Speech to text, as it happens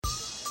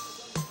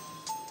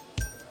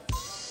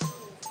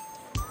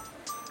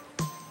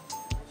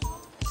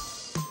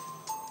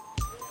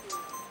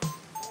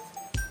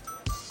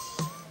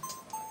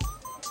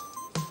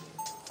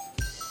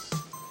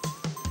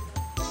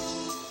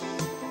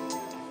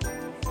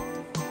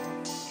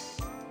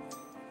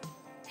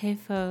Hey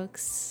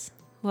folks,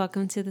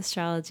 welcome to the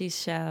Astrology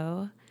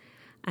Show.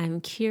 I'm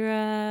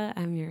Kira,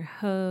 I'm your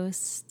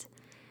host,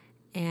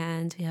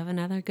 and we have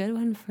another good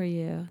one for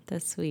you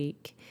this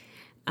week.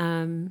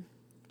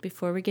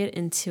 Before we get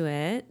into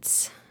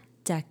it,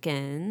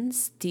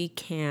 Decans,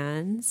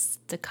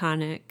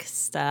 Decanic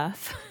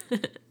stuff.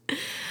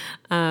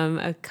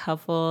 A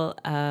couple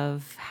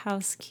of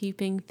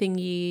housekeeping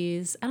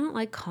thingies. I don't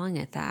like calling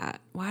it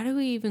that. Why do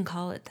we even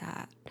call it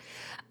that?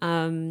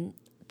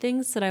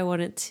 Things that I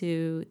wanted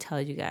to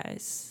tell you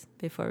guys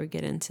before we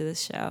get into the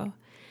show.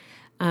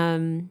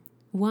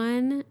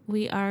 One,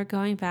 we are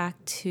going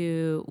back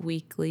to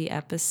weekly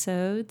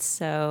episodes.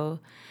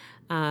 So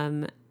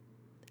I'm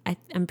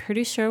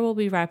pretty sure we'll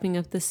be wrapping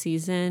up the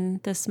season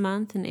this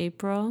month in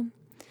April,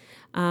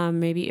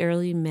 maybe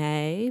early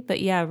May.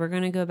 But yeah, we're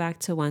going to go back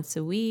to once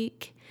a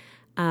week.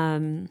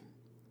 And,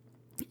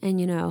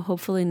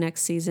 hopefully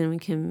next season we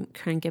can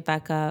crank it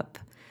back up.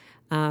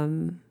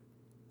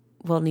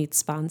 We'll need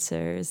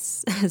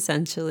sponsors,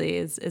 essentially,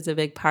 is a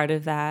big part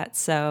of that.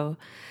 So,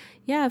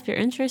 yeah, if you're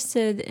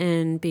interested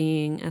in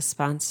being a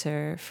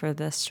sponsor for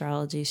the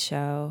Astrology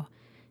Show,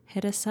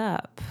 hit us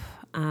up.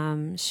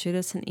 Shoot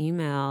us an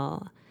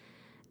email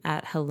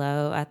at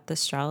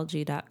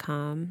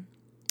hello@theastrology.com.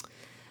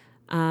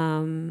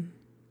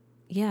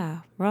 Yeah,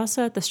 we're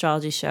also at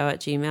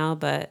theastrologyshow@gmail,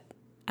 but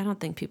I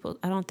don't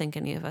think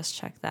any of us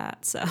check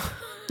that. So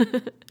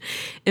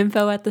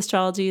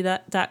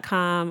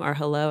info@theastrology.com or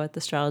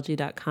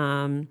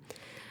hello@theastrology.com.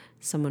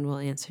 Someone will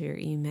answer your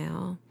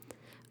email.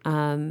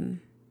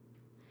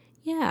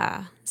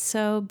 Yeah,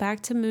 so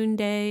back to Moon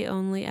Day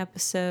only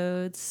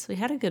episodes. We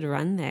had a good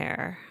run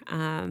there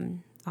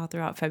all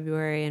throughout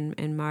February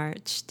and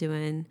March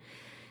doing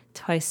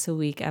twice a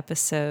week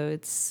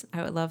episodes.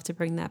 I would love to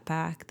bring that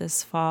back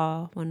this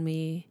fall when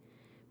we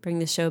bring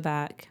the show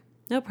back.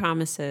 No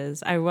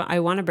promises. I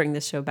want to bring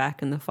this show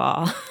back in the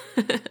fall,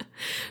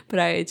 but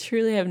I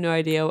truly have no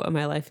idea what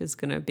my life is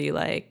going to be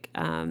like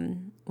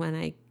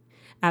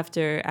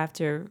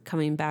after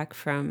coming back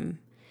from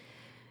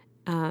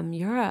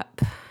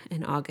Europe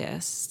in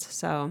August.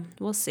 So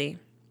we'll see.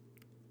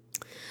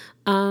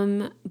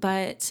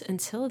 But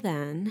until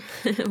then,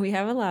 we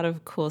have a lot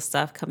of cool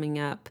stuff coming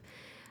up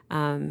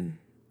at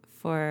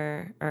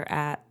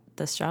the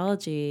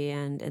astrology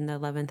and in the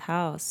 11th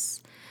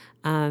house.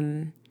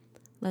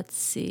 Let's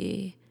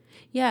see.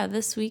 Yeah,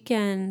 this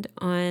weekend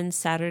on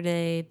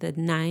Saturday the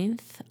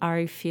 9th,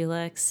 Ari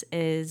Felix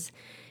is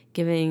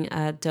giving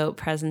a dope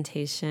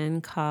presentation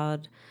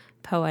called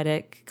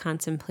Poetic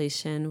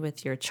Contemplation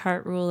with Your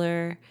Chart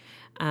Ruler.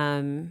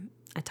 I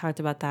talked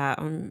about that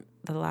on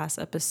the last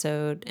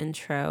episode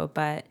intro,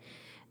 but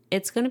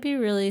it's going to be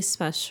really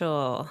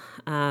special.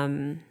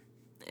 A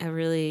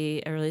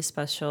really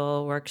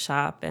special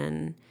workshop,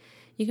 and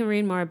you can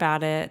read more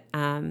about it.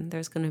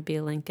 There's going to be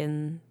a link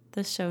in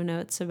the show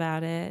notes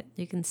about it.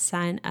 You can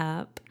sign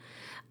up.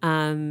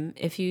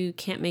 If you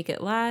can't make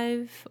it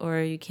live or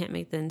you can't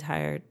make the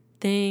entire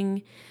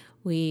thing,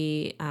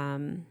 we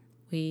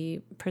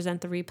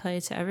present the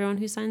replay to everyone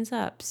who signs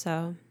up.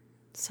 So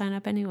sign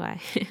up anyway.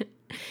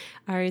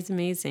 Ari's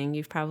amazing.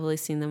 You've probably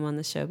seen them on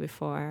the show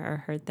before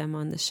or heard them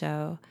on the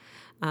show.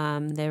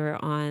 They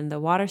were on the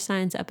water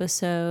signs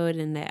episode,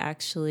 and they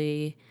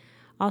actually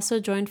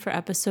also joined for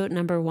episode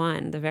number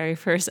 1, the very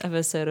first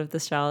episode of the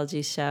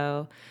Astrology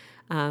Show,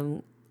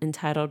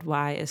 entitled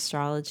Why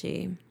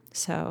Astrology.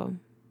 So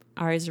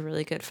Ari's a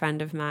really good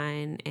friend of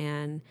mine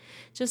and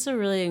just a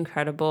really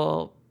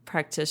incredible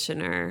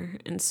practitioner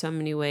in so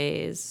many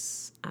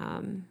ways.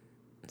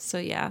 So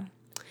yeah,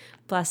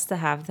 blessed to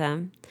have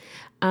them.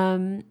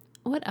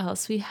 What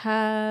else? We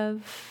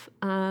have,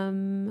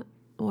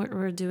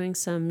 we're doing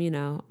some,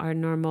 our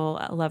normal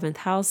 11th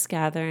house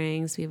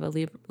gatherings. We have a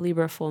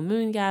Libra full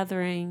moon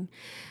gathering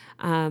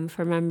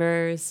for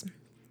members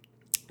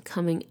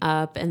coming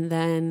up. And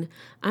then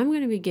I'm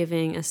going to be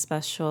giving a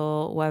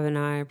special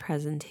webinar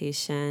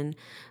presentation.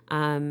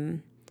 I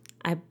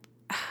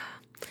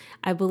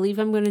believe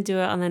I'm going to do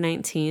it on the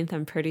 19th.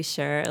 I'm pretty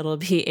sure it'll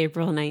be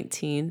April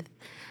 19th.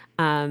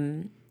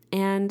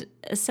 And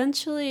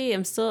essentially,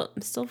 I'm still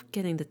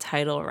getting the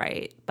title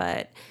right,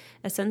 but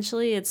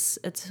essentially it's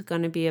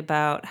going to be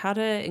about how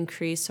to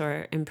increase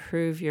or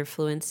improve your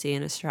fluency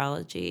in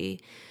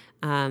astrology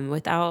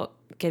without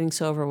getting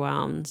so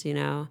overwhelmed,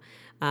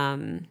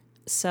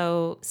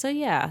 So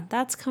yeah,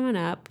 that's coming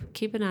up.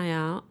 Keep an eye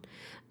out.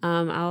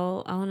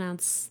 I'll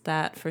announce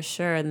that for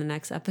sure in the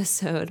next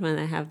episode when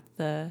I have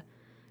the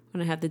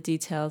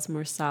details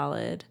more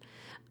solid.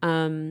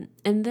 And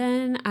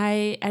then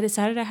I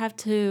decided I have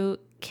to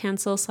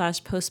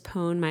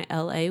cancel/postpone my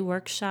LA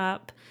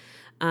workshop.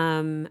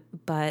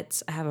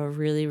 But I have a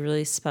really,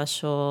 really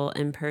special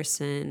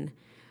in-person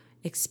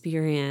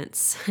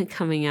experience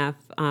coming up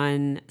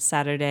on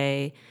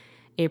Saturday,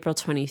 April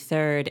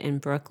 23rd in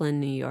Brooklyn,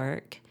 New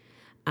York.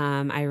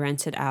 I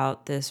rented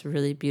out this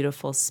really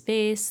beautiful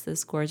space,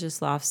 this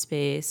gorgeous loft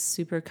space,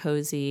 super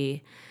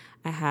cozy.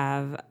 I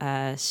have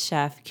a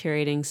chef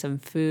curating some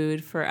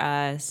food for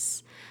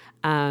us.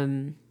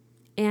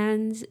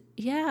 And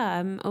yeah,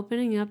 I'm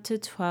opening up to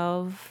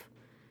 12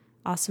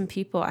 awesome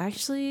people. I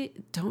actually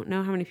don't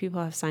know how many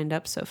people have signed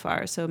up so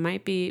far. So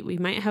we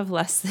might have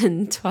less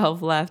than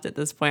 12 left at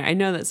this point. I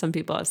know that some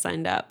people have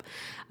signed up.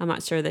 I'm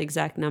not sure the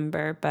exact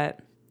number,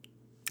 but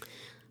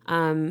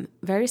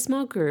very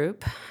small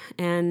group.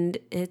 And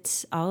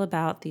it's all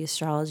about the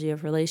astrology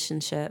of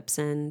relationships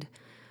and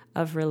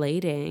of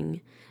relating,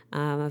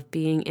 of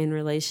being in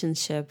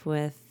relationship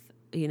with,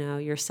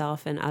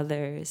 yourself and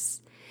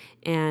others.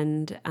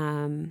 And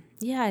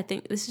I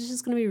think this is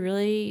just going to be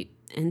really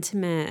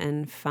intimate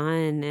and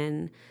fun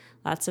and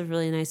lots of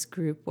really nice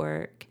group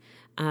work,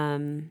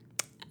 and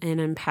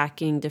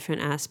unpacking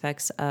different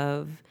aspects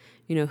of,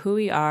 who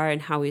we are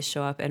and how we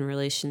show up in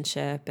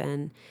relationship.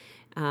 And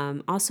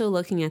also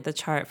looking at the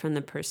chart from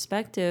the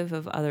perspective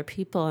of other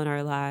people in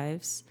our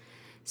lives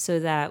so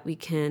that we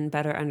can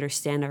better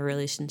understand our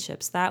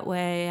relationships that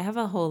way. I have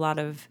a whole lot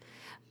of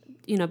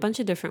a bunch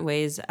of different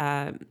ways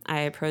I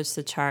approach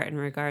the chart in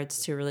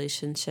regards to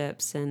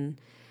relationships, and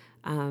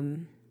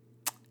I'm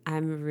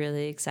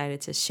really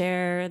excited to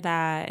share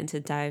that and to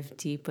dive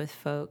deep with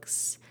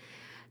folks.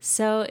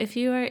 So if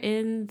you are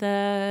in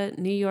the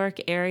New York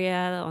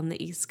area on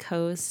the East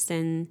Coast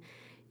and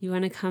you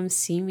want to come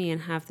see me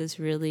and have this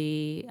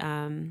really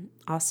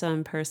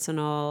awesome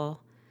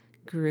personal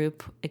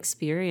group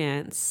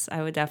experience,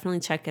 I would definitely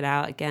check it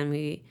out. Again,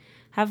 we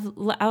have,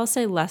 I will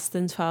say, less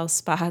than 12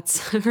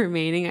 spots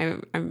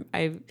remaining.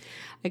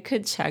 I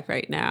could check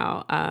right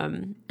now,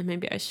 and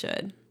maybe I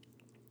should.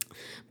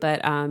 But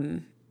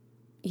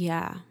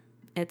yeah,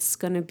 it's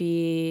going to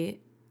be,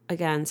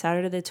 again,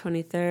 Saturday the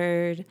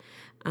 23rd.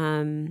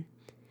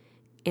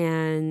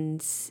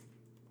 And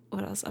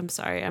what else? I'm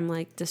sorry. I'm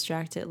like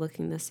distracted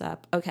looking this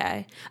up.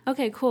 Okay,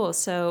 cool.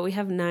 So we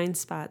have 9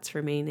 spots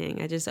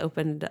remaining. I just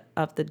opened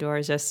up the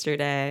doors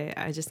yesterday.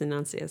 I just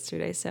announced it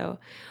yesterday. So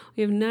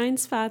we have 9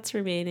 spots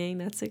remaining.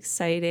 That's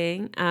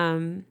exciting.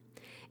 And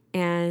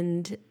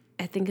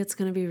I think it's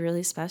going to be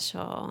really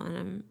special.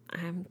 And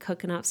I'm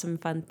cooking up some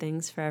fun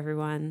things for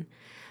everyone.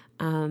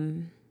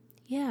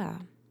 Yeah.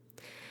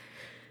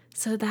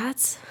 So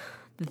that's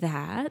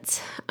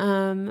that.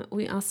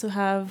 We also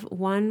have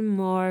one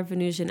more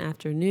Venusian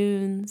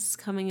Afternoons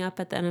coming up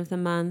at the end of the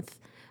month.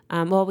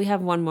 Well, we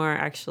have one more,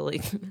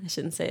 actually. I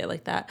shouldn't say it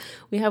like that.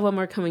 We have one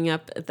more coming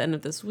up at the end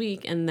of this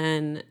week. And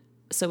then,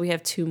 so we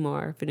have 2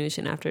 more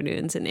Venusian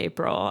Afternoons in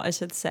April, I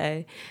should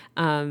say,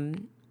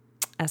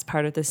 as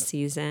part of the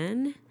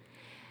season.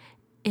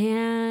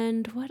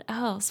 And what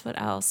else?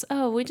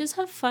 Oh, we just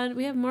have fun.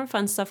 We have more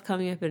fun stuff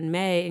coming up in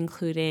May,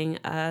 including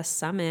a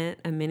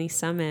mini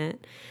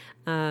summit,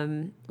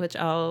 which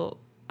I'll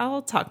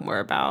talk more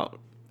about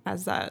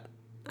as that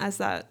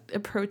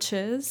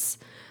approaches.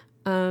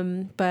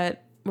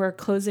 But we're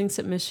closing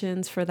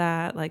submissions for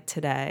that like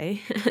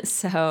today,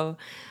 so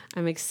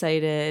I'm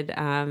excited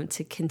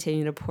to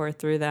continue to pour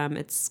through them.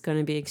 It's going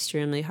to be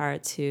extremely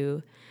hard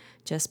to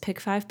just pick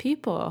 5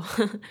 people.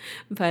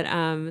 But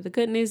the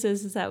good news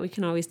is that we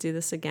can always do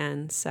this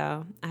again.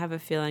 So I have a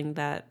feeling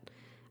that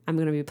I'm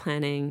going to be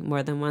planning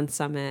more than one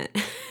summit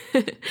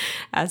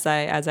as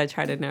I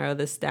try to narrow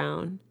this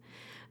down.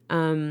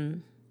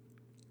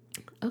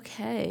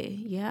 Okay,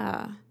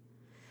 yeah.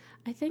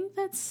 I think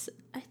that's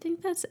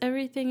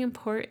everything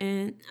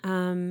important.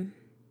 I'm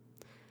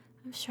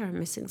sure I'm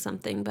missing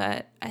something,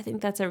 but I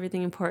think that's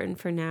everything important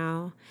for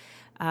now.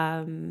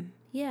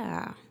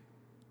 Yeah.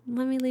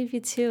 Let me leave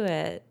you to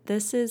it.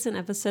 This is an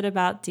episode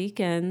about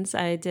Decans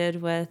I did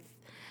with,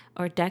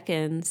 or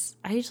Decans.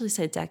 I usually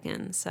say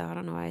Decans, so I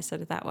don't know why I said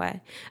it that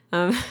way.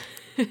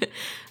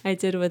 I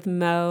did with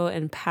Mo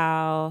and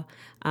Pao.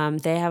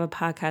 They have a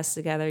podcast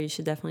together. You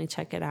should definitely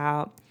check it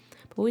out.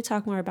 But we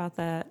talk more about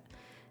that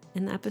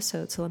in the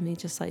episode, so let me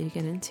just let you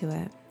get into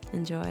it.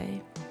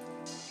 Enjoy.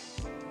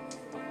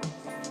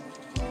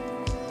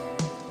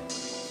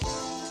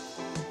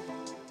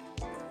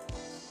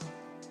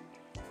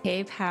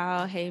 Hey,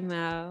 Pao. Hey,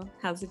 Mo.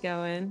 How's it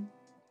going?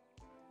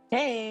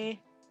 Hey.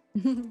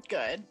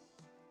 Good.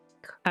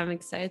 I'm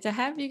excited to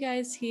have you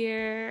guys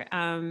here.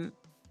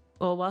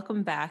 Well,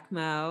 welcome back,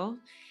 Mo.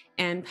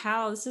 And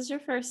Pao, this is your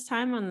first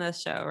time on the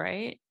show,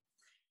 right?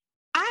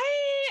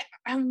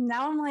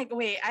 I'm like,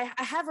 wait, I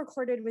have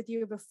recorded with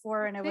you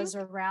before, and it was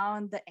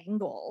around the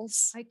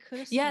angles. I could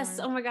have Yes.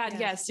 Oh my God.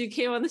 Yes. You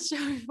came on the show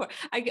before.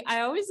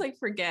 I always like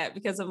forget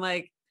because I'm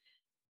like,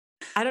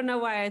 I don't know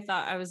why I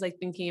thought I was like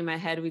thinking in my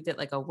head we did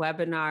like a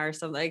webinar or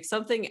something, like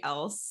something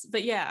else.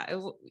 But yeah,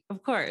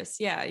 of course.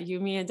 Yeah. You,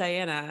 me, and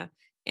Diana.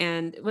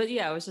 And but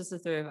yeah, it was just the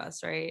 3 of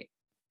us, right?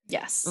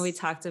 Yes. And we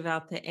talked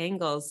about the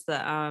angles,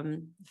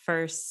 the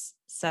 1st,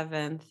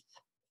 7th,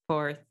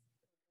 4th,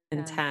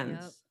 and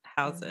 10th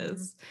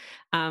houses.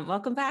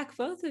 Welcome back,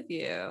 both of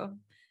you.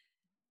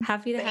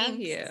 Happy to have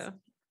you.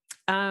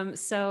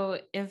 So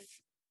if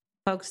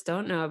folks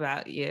don't know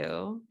about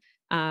you,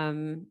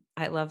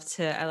 I'd love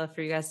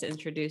for you guys to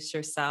introduce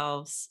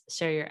yourselves,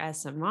 share your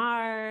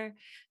SMR,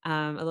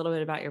 a little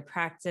bit about your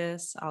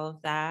practice, all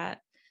of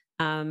that.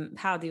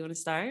 How do you want to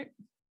start?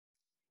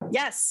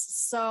 Yes.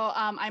 So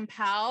I'm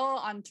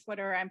Pal on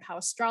Twitter. I'm Pal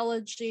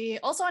Astrology.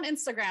 Also on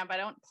Instagram, but I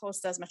don't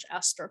post as much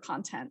astro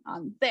content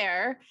on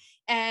there.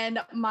 And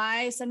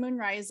my Sun Moon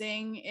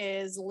Rising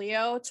is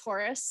Leo,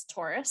 Taurus,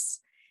 Taurus.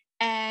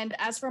 And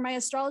as for my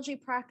astrology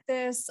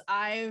practice,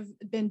 I've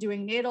been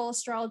doing natal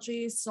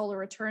astrology, solar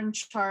return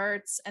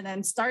charts, and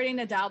then starting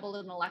to dabble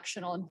in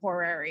electional and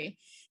horary.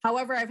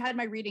 However, I've had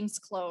my readings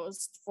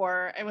closed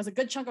for, it was a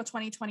good chunk of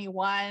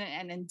 2021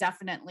 and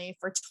indefinitely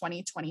for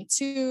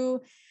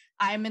 2022.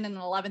 I'm in an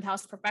 11th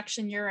house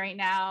perfection year right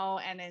now.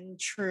 And in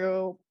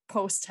true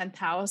post 10th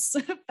house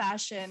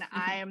fashion,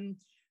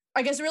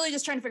 I guess really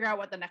just trying to figure out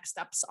what the next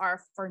steps are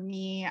for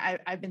me.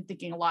 I've been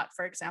thinking a lot,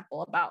 for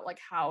example, about like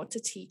how to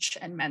teach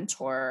and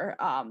mentor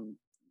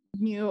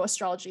new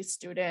astrology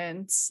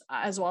students,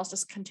 as well as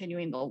just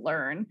continuing to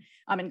learn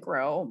and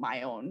grow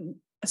my own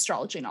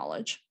astrology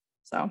knowledge.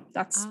 So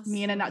that's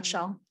me in a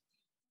nutshell.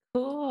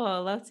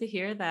 Cool. Love to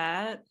hear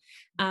that.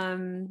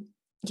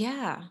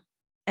 Yeah.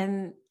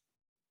 And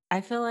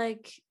I feel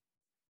like,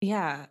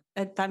 yeah,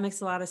 that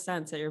makes a lot of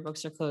sense that your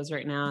books are closed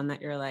right now and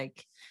that you're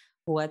like,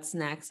 what's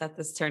next at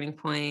this turning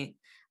point?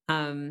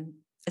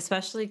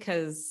 Especially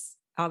because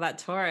all that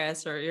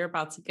Taurus, or you're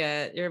about to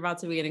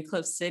be in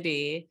Eclipse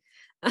City.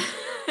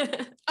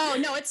 Oh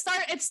no, it's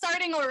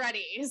starting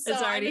already. So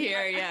it's already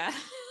here, yeah.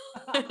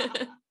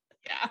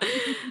 Yeah.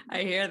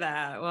 I hear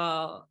that.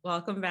 Well,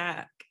 welcome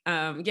back.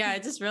 Yeah, I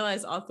just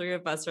realized all three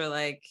of us are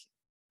like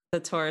the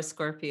Taurus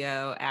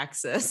Scorpio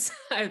axis.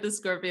 I have the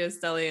Scorpio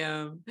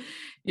stellium.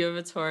 You have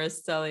a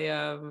Taurus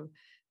stellium,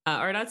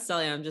 or not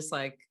stellium, just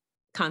like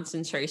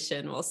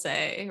concentration, we'll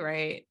say,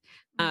 right?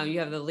 You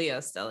have the Leo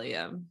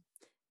stellium.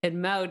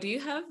 And Mo, do you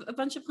have a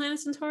bunch of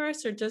planets in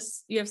Taurus, or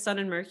just you have Sun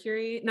and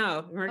Mercury?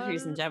 No,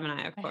 Mercury's in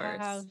Gemini, of course.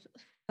 I have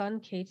Sun,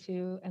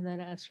 K2, and then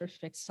as for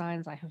fixed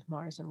signs, I have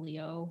Mars and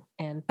Leo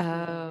and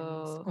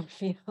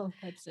Scorpio.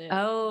 That's it.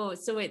 Oh,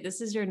 so wait, this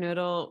is your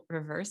nodal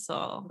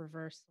reversal.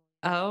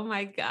 Oh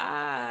my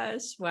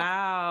gosh.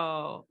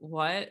 Wow.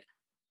 What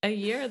a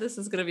year this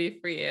is going to be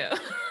for you.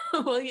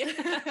 Well,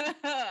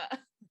 yeah.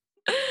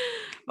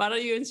 Why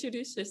don't you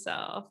introduce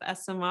yourself?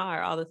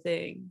 SMR, all the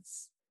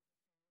things.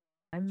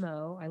 I'm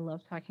Mo. I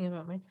love talking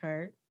about my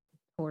chart.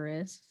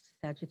 Taurus,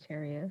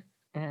 Sagittarius,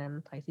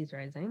 and Pisces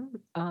rising.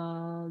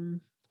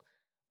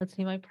 Let's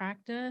see, my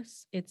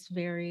practice. It's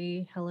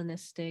very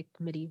Hellenistic,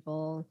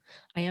 medieval.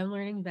 I am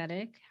learning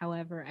Vedic.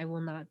 However, I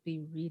will not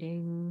be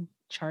reading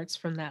charts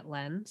from that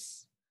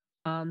lens.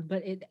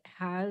 But it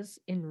has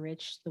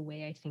enriched the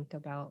way I think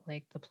about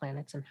like the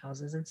planets and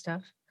houses and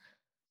stuff.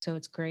 So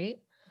it's great.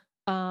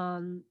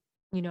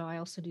 I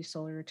also do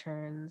solar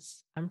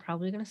returns. I'm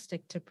probably gonna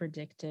stick to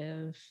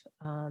predictive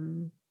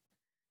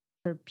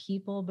for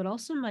people, but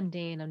also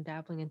mundane. I'm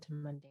dabbling into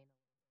mundane.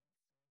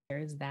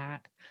 There's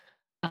that.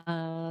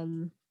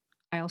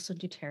 I also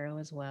do tarot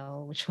as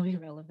well, which will be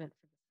relevant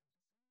for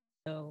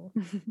this. So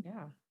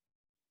yeah.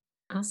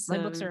 Awesome.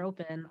 My books are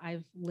open.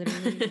 I've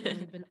literally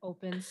only been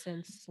open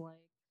since like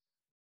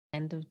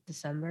end of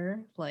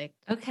December. Like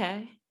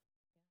okay.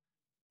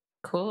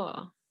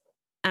 Cool.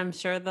 I'm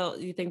sure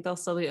you think they'll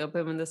still be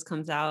open when this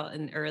comes out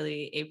in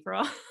early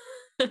April?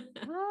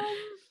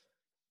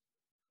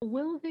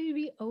 Will they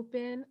be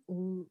open?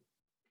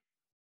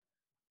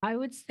 I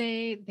would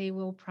say they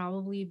will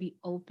probably be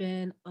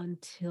open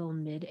until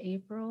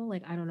mid-April.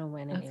 Like I don't know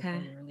when in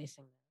April you're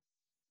releasing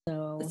this.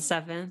 So the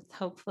 7th,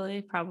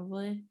 hopefully,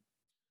 probably.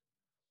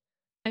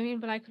 I mean,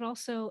 but I could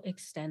also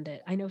extend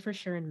it. I know for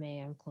sure in May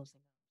I'm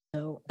closing up.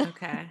 So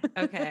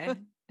okay.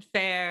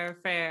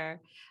 Fair.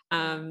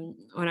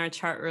 When our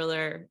chart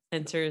ruler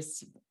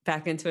enters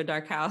back into a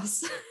dark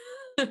house.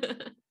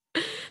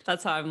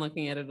 That's how I'm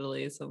looking at it,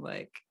 Elise. I'm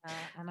like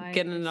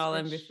getting it all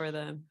in before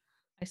then.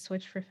 I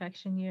switched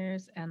perfection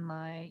years and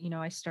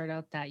I start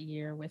out that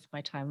year with my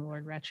Time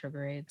Lord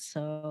retrograde.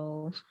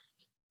 So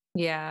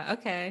yeah,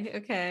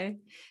 okay.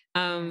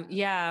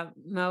 Yeah,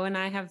 Mo and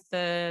I have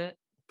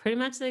pretty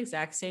much the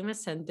exact same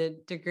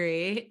ascendant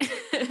degree.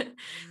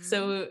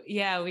 So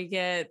yeah, we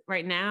get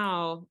right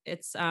now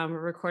it's we're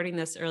recording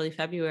this early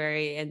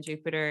February and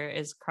Jupiter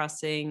is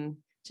crossing,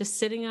 just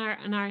sitting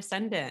in our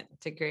ascendant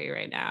degree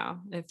right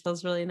now. It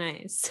feels really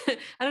nice.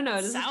 I don't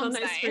know. Does it feel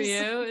nice for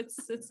you?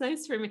 It's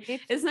nice for me.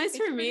 It's nice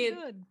for me.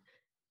 Good.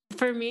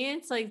 For me,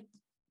 it's like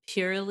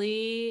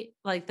purely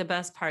like the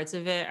best parts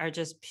of it are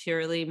just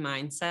purely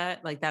mindset.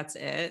 Like that's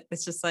it.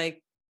 It's just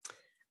like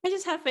I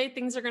just have faith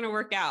things are going to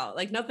work out.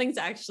 Like nothing's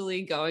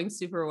actually going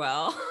super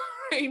well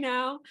right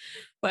now,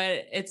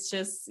 but it's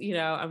just,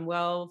 I'm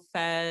well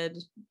fed.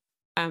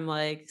 I'm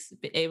like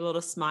able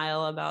to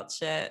smile about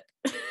shit.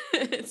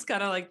 It's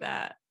kind of like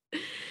that.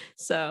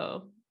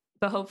 So,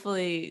 but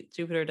hopefully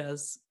Jupiter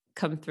does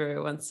come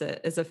through once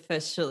it is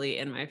officially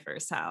in my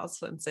first house,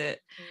 once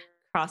it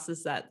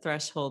crosses that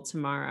threshold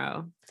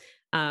tomorrow.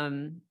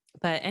 But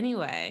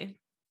anyway,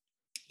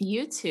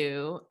 you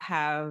two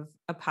have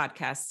a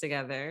podcast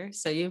together.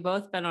 So you've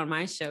both been on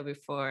my show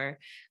before.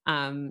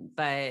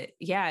 But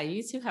yeah,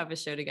 you two have a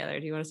show together.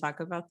 Do you want to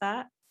talk about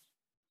that?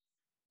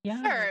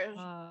 Yeah.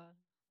 Sure.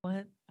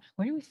 What?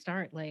 where do we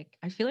start? Like,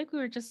 I feel like we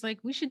were just like,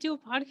 we should do a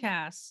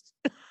podcast.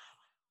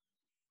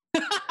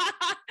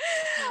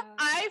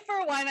 I,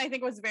 for one, I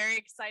think was very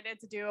excited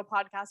to do a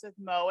podcast with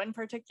Mo in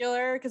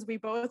particular, because we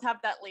both have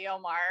that Leo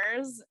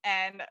Mars.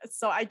 And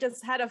so I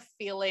just had a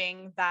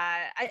feeling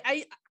that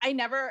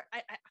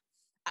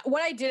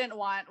what I didn't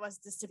want was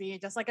this to be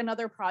just like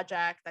another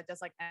project that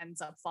just like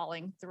ends up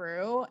falling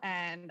through.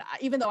 And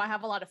even though I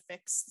have a lot of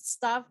fixed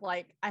stuff,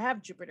 like I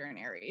have Jupiter in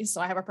Aries, so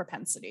I have a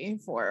propensity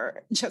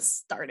for just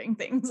starting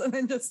things and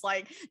then just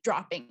like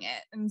dropping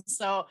it. And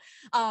so,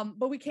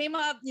 but we came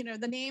up,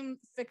 the name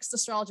Fixed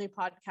Astrology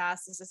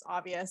Podcast is just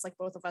obvious. Like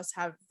both of us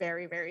have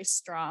very, very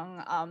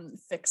strong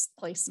fixed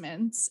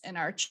placements in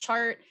our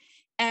chart.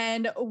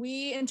 And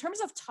we, in terms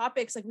of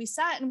topics, like we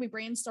sat and we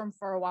brainstormed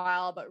for a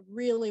while, but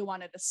really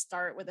wanted to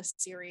start with a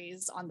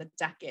series on the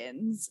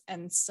Decans.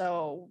 And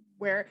so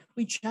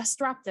we just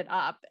wrapped it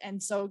up.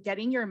 And so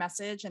getting your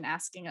message and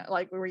asking,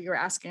 like where you were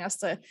asking us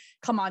to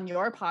come on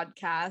your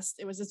podcast,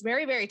 it was just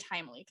very, very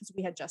timely because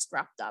we had just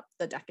wrapped up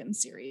the Decan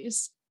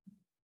series.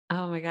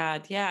 Oh my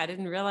God. Yeah. I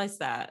didn't realize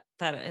that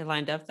it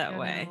lined up that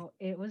way. No,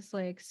 it was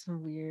like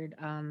some weird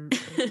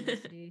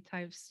synchronicity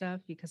type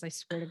stuff, because I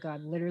swear to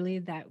God, literally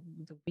the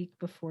week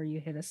before you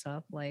hit us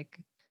up, like,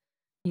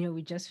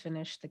 we just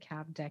finished the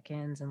Cap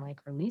Decans and like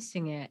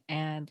releasing it.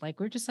 And like,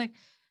 we're just like,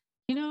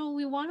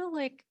 we want to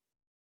like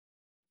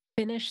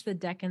finish the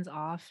Decans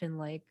off in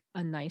like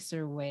a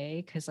nicer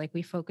way. Cause like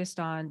we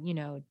focused on,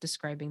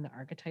 describing the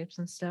archetypes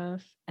and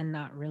stuff, and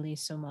not really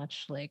so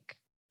much like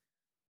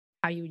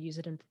how you would use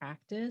it in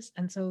practice.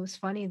 And so it was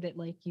funny that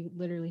like you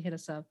literally hit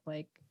us up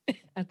like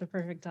at the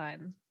perfect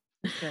time.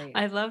 Great.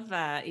 I love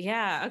that.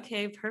 Yeah.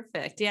 Okay.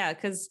 Perfect. Yeah.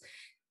 Cause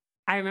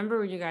I remember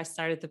when you guys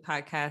started the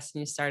podcast and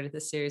you started the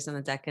series on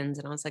the Decans,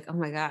 and I was like, oh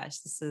my gosh,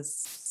 this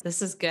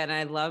is good.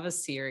 I love a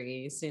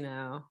series,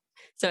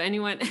 So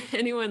anyone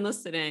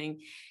listening,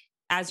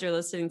 as you're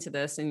listening to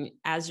this and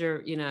as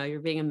you're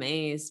being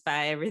amazed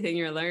by everything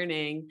you're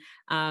learning,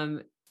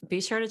 be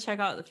sure to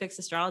check out the Fixed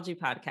Astrology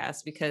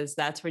podcast, because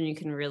that's when you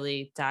can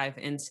really dive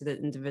into the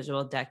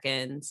individual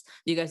decans.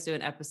 You guys do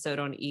an episode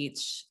on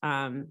each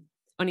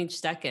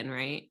decan,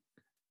 right?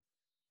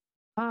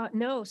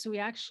 No, so we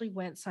actually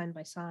went sign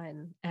by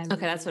sign, and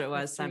okay, that's what it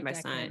was, sign by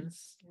sign.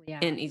 Yeah,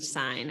 in each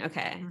sign.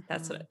 Okay,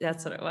 that's what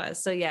it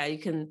was. So yeah,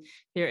 if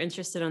you're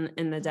interested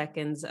in the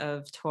decans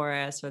of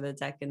Taurus or the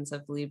decans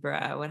of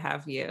Libra, what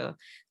have you,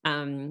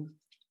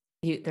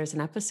 there's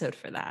an episode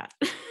for that,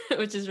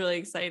 which is really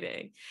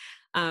exciting.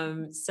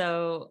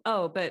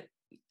 But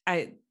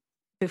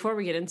before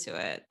we get into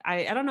it,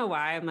 I don't know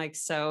why I'm like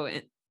so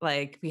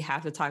like we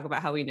have to talk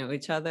about how we know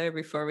each other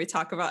before we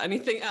talk about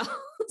anything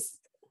else.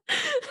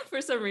 For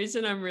some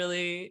reason, I'm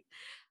really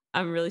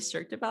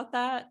strict about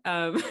that.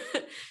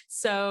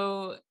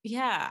 So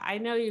yeah, I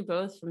know you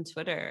both from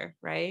Twitter,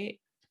 right?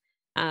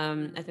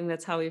 I think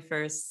that's how we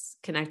first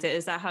connected.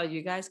 Is that how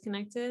you guys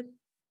connected?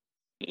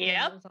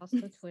 Yeah, it was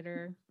also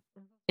Twitter.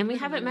 And we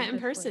haven't met in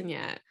person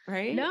yet,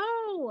 right?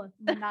 No,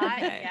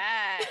 not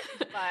yet,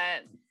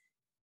 but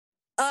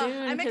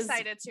soon, I'm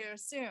excited to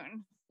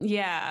soon.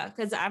 Yeah,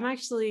 because I'm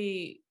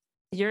actually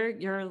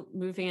you're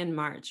moving in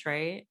March,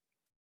 right?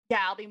 Yeah,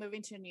 I'll be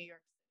moving to New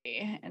York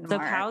City in so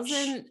March. Pal's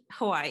in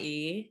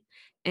Hawaii,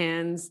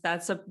 and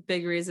that's a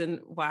big reason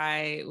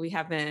why we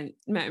haven't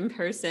met in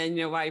person.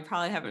 Why you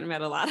probably haven't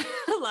met a lot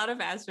of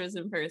astros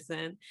in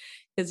person,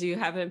 because you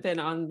haven't been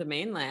on the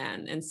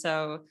mainland, and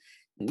so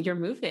you're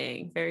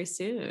moving very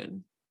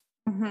soon.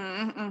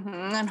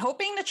 And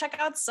hoping to check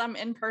out some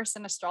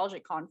in-person astrology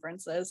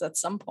conferences at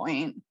some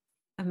point.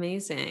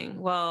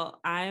 Amazing. Well,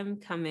 I'm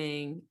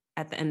coming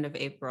at the end of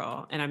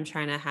April, and I'm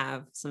trying to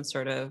have some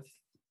sort of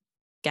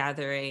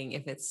gathering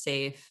if it's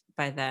safe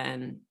by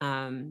then.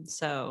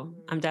 So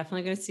I'm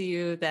definitely going to see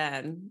you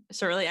then,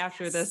 shortly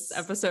after this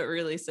episode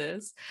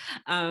releases.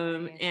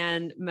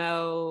 And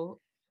Mo,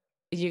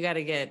 you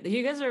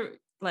guys are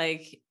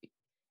like,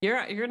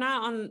 you're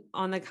not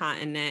on the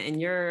continent,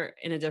 and you're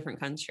in a different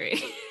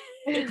country.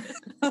 Yeah.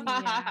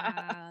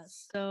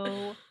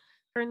 So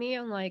for me,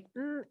 I'm like,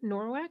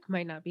 Norwalk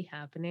might not be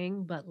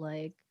happening, but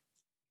like,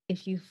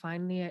 if you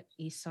find me at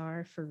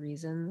ESAR for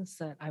reasons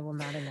that I will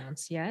not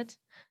announce yet,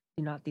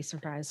 do not be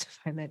surprised to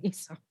find that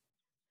ESAR.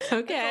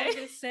 Okay.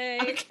 To say.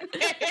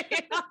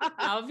 Okay.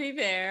 I'll be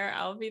there.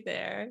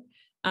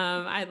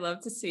 I'd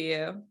love to see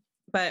you.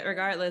 But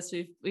regardless,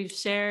 we've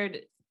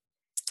shared,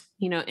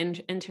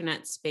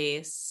 internet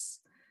space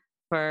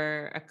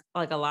for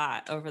a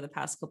lot over the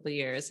past couple of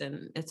years,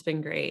 and it's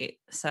been great.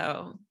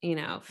 So,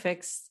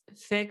 fixed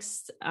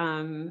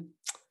the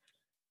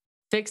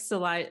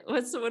light.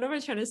 What am I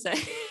trying to say?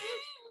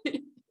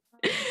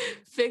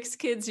 Fixed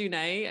kids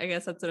unite. I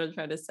guess that's what I'm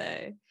trying to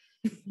say.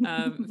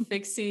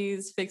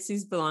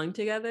 Fixies belong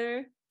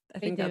together. I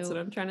think that's what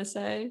I'm trying to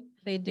say.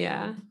 They do.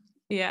 Yeah.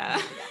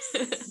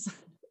 Yes.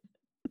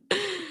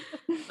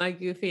 My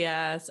goofy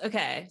ass.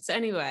 Okay. So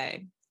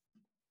anyway,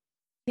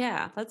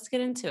 yeah, let's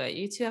get into it.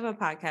 You two have a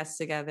podcast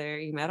together.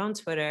 You met on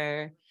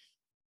Twitter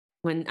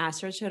when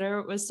Astro Twitter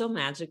was so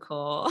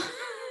magical.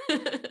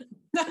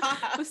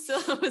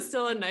 It was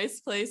still a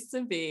nice place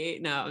to be.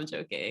 No, I'm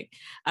joking.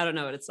 I don't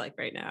know what it's like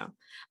right now.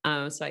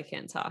 So I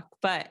can't talk,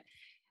 but,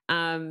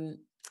 and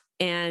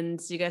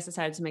you guys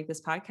decided to make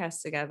this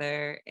podcast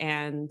together.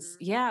 And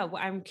yeah,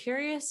 I'm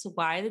curious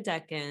why the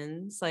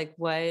Decans, like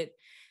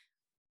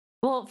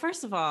well,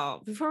 first of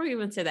all, before we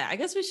even say that, I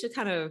guess we should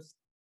kind of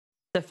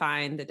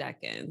define the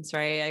Decans,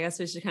 right? I guess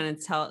we should kind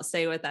of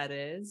say what that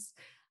is.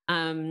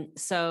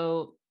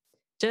 So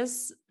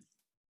just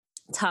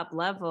top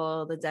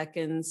level, the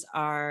Decans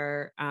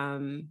are,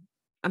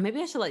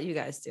 maybe I should let you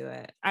guys do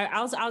it.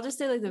 I'll just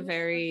say like the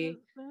very,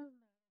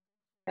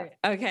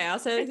 okay, I'll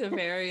say like the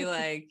very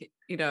like,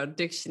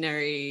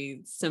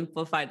 dictionary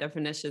simplified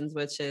definitions,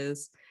 which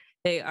is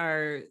they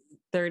are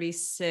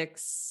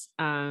 36,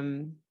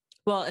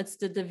 well, it's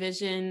the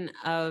division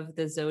of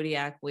the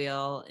zodiac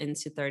wheel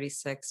into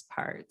 36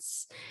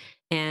 parts.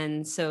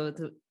 And so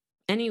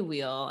any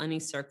wheel, any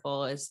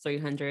circle is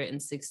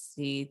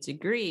 360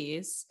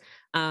 degrees.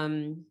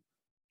 And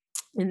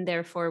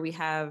therefore we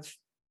have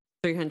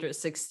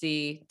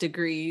 360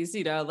 degrees,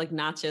 like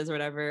notches or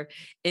whatever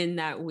in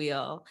that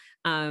wheel.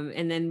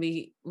 And then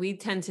we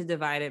tend to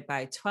divide it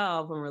by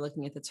 12 when we're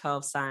looking at the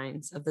 12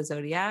 signs of the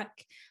zodiac.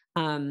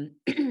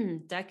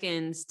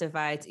 Decans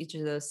divides each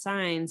of those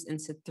signs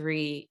into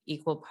 3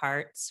 equal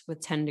parts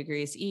with 10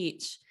 degrees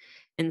each.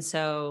 And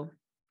so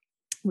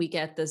we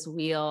get this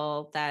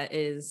wheel that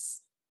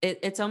is,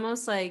 it's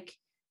almost like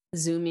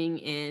zooming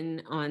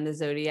in on the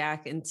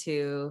zodiac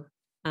into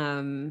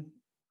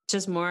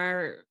just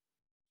more,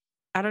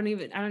 I don't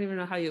even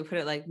know how you put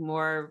it, like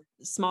more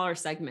smaller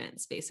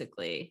segments,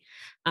 basically.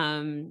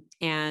 And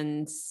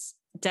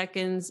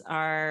Decans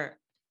are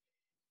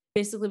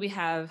basically, we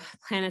have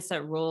planets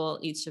that rule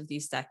each of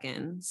these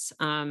Decans.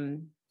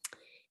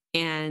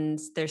 And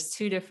there's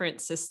 2 different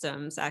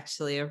systems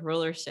actually of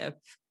rulership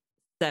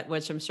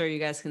which I'm sure you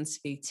guys can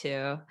speak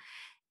to.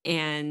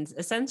 And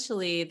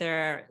essentially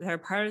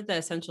they're part of the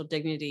essential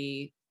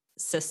dignity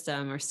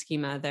system or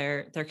schema.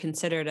 They're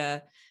considered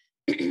a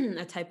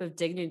type of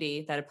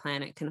dignity that a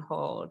planet can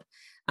hold,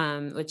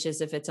 which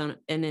is if it's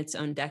in its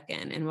own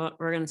decan. And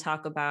we're going to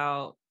talk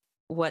about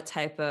what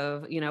type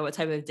of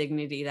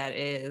dignity that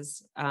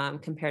is,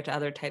 compared to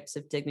other types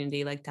of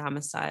dignity like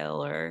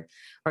domicile or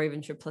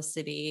even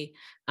triplicity.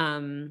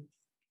 And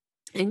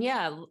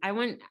yeah,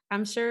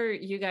 I'm sure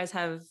you guys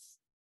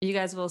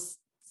will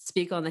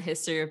speak on the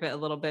history of it a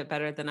little bit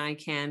better than I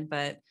can,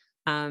 but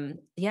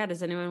yeah,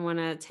 does anyone want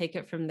to take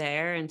it from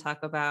there and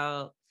talk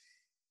about,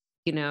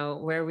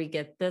 where we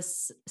get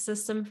this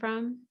system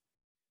from?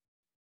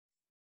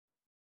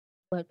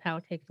 Let Pao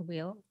take the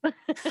wheel.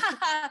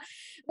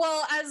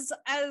 Well, as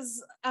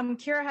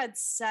Kira had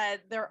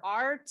said, there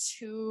are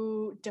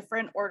 2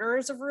 different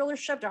orders of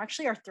rulership. There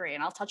actually are 3,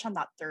 and I'll touch on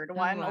that third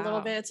one a little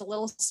bit. It's a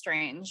little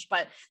strange,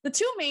 but the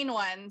 2 main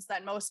ones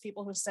that most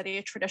people who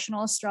study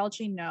traditional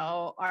astrology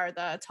know are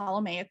the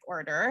Ptolemaic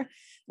order,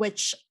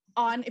 which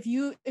if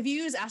you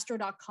use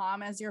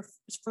astro.com as your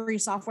free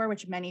software,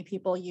 which many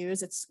people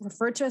use, it's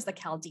referred to as the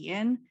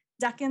Chaldean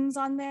Decans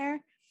on there.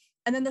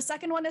 And then the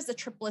second one is the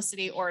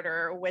triplicity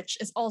order, which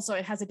is also,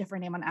 it has a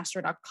different name on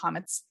astro.com.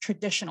 It's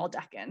traditional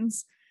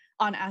Decans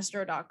on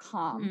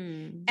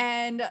astro.com.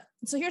 And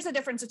so here's the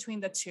difference between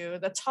the 2.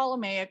 The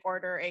Ptolemaic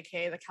order,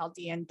 aka the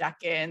Chaldean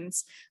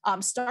Decans,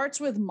 starts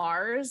with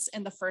Mars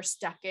in the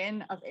first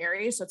decan of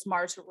Aries. So it's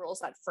Mars who rules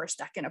that first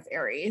decan of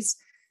Aries.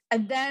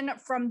 And then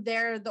from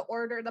there,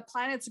 the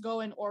planets go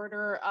in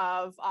order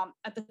of,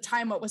 at the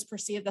time, what was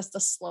perceived as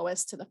the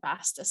slowest to the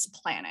fastest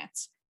planet.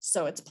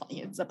 So it's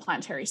a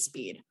planetary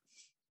speed.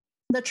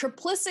 The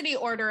triplicity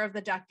order of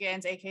the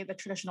Decans, aka the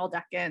traditional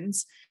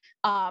Decans,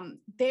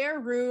 they're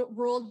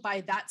ruled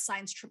by that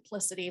sign's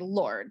triplicity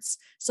lords.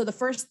 So the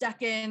first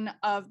decan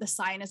of the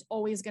sign is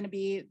always going to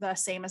be the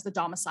same as the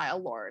domicile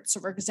lord. So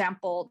for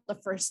example, the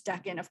first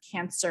decan of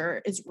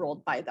Cancer is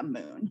ruled by the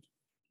moon.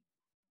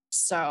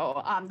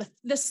 So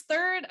this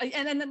third,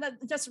 and then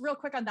just real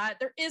quick on that,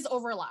 there is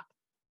overlap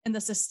in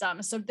the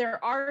system. So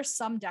there are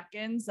some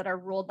decans that are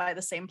ruled by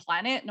the same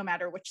planet, no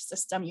matter which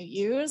system you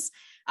use.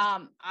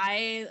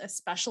 I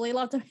especially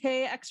love to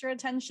pay extra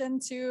attention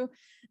to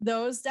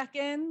those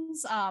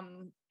decans.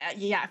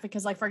 Yeah,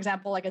 because like, for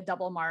example, like a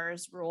double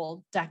Mars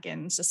ruled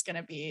decan is just going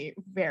to be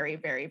very,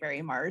 very,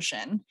 very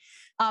Martian.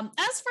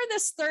 As for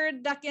this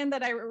third decan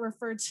that I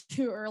referred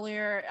to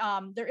earlier,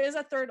 there is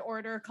a third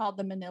order called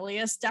the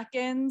Manilius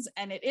decans,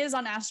 and it is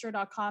on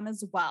astro.com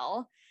as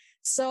well.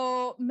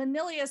 So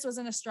Manilius was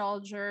an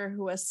astrologer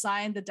who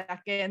assigned the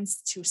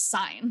decans to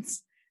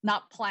signs,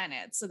 not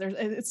planets. So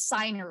it's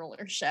sign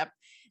rulership.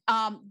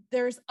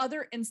 There's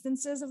other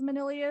instances of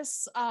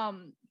Manilius,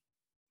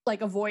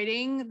 like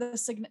avoiding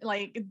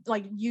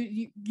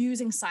the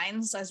using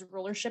signs as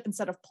rulership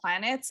instead of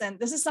planets. And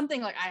this is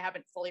something like I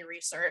haven't fully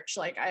researched.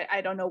 Like I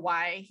don't know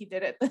why he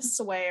did it this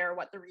way or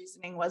what the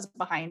reasoning was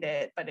behind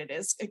it, but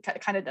it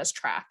kind of does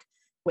track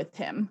with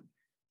him.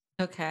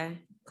 Okay,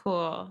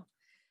 cool.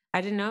 I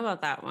didn't know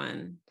about that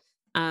one.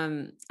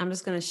 I'm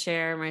just going to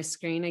share my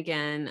screen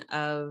again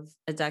of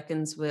a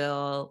Decans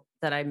wheel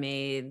that I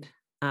made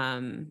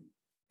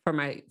for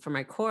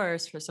my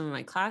course, for some of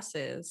my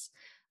classes.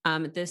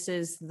 This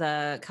is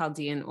the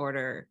Chaldean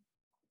order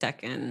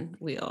Decan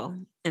wheel,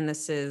 and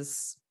this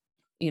is,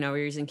 we're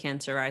using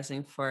Cancer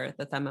rising for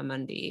the Thema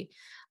Mundi.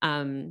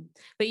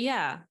 But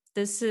yeah,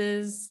 this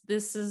is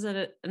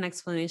an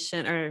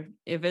explanation or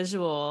a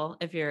visual.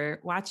 If you're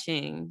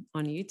watching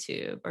on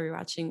YouTube or you're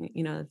watching,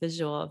 a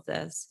visual of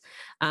this,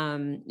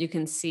 you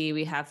can see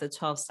we have the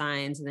 12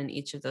 signs, and then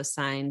each of those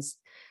signs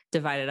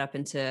divided up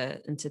into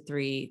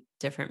three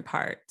different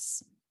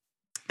parts.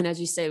 And as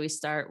you say, we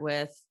start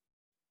with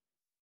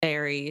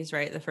Aries,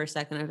 right? The first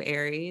second of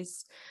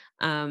Aries.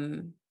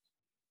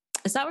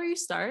 Is that where you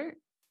start?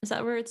 Is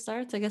that where it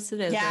starts? I guess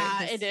it is, yeah,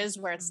 right? it is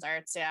where it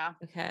starts. Yeah.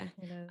 Okay.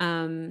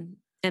 And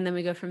then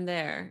we go from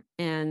there.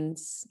 And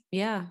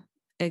yeah,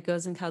 it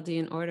goes in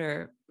Chaldean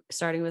order,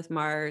 starting with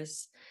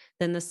Mars,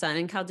 then the sun.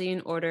 In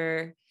Chaldean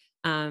order,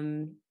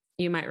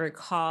 you might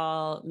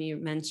recall me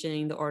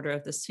mentioning the order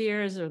of the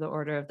spheres or the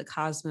order of the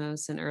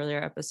cosmos in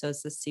earlier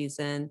episodes this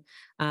season,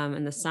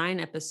 and the sign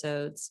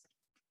episodes.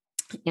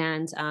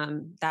 And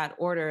that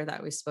order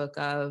that we spoke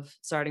of,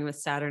 starting with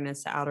Saturn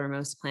as the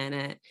outermost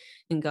planet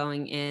and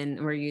going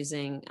in, we're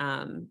using,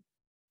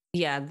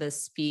 the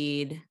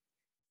speed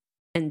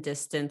and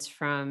distance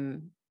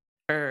from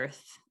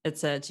Earth.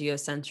 It's a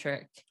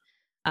geocentric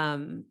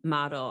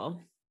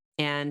model.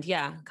 And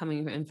yeah,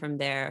 coming in from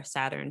there,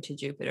 Saturn to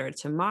Jupiter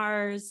to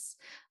Mars.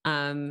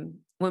 When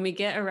we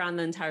get around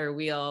the entire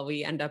wheel,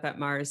 we end up at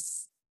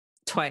Mars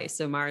twice.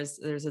 So Mars,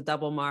 there's a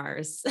double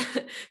Mars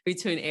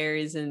between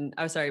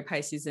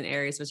Pisces and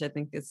Aries, which I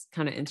think is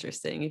kind of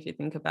interesting if you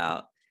think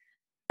about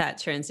that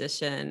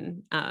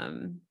transition.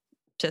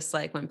 Just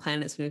like when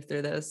planets move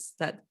through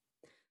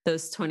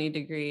those 20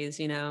 degrees,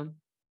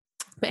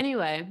 But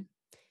anyway,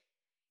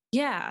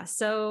 yeah.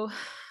 So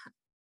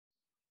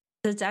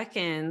the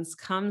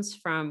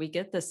Decans we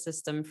get this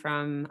system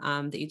from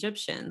the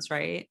Egyptians,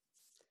 right?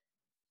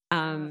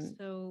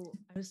 So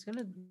I was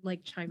gonna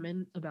chime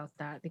in about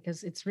that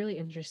because it's really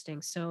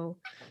interesting. So,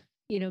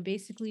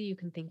 basically you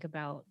can think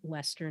about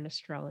Western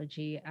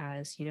astrology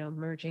as,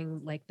 merging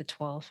like the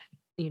 12,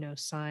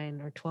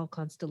 sign or 12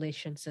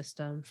 constellation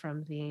system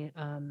from the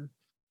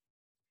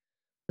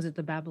was it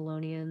the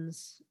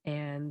Babylonians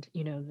and,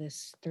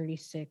 this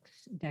 36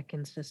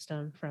 Decan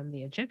system from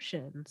the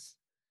Egyptians.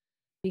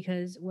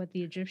 Because what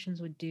the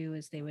Egyptians would do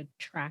is they would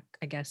track,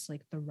 I guess,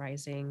 like the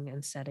rising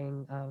and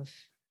setting of,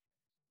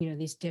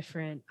 these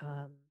different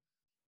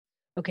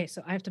okay,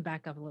 so I have to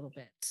back up a little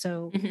bit.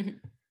 So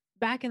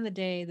back in the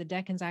day, the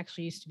Decans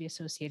actually used to be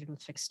associated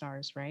with fixed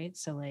stars, right?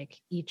 So like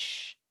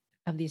each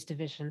of these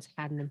divisions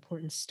had an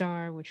important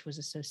star, which was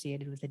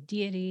associated with a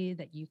deity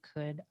that you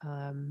could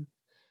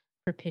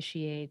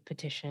propitiate,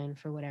 petition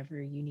for whatever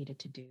you needed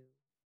to do.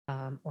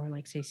 Or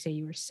like say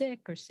you were sick,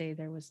 or say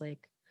there was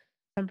like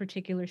some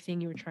particular thing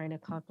you were trying to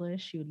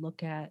accomplish, you would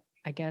look at,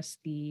 I guess,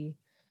 the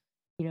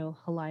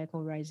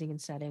heliacal rising and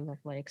setting of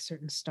like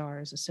certain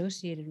stars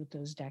associated with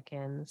those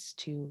decans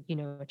to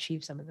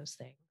achieve some of those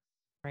things,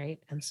 right?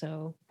 And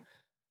so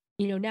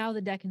now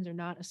the decans are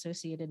not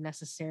associated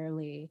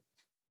necessarily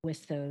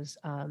with those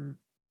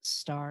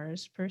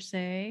stars per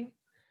se,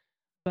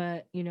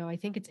 but I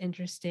think it's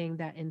interesting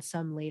that in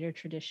some later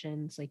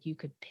traditions, like you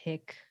could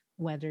pick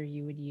whether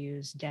you would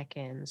use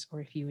decans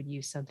or if you would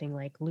use something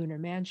like lunar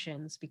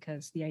mansions,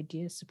 because the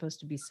idea is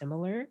supposed to be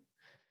similar.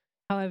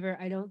 However,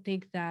 I don't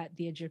think that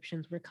the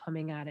Egyptians were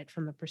coming at it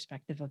from the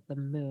perspective of the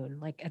moon.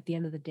 Like at the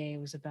end of the day, it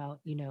was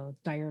about,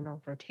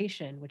 diurnal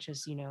rotation, which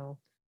is,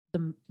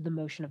 the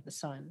motion of the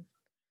sun.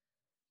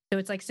 So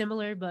it's like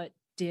similar but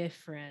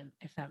different,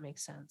 if that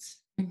makes sense.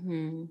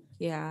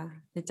 Yeah,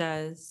 it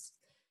does.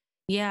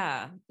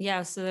 Yeah.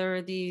 Yeah. So there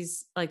were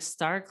these like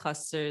star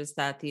clusters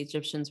that the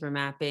Egyptians were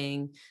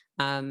mapping.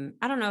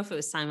 I don't know if it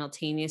was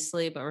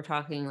simultaneously, but we're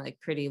talking like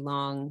pretty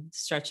long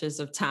stretches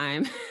of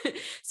time.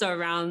 So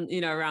around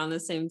the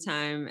same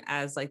time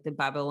as like the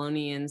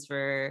Babylonians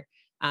were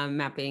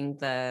mapping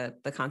the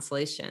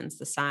constellations,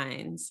 the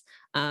signs.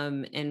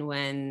 And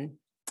when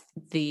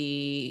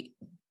the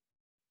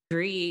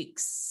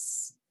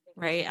Greeks,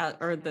 right,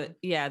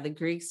 the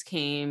Greeks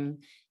came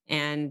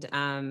and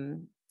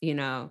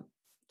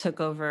took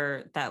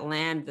over that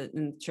land,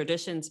 and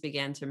traditions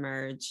began to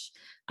merge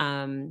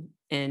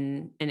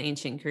in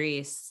ancient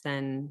Greece.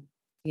 Then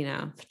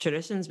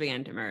traditions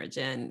began to merge,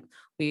 and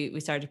we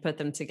started to put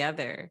them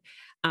together.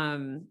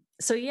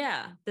 So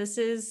yeah, this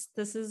is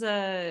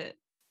a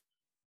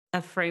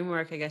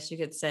framework, I guess you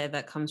could say,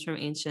 that comes from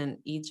ancient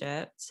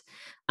Egypt,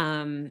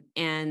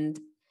 and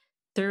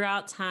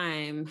throughout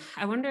time.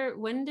 I wonder,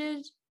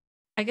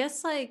 I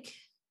guess like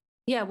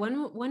yeah,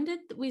 when did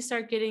we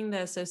start getting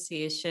the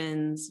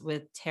associations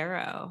with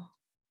tarot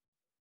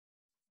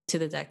to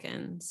the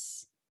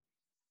Decans?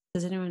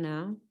 Does anyone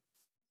know?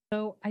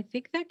 So I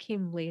think that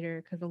came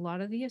later because a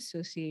lot of the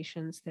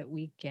associations that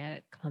we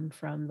get come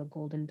from the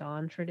Golden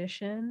Dawn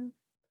tradition.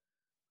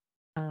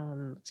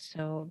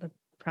 So that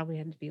probably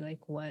had to be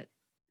like what,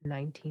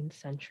 19th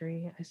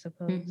century, I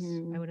suppose,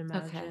 I would Okay.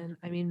 imagine.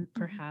 I mean,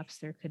 perhaps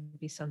there could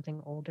be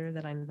something older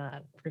that I'm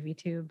not privy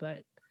to,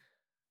 but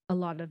a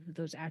lot of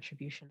those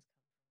attributions.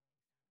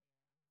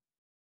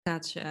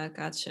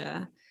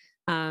 Gotcha.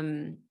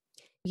 Um,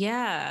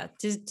 yeah.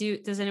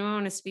 Does anyone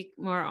want to speak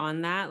more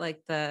on that?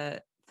 Like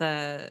the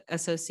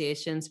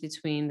associations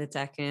between the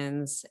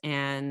Decans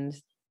and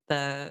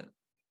the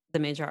the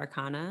major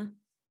arcana?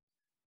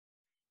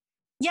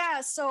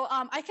 Yeah, so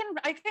I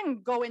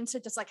can go into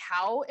just like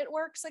how it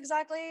works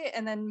exactly,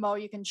 and then Mo,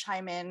 you can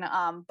chime in.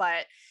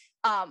 But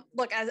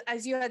look,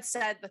 as you had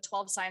said, the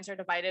 12 signs are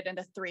divided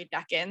into 3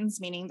 decans,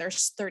 meaning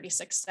there's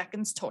 36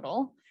 decans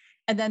total.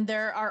 And then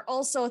there are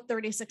also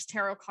 36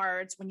 tarot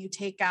cards when you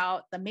take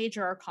out the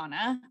major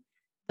arcana,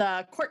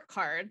 the court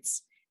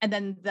cards, and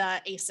then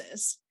the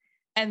aces.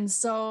 And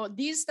so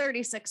these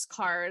 36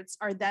 cards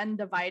are then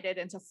divided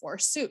into 4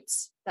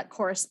 suits that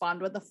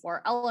correspond with the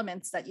 4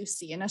 elements that you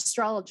see in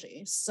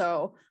astrology.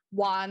 So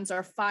wands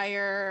are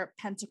fire,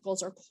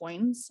 pentacles or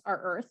coins are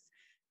earth,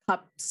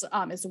 cups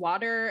is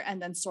water,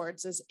 and then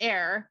swords is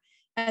air.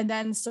 And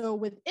then so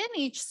within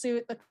each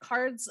suit, the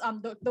cards,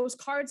 those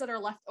cards that are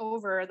left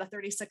over, the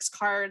 36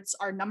 cards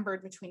are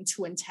numbered between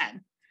 2 and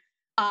 10.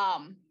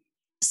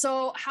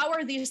 So how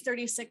are these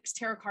 36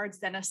 tarot cards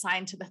then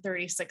assigned to the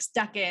 36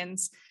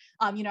 decans?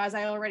 As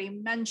I already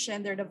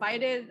mentioned, they're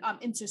divided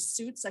into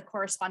suits that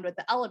correspond with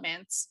the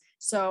elements.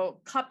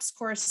 So cups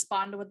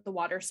correspond with the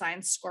water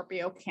signs,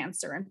 Scorpio,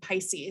 Cancer, and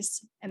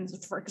Pisces, and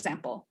for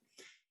example.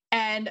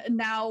 And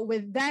now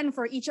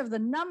for each of the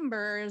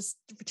numbers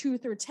 2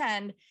 through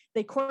 10,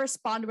 they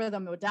correspond with a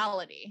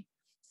modality.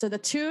 So the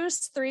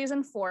 2s, 3s,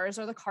 and 4s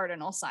are the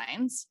cardinal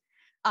signs.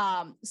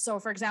 So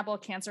for example,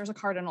 Cancer is a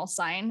cardinal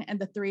sign, and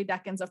the 3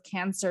 decans of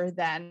Cancer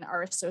then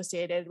are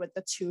associated with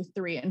the 2,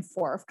 3, and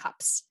 4 of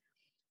cups.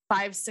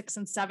 5, 6,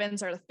 and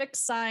 7s are the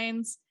fixed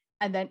signs,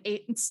 and then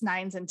 8s,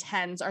 9s, and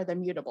 10s are the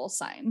mutable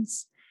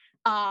signs.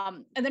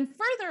 And then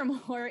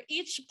furthermore,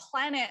 each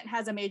planet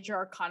has a major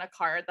arcana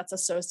card that's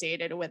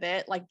associated with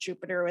it, like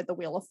Jupiter with the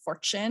Wheel of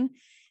Fortune.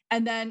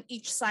 And then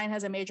each sign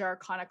has a major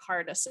arcana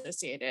card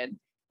associated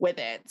with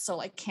it. So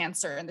like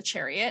Cancer and the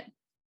Chariot.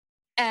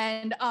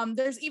 And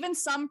there's even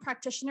some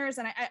practitioners,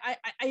 and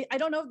I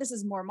don't know if this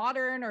is more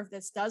modern or if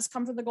this does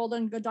come from the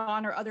Golden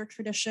Dawn or other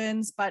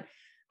traditions, but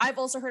I've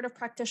also heard of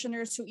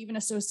practitioners who even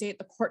associate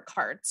the court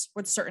cards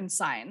with certain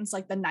signs,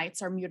 like the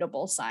knights are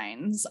mutable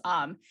signs.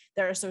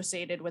 They're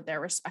associated with their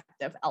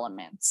respective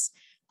elements.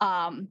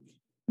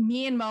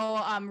 Me and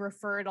Mo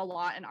referred a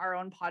lot in our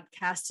own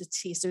podcast to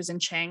T. Susan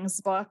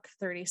Chang's book,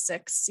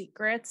 36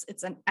 Secrets.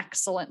 It's an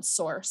excellent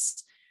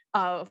source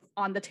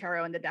on the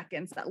tarot and the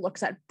decans that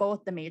looks at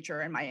both the major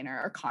and minor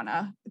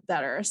arcana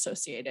that are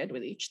associated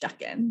with each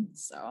decan.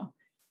 So,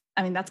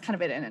 I mean, that's kind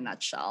of it in a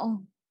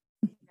nutshell.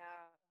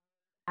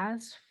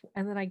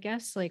 And then I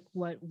guess like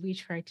what we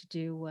tried to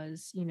do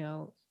was,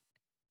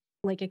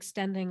 like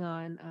extending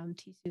on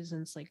T.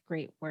 Susan's like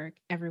great work.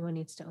 Everyone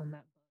needs to own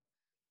that book.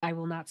 I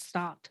will not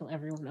stop till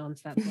everyone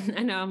owns that book.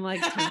 I know, I'm like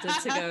tempted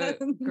to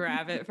go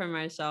grab it from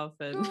my shelf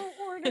and go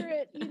order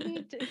it. You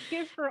need to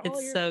give her all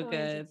it's your so coins.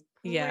 good. It's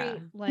great. Yeah.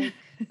 Like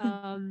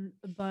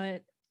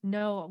but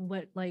no,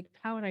 what like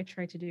Pao and I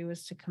tried to do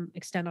was to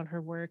extend on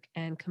her work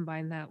and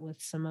combine that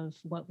with some of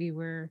what we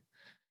were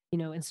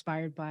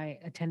inspired by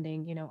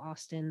attending,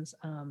 Austin's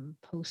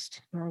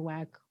post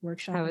Norwag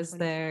workshop. I was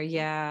there.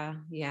 Yeah.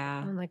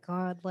 Oh my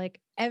God.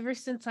 Like ever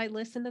since I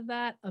listened to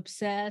that,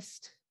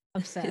 obsessed.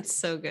 It's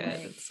so good.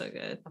 Like, it's so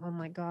good. Oh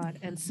my God.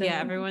 And so yeah,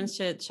 everyone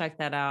should check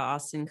that out.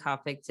 Austin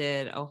Kopik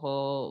did a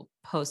whole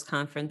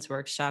post-conference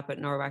workshop at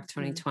Norwalk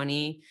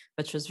 2020,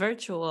 which was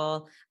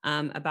virtual,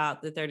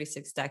 about the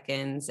 36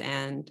 decans.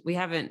 And we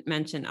haven't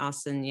mentioned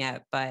Austin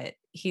yet, but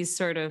he's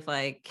sort of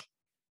like,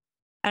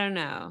 I don't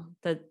know,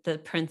 the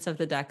prince of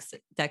the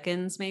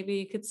decans, maybe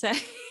you could say.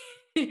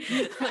 He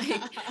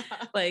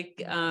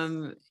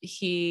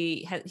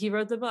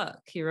wrote the book.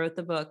 He wrote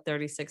the book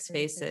 36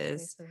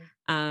 Faces.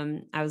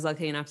 I was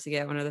lucky enough to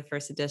get one of the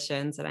first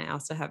editions, and I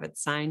also have it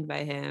signed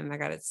by him. I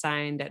got it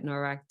signed at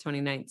NORAC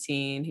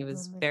 2019. He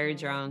was very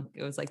drunk.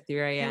 It was like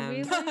 3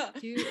 a.m.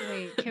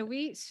 Can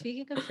we,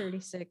 speaking of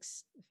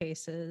 36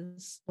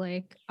 Faces,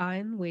 like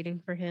I'm waiting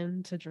for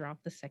him to drop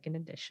the second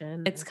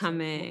edition. It's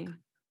coming.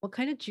 What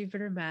kind of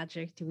Jupiter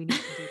magic do we need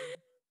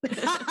to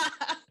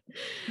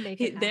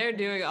do? They're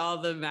doing all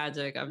the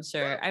magic, I'm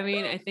sure. I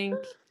mean, I think,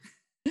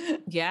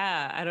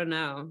 yeah, I don't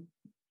know.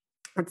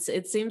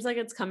 It seems like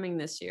it's coming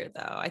this year,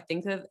 though. I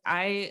think that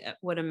I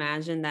would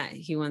imagine that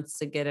he wants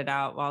to get it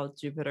out while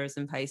Jupiter's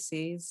in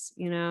Pisces,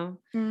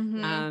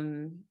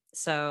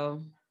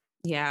 So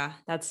yeah,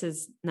 that's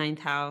his 9th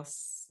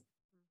house.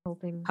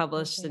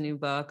 Published a new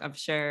book. I'm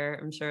sure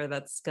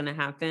that's going to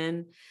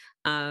happen.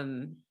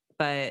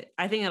 But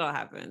I think it'll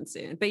happen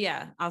soon. But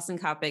yeah, Austin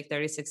Kopik,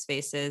 36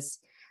 Faces.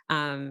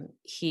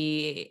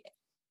 He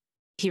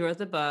wrote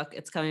the book.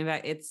 It's coming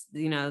back. It's,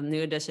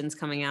 new editions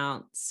coming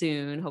out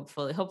soon,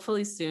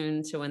 hopefully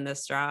soon to when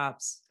this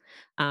drops.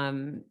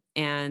 And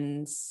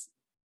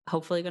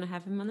hopefully going to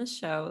have him on the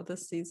show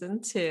this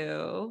season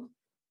too.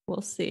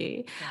 We'll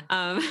see.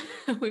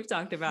 We've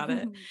talked about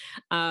it.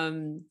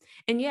 And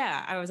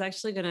yeah, I was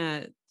actually going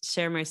to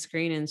share my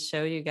screen and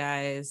show you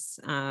guys,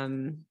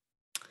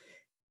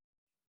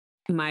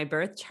 my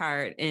birth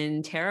chart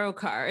in tarot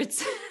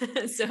cards.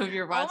 So if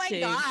you're Oh my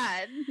watching,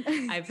 God.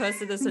 I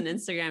posted this on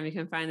Instagram. You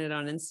can find it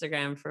on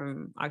Instagram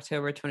from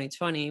October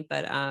 2020.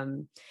 But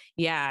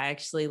yeah, I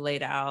actually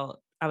laid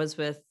out, I was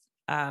with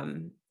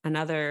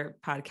another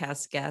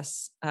podcast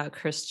guest,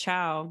 Chris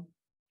Chow,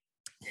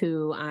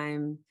 who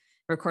I'm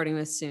recording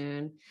with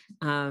soon.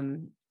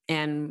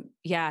 And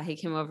yeah, he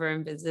came over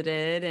and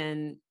visited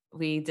and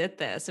we did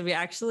this. So we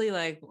actually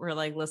were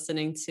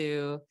listening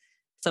to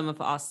some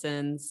of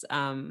Austin's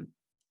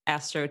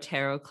Astro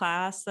Tarot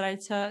class that I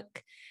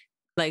took,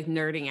 like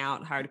nerding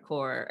out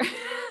hardcore.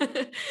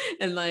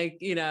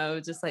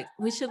 And just like,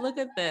 we should look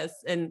at this.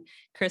 And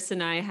Chris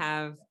and I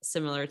have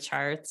similar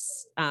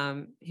charts.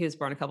 He was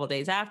born a couple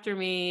days after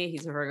me.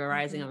 He's a Virgo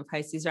rising, I'm a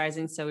Pisces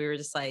rising. So we were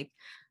just like,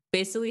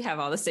 basically have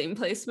all the same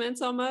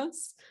placements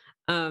almost.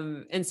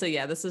 And so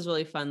yeah, this is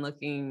really fun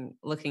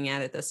looking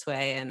at it this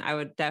way. And I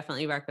would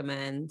definitely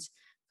recommend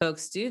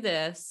folks do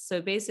this.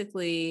 So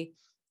basically,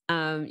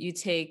 you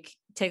take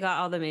out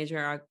all the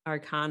major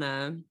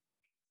arcana.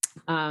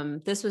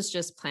 This was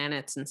just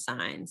planets and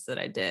signs that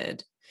I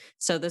did.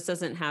 So this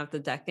doesn't have the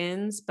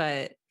decans,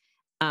 but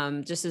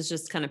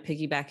just kind of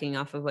piggybacking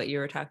off of what you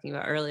were talking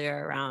about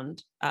earlier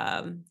around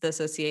the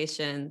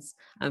associations,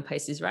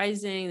 Pisces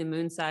rising, the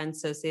moon sign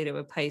associated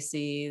with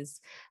Pisces.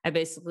 I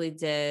basically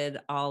did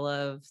all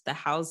of the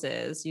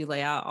houses. You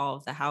lay out all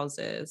of the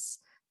houses,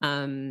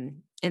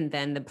 and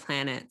then the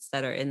planets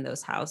that are in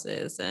those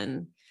houses.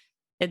 And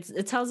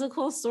it tells a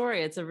cool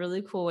story. It's a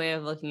really cool way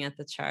of looking at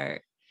the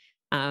chart.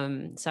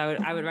 So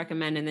I would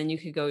recommend, and then you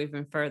could go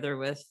even further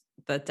with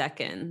the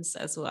decans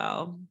as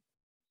well.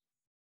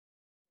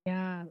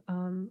 Yeah,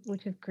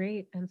 which is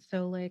great. And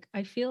so like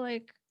I feel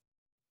like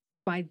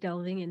by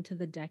delving into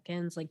the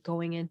decans, like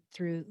going in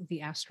through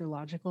the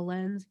astrological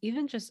lens,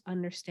 even just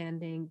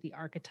understanding the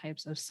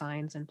archetypes of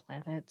signs and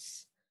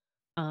planets,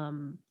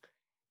 um,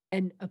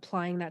 and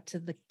applying that to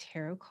the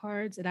tarot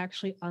cards, it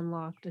actually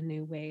unlocked a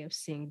new way of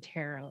seeing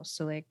tarot.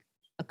 So like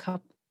a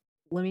couple,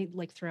 let me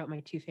like throw out my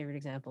two favorite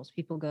examples.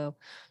 People go,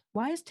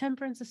 why is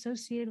temperance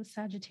associated with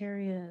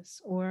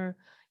Sagittarius? Or,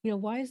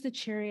 why is the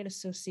chariot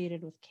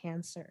associated with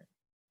Cancer?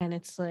 And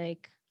it's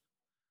like,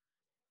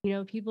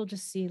 people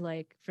just see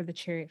like for the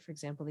chariot, for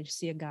example, they just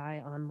see a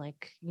guy on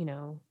like, in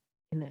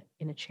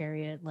a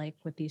chariot, like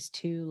with these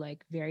two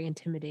like very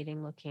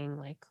intimidating looking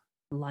like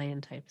lion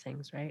type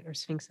things, right? Or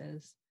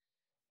sphinxes.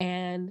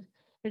 And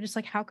they're just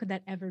like, how could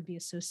that ever be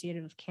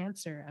associated with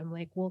Cancer? I'm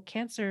like, well,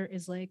 Cancer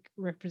is like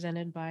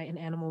represented by an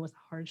animal with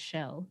a hard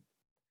shell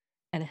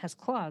and it has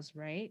claws,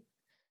 right?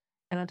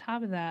 And on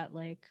top of that,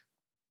 like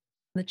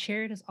the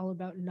chariot is all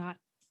about not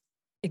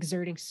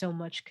exerting so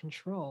much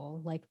control.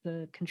 Like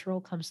the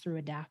control comes through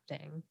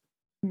adapting.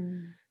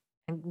 Mm.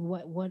 And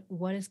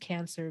what is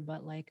Cancer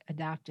but like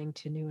adapting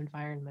to new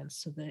environments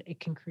so that it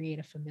can create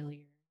a familiar,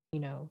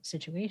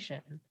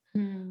 situation?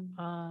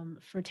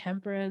 For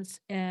Temperance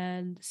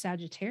and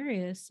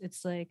Sagittarius,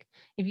 it's like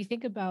if you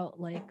think about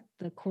like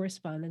the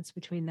correspondence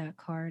between that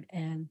card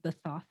and the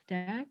Thoth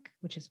deck,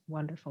 which is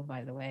wonderful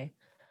by the way,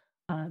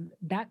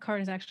 that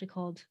card is actually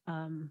called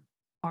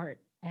art.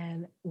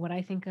 And what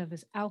I think of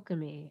is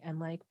alchemy and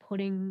like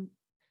putting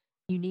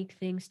unique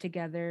things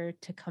together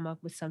to come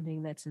up with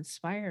something that's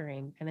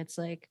inspiring. And it's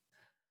like,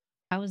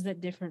 how is that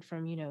different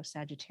from,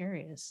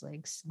 Sagittarius,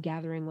 like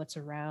gathering what's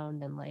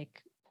around and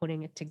like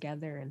putting it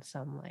together in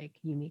some like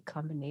unique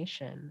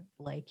combination,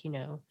 like,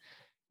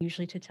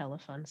 usually to tell a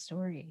fun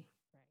story,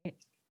 right?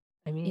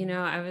 I mean,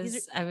 I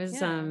these are, was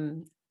I was yeah.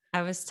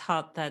 I was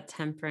taught that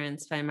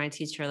temperance by my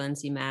teacher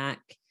Lindsay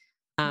Mack.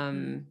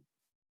 Mm-hmm.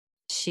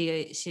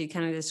 She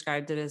kind of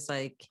described it as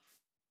like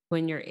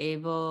when you're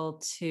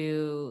able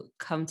to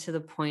come to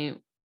the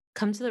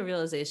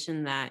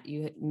realization that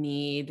you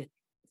need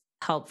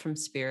help from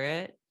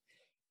spirit,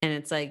 and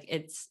it's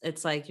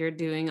like you're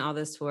doing all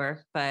this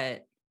work,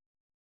 but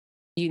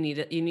you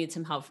need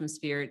some help from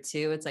spirit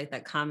too. It's like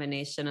that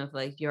combination of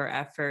like your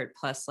effort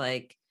plus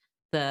like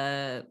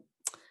the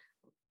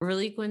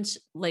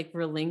relinquishing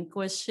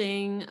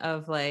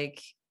of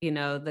like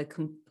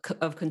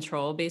of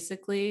control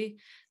basically,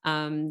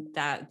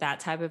 that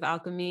type of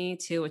alchemy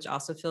too, which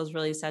also feels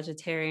really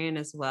Sagittarian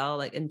as well,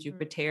 like and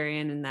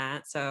Jupiterian and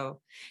that.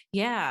 So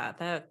yeah,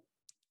 that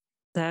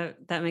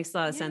makes a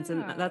lot of sense,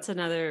 and Yeah. that's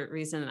another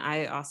reason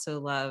I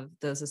also love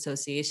those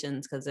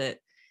associations, because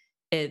it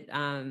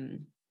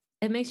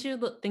it makes you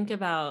think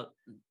about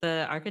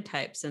the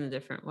archetypes in a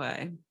different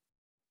way.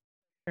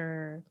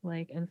 Sure.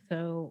 Like, and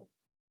so,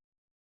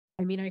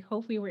 I mean, I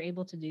hope we were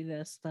able to do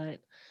this,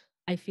 but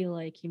I feel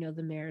like,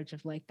 the marriage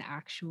of like the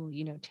actual,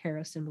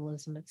 tarot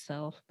symbolism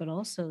itself, but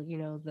also,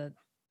 the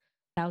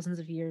thousands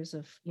of years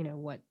of,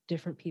 what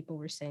different people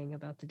were saying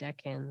about the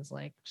decans,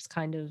 like just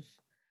kind of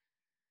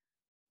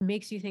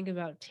makes you think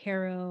about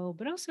tarot,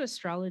 but also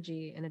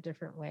astrology in a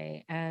different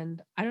way.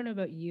 And I don't know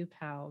about you,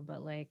 Pal,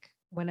 but like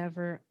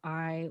whenever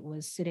I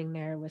was sitting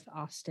there with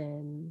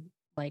Austin,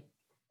 like,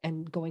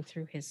 and going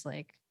through his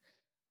like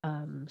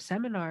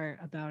seminar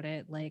about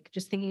it, like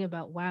just thinking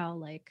about, wow,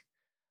 like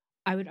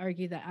I would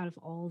argue that out of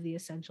all the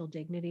essential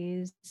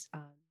dignities,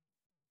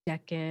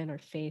 decan or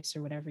face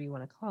or whatever you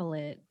want to call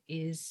it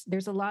is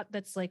there's a lot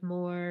that's like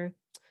more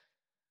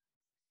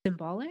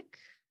symbolic.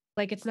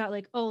 Like it's not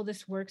like, oh,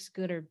 this works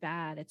good or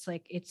bad. It's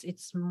like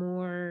it's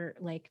more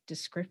like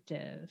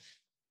descriptive.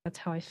 That's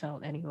how I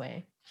felt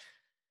anyway.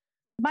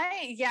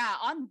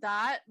 On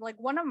that, like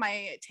one of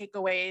my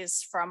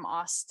takeaways from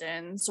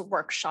Austin's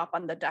workshop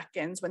on the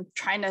Decans when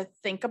trying to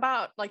think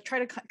about like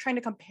trying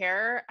to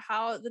compare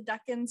how the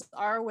Decans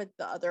are with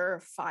the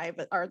other five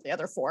or the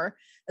other four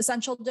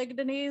essential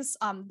dignities.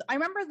 I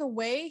remember the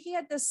way he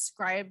had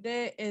described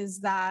it is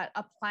that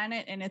a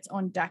planet in its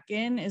own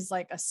Decan is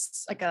like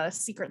a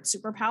secret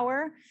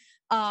superpower.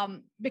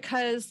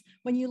 Because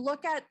when you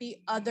look at the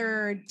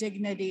other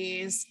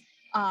dignities,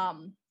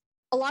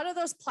 a lot of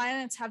those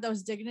planets have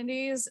those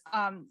dignities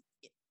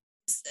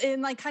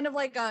in like kind of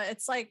like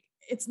it's like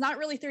it's not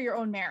really through your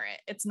own merit.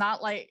 It's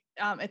not like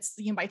it's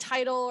by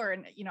title or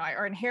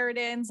or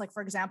inheritance. Like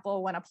for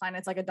example, when a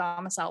planet's like a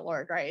domicile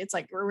lord, right? It's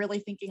like we're really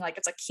thinking like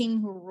it's a king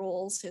who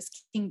rules his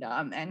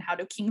kingdom, and how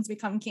do kings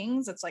become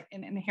kings? It's like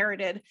an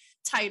inherited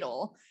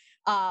title.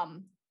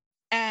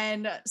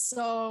 And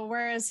so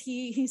whereas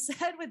he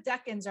said with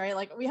Decans, right,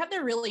 like we have to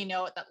really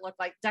note that look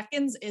like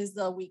Decans is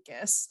the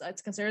weakest.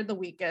 It's considered the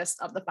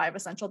weakest of the five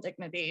essential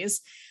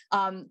dignities.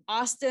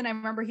 Austin, I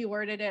remember he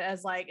worded it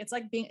as like it's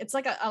like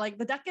a like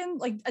the Decan,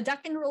 like a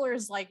Decan ruler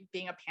is like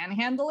being a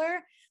panhandler.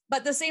 But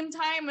at the same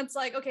time, it's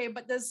like, okay,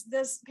 but this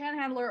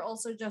panhandler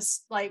also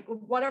just like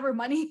whatever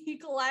money he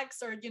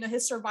collects or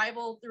his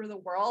survival through the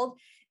world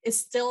is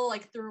still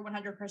like through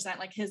 100%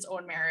 like his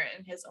own merit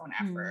and his own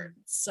effort.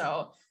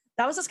 So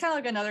that was just kind of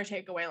like another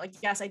takeaway. Like,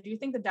 yes, I do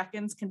think the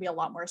Decans can be a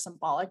lot more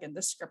symbolic and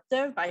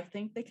descriptive, but I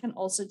think they can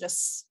also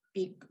just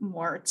speak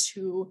more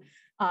to,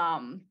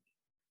 I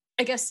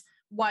guess,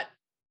 what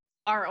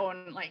our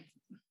own, like,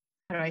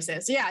 how do I say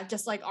this? Yeah,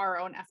 just like our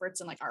own efforts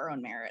and like our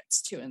own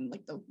merits too, and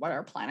like what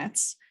our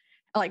planets,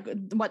 like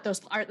what those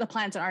are, the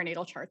planets in our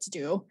natal charts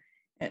do.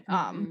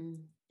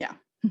 Yeah.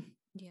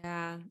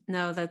 Yeah,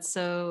 no, that's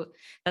a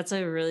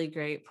really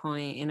great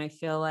point. And I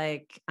feel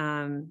like,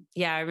 I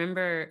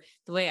remember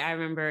the way I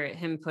remember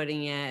him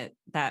putting it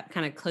that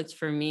kind of clicked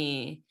for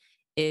me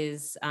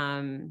is,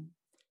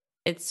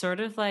 it's sort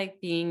of like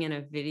being in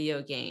a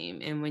video game.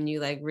 And when you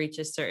like reach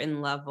a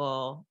certain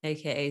level,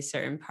 AKA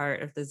certain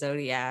part of the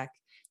zodiac,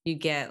 you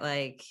get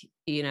like,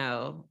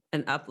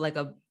 an up, like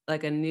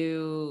a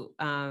new,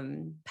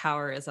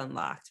 power is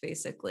unlocked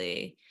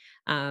basically.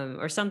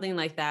 Or something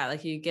like that.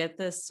 Like you get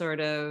this sort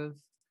of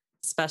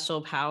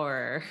special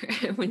power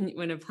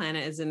when a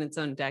planet is in its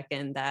own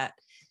decan that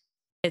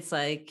it's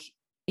like,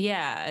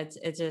 yeah,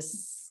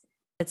 it's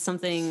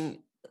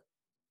something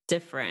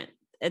different.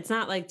 It's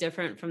not like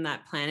different from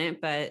that planet,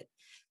 but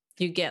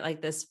you get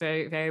like this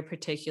very, very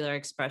particular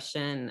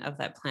expression of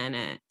that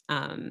planet.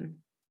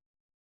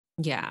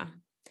 Yeah.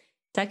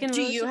 Decan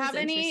Do you rulership is have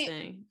any?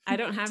 interesting. I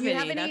don't have Do you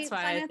have any. any That's why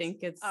I planets? think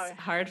it's Oh,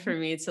 hard for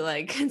me to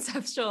like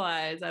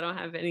conceptualize. I don't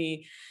have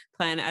any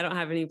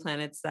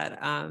planets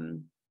that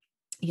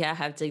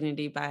have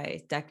dignity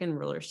by Deccan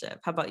rulership.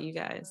 How about you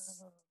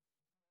guys?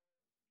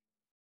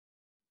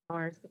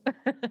 Mars.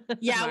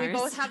 yeah, we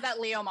both Mars. have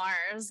that Leo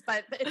Mars,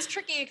 but it's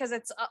tricky because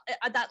it's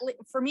that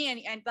for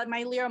me, and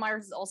my Leo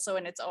Mars is also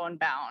in its own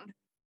bound,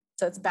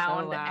 so it's Oh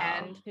bound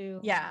wow.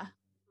 and yeah.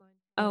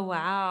 Oh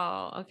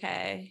wow.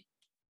 Okay.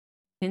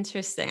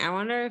 Interesting. I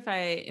wonder if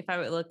I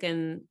would look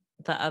in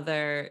the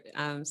other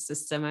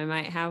system, I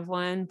might have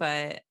one,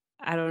 but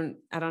I don't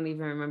even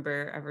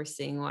remember ever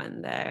seeing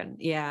one there.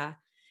 Yeah.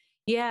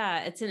 Yeah,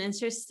 it's an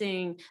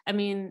interesting. I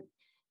mean,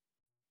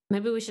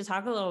 maybe we should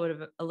talk a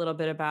little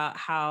bit about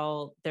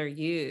how they're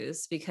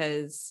used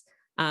because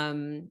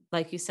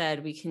like you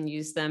said, we can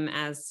use them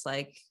as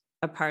like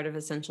a part of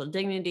essential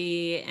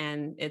dignity,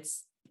 and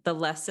it's the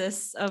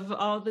lessest of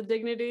all the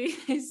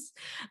dignities.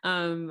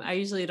 I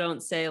usually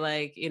don't say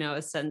like,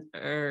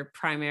 or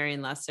primary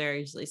and lesser. I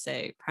usually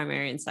say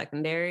primary and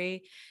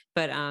secondary,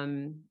 but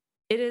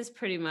it is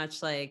pretty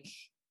much like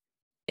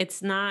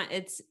it's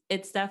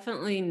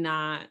definitely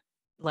not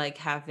like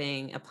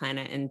having a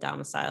planet in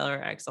domicile or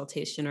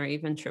exaltation or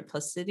even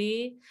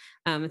triplicity.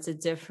 It's a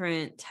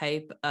different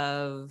type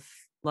of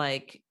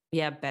like,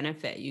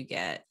 benefit you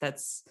get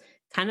that's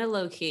kind of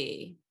low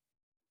key.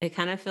 It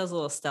kind of feels a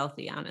little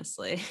stealthy,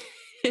 honestly.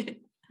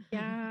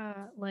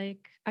 Yeah, like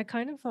I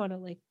kind of want to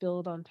like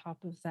build on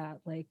top of that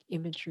like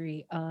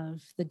imagery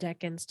of the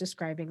Decans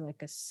describing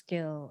like a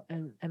skill,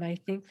 and I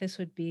think this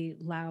would be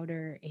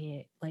louder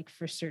like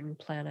for certain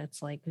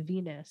planets like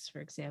Venus, for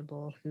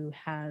example, who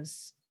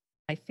has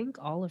I think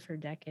all of her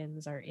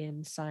Decans are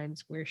in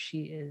signs where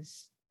she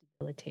is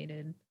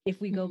debilitated. If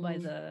we go by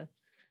Mhm. the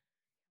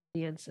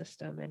Dean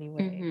system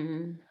anyway.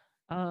 Mhm.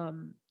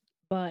 Um,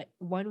 but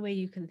one way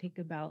you can think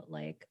about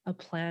like a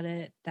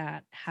planet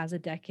that has a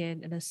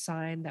decan and a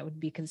sign that would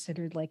be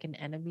considered like an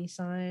enemy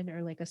sign,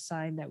 or like a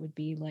sign that would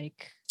be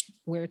like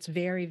where it's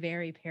very,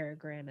 very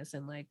peregrine, as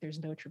in like there's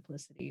no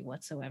triplicity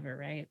whatsoever,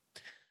 right?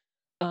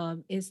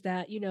 Is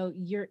that,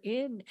 you're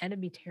in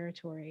enemy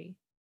territory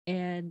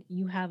and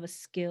you have a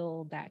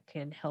skill that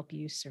can help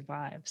you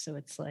survive. So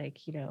it's like,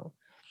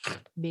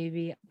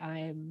 maybe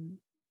I'm,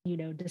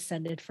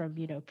 descended from,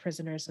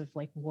 prisoners of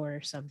like war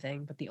or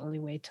something, but the only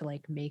way to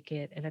like make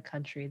it in a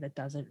country that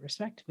doesn't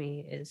respect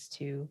me is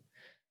to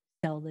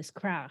sell this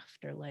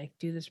craft or like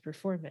do this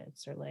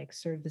performance or like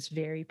serve this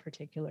very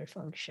particular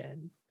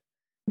function.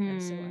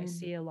 And so I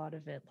see a lot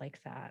of it like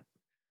that.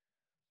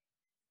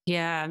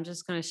 Yeah, I'm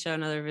just going to show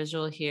another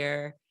visual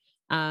here.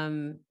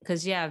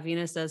 Because yeah,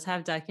 Venus does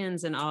have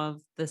decans and all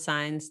of the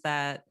signs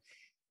that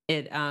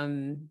it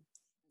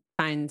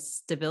finds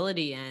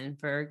stability in.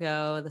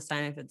 Virgo, the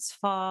sign of its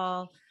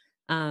fall,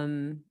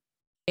 um,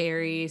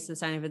 Aries, the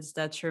sign of its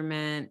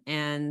detriment,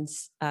 and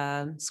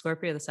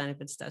Scorpio, the sign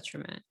of its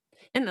detriment.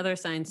 And other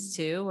signs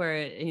too, where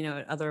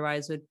it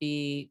otherwise would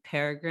be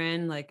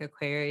peregrine, like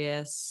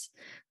Aquarius,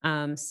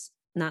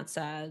 not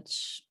Sag.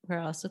 Where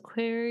else?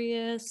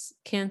 Aquarius,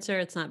 Cancer.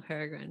 It's not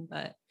peregrine,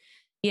 but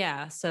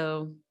yeah.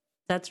 So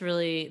that's a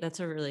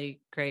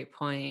really great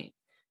point.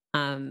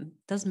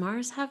 Does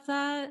Mars have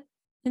that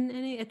in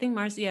any? I think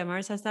Mars. Yeah,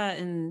 Mars has that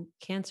in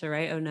Cancer,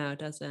 right? Oh no, it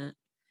doesn't.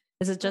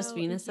 Is it just Well,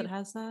 Venus that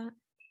has that?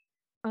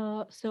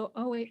 oh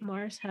wait,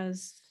 Mars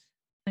has,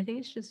 I think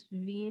it's just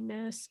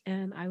Venus,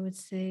 and I would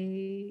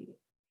say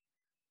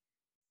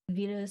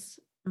Venus,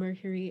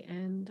 Mercury,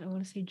 and I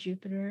want to say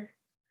Jupiter,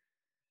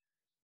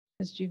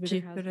 because Jupiter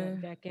has that Jupiter.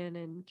 decan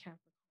in Capricorn,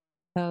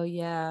 Oh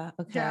yeah.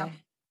 Yeah. Okay.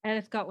 and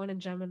it's got one in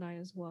Gemini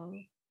as well.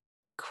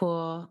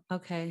 Cool.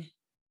 Okay.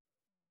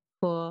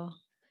 Cool.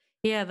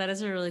 Yeah, that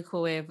is a really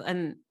cool way of,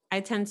 and I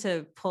tend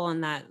to pull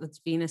on that with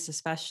Venus,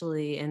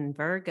 especially in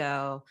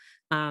Virgo,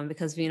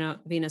 because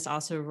Venus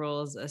also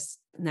rules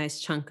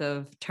nice chunk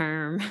of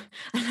term,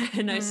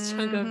 a nice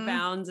chunk of Mm-hmm.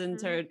 bounds in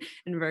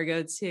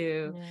Virgo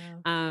too.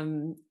 Yeah.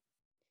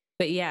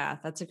 But yeah,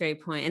 that's a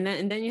great point.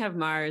 And then you have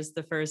Mars,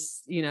 the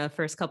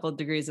first couple of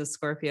degrees of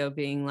Scorpio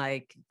being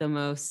like the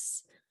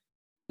most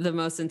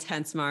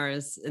intense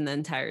Mars in the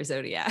entire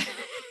zodiac.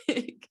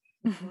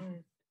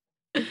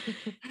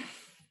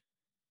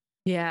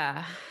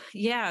 Yeah.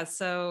 Yeah.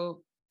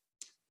 So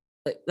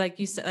like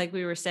you said, like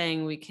we were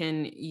saying, we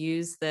can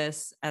use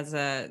this as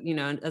a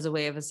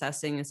way of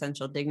assessing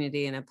essential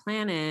dignity in a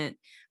planet.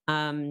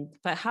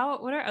 But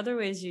what are other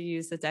ways you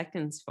use the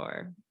decans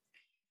for?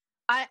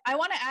 I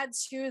want to add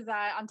too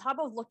that on top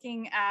of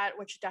looking at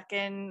which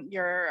decan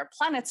your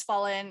planets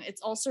fall in,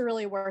 it's also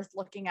really worth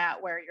looking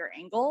at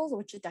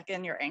which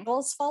decan your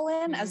angles fall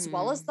in, as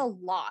well as the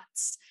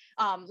lots.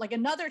 Like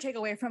another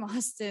takeaway from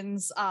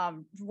Austin's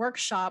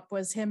workshop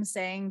was him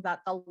saying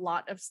that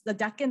the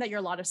decan that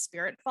your lot of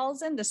spirit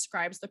falls in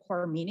describes the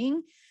core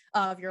meaning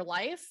of your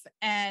life.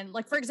 And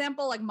like, for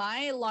example, like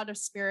my lot of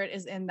spirit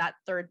is in that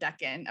third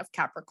decan of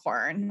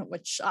Capricorn,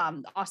 which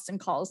Austin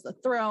calls the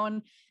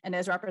throne and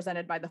is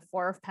represented by the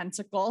Four of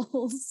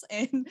Pentacles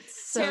in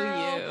So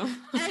tarot. you.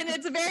 And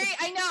it's very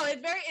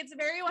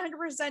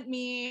 100%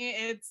 me.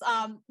 It's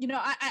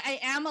I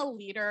am a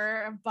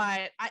leader,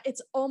 but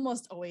it's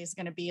almost always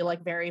going to be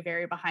like very,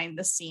 very behind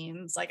the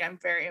scenes. Like I'm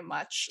very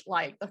much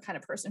like the kind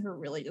of person who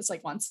really just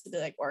like wants to be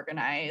like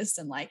organized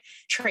and like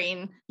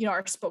train,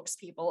 our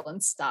spokespeople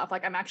and stuff.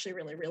 Like I'm actually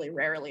really, really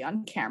rarely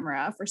on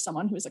camera for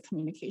someone who's a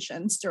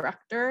communications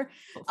director.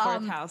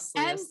 Fourth house,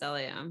 Leo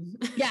stellium.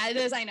 Yeah, it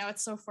is. I know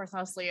it's so fourth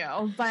house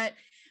Leo, but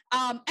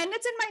and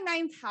it's in my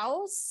ninth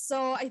house.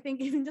 So I think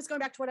even just going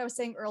back to what I was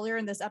saying earlier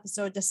in this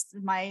episode, just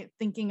my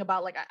thinking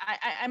about like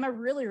I'm a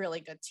really, really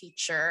good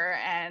teacher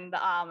and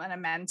a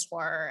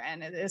mentor,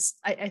 and it is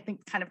I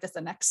think kind of just the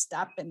next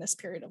step in this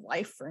period of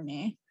life for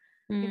me.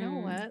 You know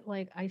what?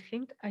 Like I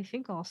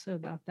think also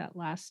about that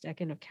last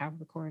decan of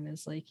Capricorn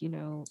is like,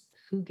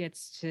 who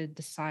gets to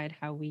decide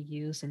how we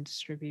use and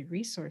distribute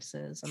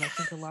resources. And I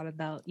think a lot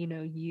about,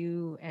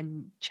 you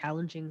and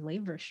challenging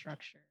labor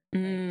structure.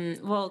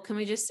 Well, can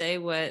we just say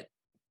what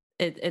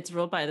it's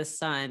ruled by the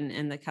sun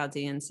in the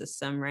Chaldean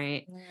system,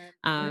 right?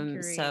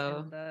 Mercury So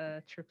and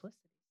the triplicity.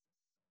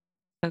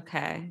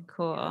 okay,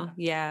 cool.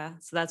 Yeah.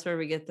 So that's where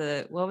we get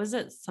what was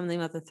it? Something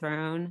about the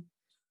throne.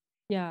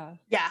 Yeah.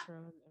 Yeah.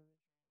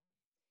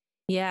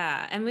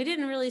 Yeah. And we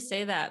didn't really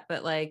say that,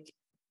 but like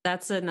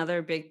that's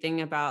another big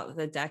thing about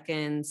the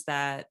decans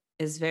that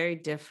is very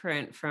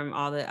different from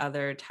all the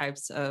other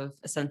types of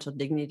essential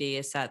dignity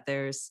is that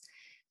there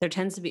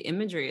tends to be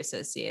imagery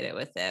associated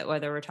with it,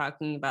 whether we're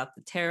talking about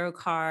the tarot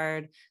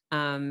card.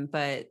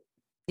 But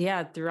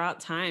yeah,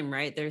 throughout time,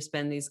 right? There's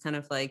been these kind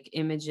of like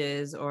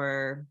images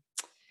or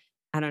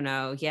I don't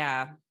know.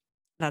 Yeah.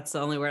 That's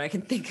the only word I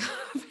can think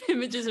of,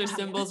 images or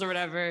symbols or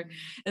whatever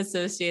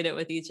associated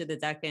with each of the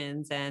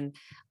decans. And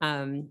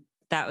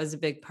that was a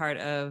big part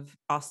of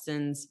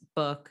Austin's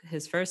book,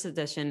 his first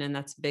edition, and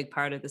that's a big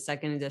part of the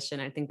second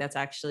edition. I think that's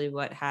actually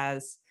what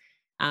has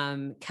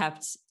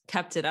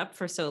kept it up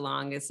for so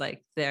long. Is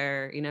like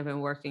they're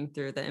been working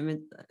through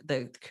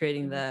the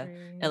creating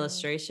the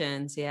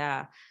illustrations.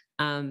 Yeah,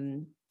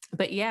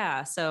 but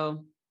yeah,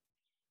 so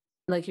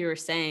like you were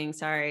saying,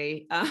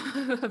 sorry,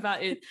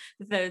 about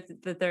the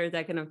third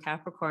decan of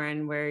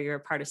Capricorn, where your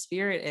part of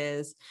spirit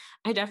is.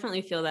 I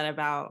definitely feel that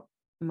about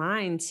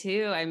mine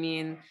too. I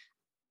mean,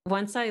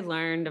 once I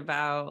learned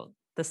about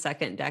the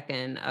second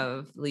decan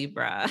of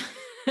Libra,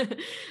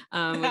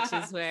 which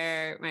is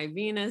where my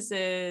Venus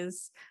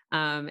is,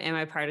 and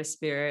my part of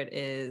spirit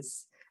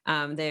is.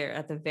 They're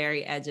at the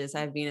very edges. I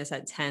have Venus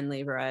at 10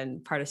 Libra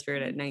and part of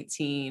spirit at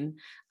 19.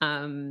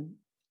 And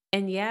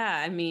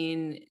yeah, I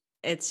mean,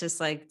 it's just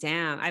like,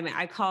 damn. I mean,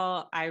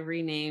 I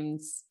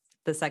renamed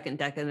the second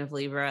decan of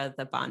Libra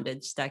the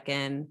bondage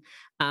decan.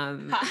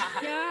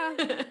 Yeah.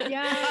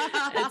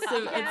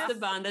 It's the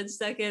bondage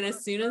decan.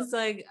 As soon as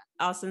like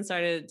Austin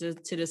started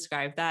to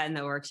describe that in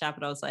the workshop,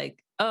 and I was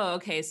like, oh,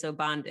 okay, so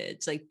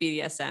bondage, like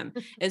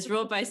BDSM, is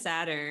ruled by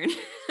Saturn.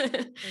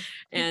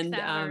 And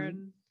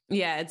Saturn.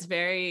 yeah, it's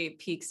very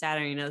peak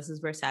Saturn. You know, this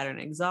is where Saturn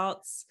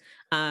exalts.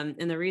 And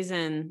the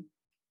reason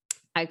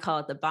I call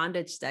it the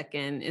bondage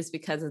decan is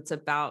because it's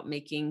about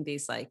making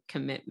these like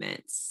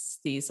commitments,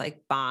 these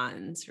like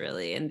bonds,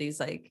 really, and these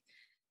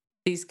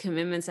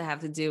commitments that have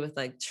to do with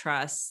like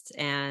trust.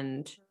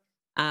 And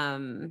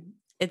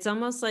it's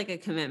almost like a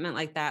commitment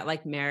like that,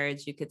 like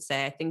marriage, you could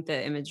say. I think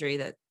the imagery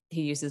that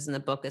he uses in the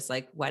book is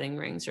like wedding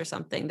rings or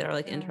something that are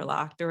like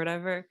interlocked or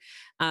whatever.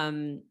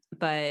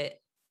 But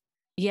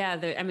yeah,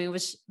 I mean,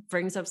 which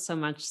brings up so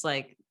much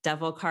like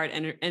devil card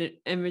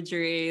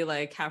imagery,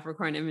 like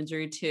Capricorn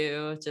imagery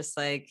too, just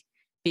like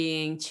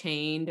being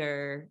chained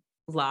or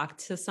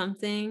locked to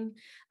something.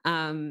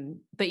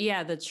 But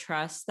yeah, the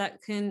trust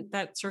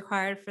that's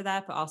required for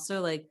that, but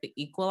also like the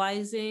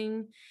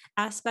equalizing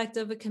aspect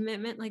of a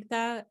commitment like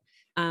that.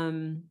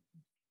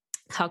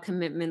 How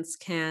commitments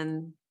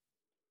can,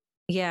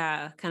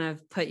 yeah, kind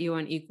of put you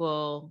on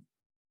equal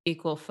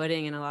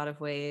footing in a lot of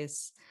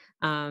ways.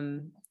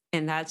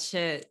 And that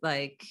shit,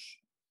 like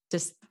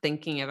just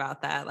thinking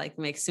about that, like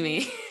makes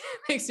me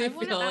makes me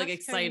feel like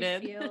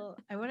excited.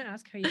 I want to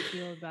ask how you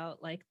feel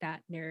about like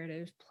that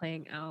narrative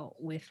playing out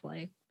with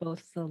like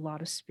both the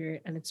lot of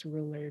spirit and its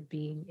ruler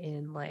being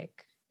in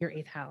like your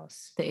eighth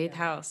house. The eighth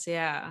house,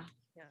 yeah.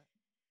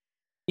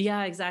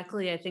 Yeah,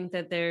 exactly. I think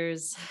that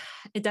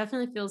it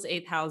definitely feels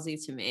eighth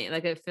housey to me.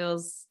 Like it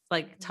feels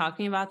like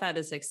talking about that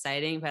is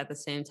exciting, but at the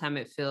same time,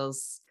 it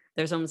feels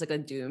there's almost like a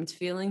doomed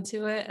feeling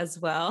to it as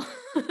well,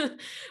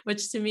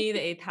 which to me, the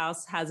eighth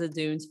house has a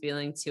doomed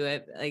feeling to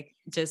it, like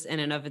just in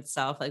and of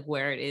itself, like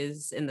where it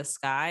is in the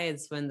sky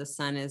is when the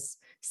sun is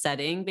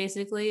setting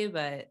basically.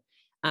 But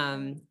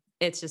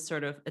it's just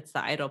sort of, it's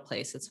the idle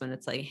place. It's when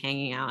it's like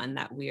hanging out in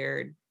that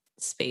weird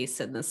space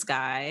in the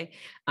sky.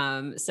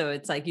 So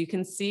it's like you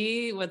can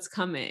see what's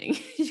coming.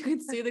 You can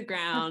see the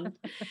ground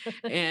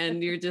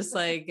and you're just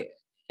like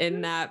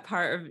in that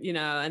part of, you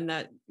know, and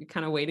that you're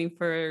kind of waiting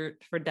for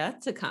death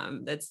to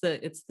come. It's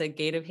the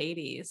gate of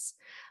Hades.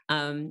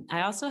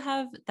 I also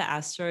have the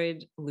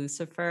asteroid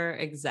Lucifer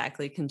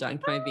exactly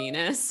conjunct my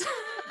Venus.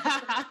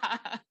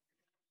 I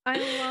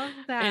love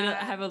that. And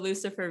I have a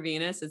Lucifer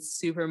Venus. It's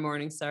super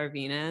Morningstar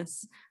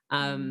Venus.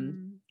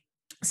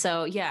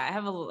 So yeah, I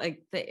have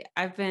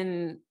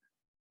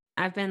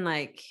I've been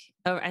like,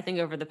 I think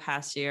over the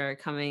past year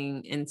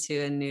coming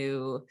into a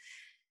new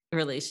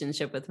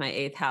relationship with my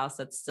eighth house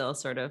that's still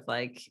sort of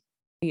like,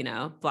 you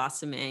know,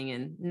 blossoming.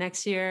 And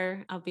next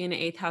year I'll be in an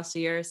eighth house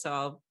year. So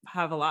I'll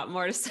have a lot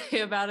more to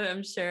say about it,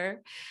 I'm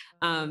sure.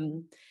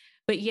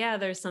 But yeah,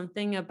 there's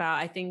something about,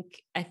 I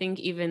think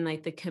even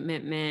like the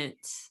commitment,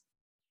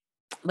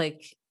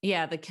 like,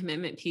 yeah, the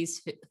commitment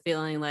piece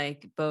feeling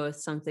like both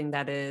something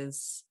that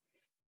is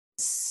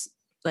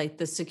like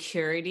the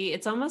security.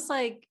 It's almost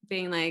like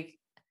being like,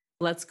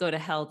 let's go to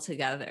hell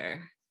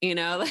together, you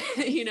know,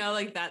 you know,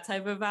 like that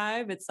type of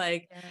vibe. It's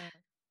like,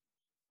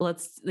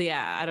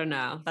 I don't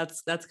know.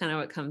 That's kind of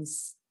what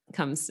comes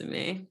to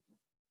me.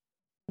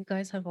 You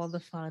guys have all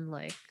the fun,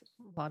 like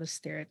a lot of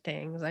stare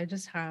things. I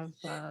just have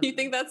You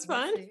think that's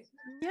fun?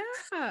 Yeah.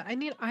 I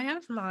mean, I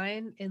have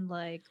mine in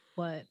like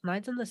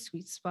mine's in the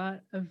sweet spot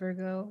of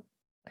Virgo.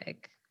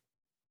 Like,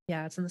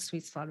 yeah, it's in the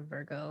sweet spot of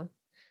Virgo.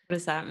 What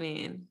does that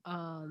mean?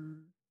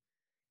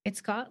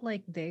 It's got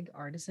like big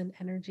artisan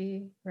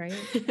energy, right?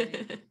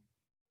 Like,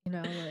 you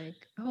know, like,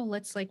 oh,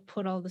 let's like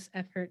put all this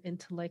effort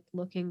into like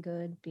looking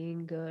good,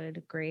 being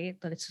good,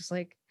 great. But it's just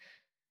like,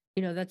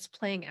 you know, that's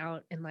playing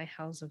out in my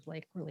house of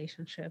like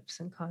relationships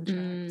and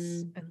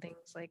contracts and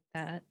things like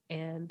that.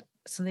 And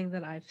something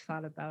that I've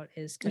thought about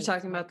is you're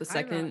talking about the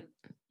second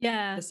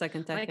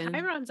decan. My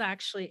Chiron's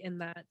actually in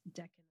that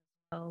decan as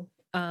well.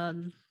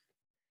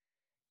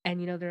 And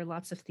you know, there are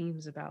lots of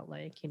themes about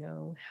like, you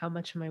know, how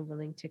much am I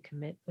willing to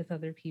commit with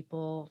other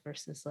people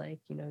versus like,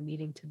 you know,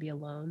 needing to be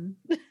alone.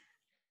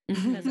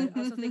 Because I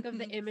also think of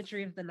the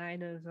imagery of the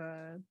Nine of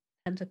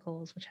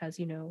Pentacles, which has,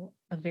 you know,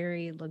 a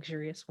very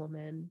luxurious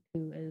woman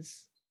who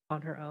is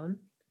on her own.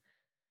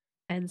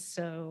 And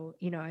so,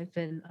 you know, I've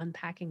been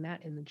unpacking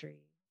that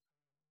imagery.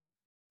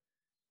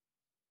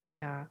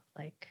 Yeah,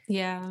 like,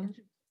 yeah.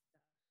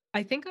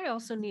 I think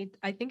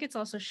it's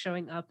also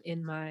showing up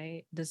in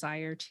my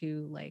desire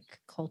to like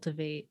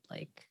cultivate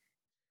like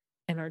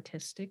an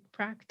artistic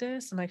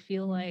practice. And I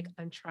feel like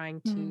I'm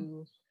trying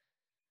to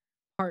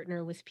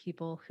partner with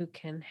people who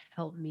can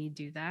help me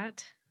do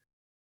that.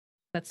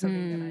 That's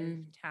something that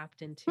I've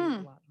tapped into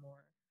a lot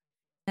more.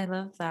 I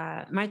love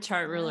that. My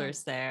chart Yeah,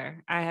 ruler's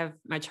there. I have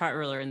my chart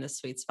ruler in the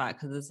sweet spot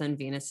because it's in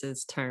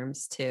Venus's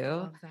terms too.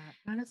 love that.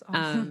 That is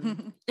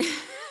Um,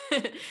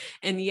 awesome.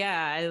 and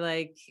yeah, I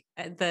like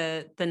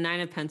the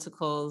Nine of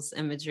Pentacles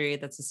imagery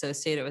that's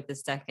associated with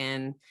this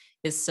decan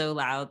is so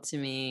loud to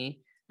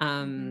me.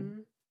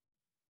 Um,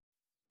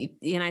 Hmm.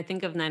 and I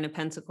think of Nine of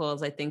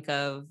Pentacles, I think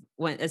of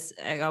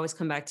I always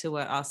come back to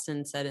what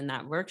Austin said in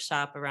that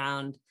workshop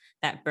around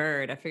that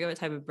bird. I forget what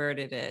type of bird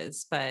it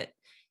is, but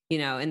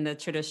in the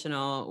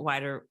traditional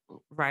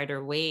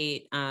rider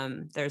Waite,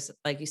 there's,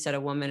 like you said, a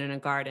woman in a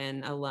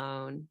garden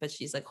alone, but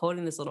she's like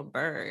holding this little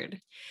bird.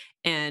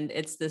 And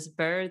it's this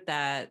bird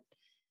that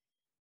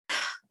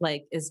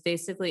like is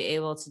basically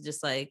able to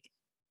just like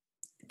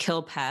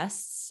kill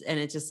pests, and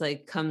it just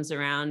like comes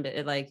around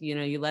it, like,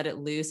 you let it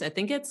loose. I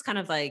think it's kind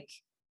of like,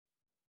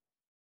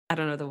 I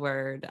don't know the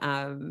word.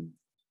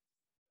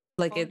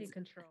 Like Quality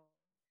control.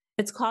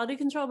 it's quality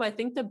control, but I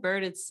think the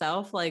bird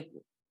itself like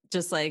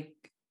just like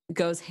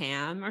goes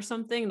ham or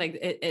something. Like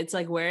it's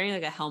like wearing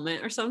like a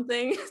helmet or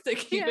something to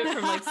keep it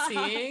from like Yeah.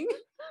 seeing.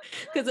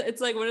 Cause it's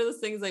like one of those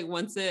things like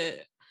once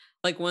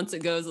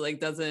it goes, like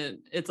doesn't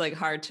it's like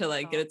hard to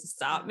like get Stop. it to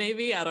stop, Yeah.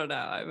 maybe. I don't know.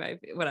 I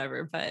might be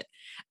whatever. But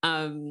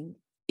um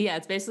yeah,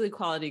 it's basically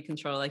quality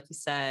control, like you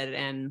said.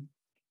 And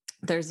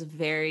there's a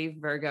very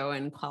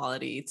Virgoan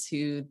quality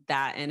to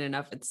that in and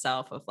of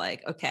itself of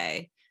like,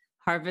 okay,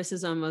 harvest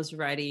is almost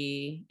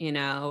ready,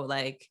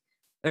 like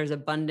there's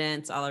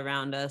abundance all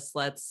around us.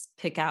 Let's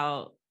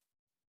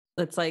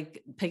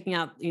like picking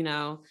out,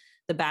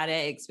 the bad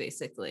eggs,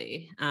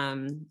 basically,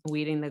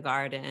 weeding the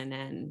garden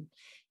and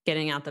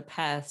getting out the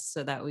pests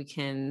so that we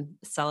can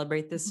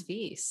celebrate this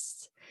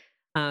feast.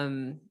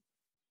 Um,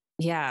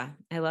 yeah,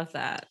 I love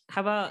that.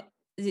 How about,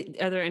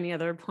 are there any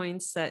other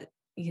points that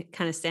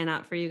kind of stand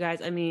out for you guys?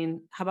 I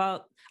mean, how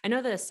about, I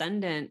know the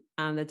ascendant,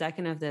 the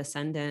decan of the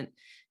ascendant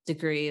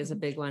degree is a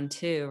big one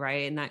too,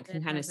 right? And that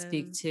can kind of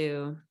speak Midheaven.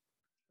 to,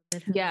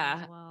 Midheaven as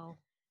yeah. well.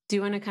 Do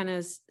you want to kind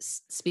of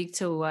speak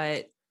to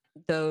what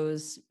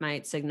those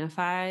might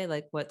signify,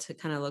 like what to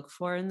kind of look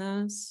for in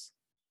those?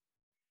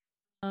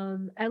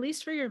 At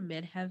least for your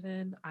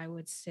midheaven, I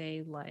would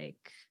say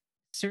like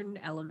certain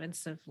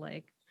elements of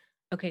like,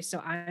 okay, so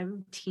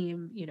I'm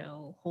team,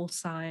 whole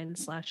sign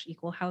slash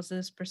equal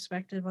houses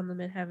perspective on the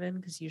midheaven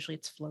because usually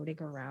it's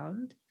floating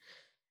around.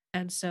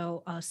 And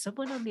so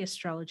someone on the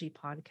astrology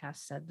podcast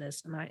said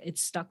this, and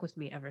it's stuck with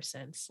me ever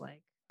since.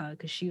 Like,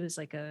 because she was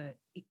like a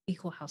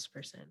equal house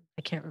person.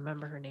 I can't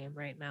remember her name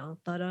right now,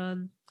 but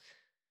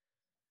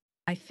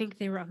I think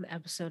they were on the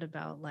episode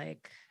about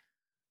like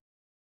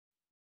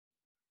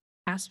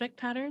aspect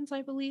patterns,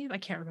 I believe. I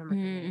can't remember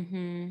her name.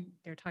 Mm-hmm.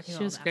 They were talking She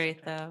about all was the aspect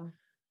great patterns. though.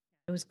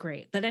 It was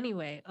great. But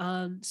anyway,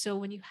 so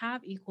when you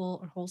have equal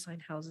or whole sign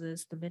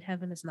houses, the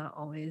midheaven is not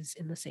always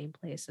in the same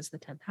place as the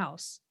 10th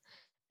house.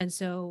 And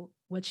so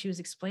what she was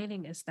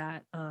explaining is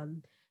that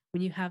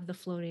when you have the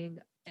floating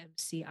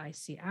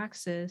MCIC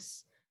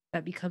axis,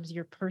 that becomes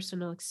your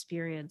personal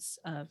experience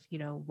of,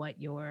 what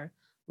your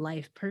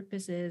life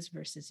purpose is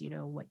versus,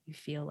 what you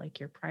feel like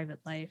your private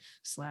life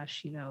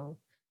slash, your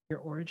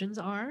origins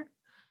are.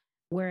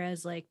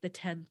 Whereas like the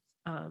 10th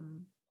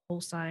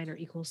whole sign or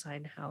equal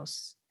sign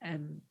house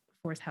and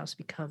fourth house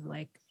become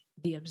like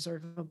the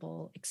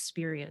observable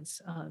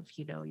experience of,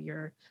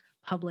 your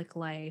public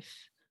life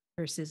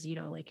versus,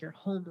 like your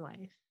home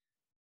life,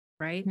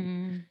 right?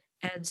 Mm-hmm.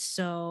 And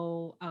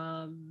so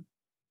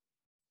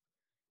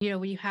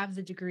when you have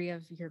the degree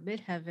of your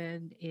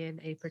midheaven in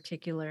a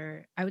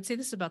particular, I would say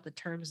this about the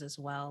terms as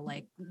well,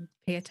 like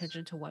pay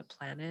attention to what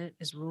planet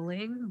is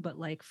ruling, but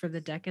like for the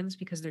decans,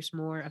 because there's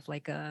more of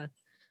like an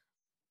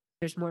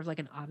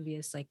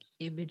obvious like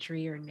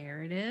imagery or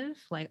narrative.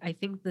 Like I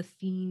think the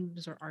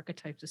themes or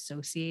archetypes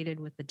associated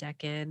with the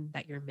decan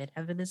that your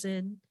midheaven is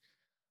in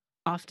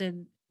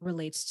often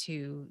relates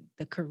to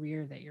the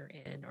career that you're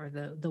in or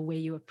the way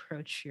you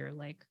approach your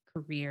like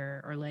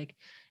career, or like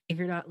if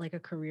you're not like a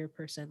career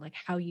person, like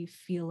how you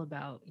feel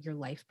about your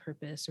life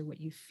purpose or what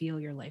you feel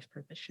your life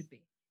purpose should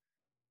be.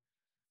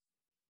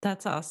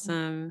 That's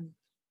awesome.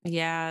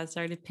 Yeah, I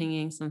started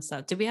pinging some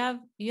stuff. You have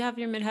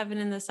your midheaven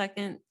in the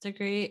second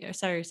degree, or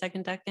sorry,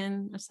 second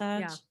decan of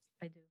Sag? Yeah,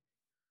 I do. I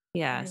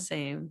Yeah, do.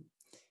 same.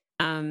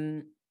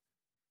 Um,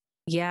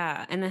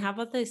 yeah. And then how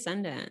about the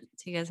ascendant?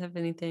 Do you guys have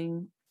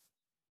anything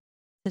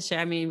to share?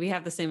 I mean, we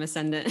have the same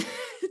ascendant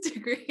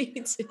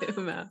degree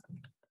too, Mel.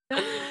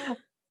 No,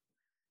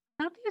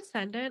 not the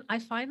ascendant. I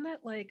find that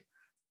like,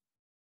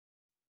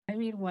 I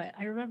mean, what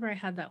I remember I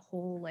had that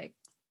whole like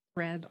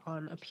thread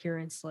on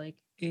appearance like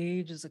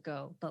ages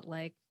ago, but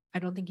like I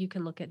don't think you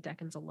can look at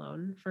decans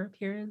alone for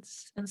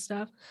appearance and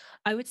stuff.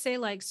 I would say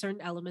like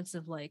certain elements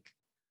of like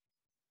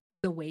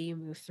the way you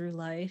move through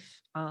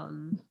life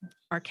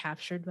are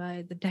captured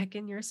by the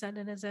decan your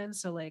ascendant is in.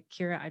 So like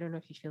Kira, I don't know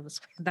if you feel this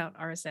way about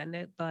our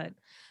ascendant, but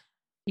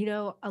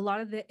a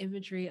lot of the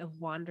imagery of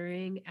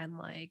wandering and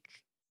like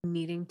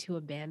needing to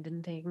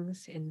abandon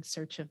things in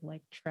search of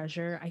like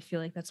treasure, I feel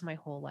like that's my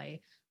whole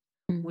life.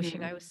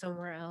 Wishing Mhm. I was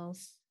somewhere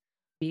else,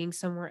 being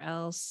somewhere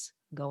else,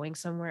 going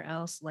somewhere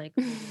else. Like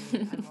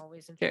literally, I'm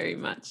always in Very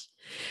much.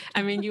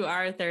 I mean, you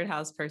are a third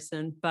house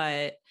person,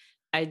 but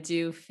I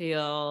do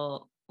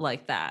feel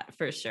like that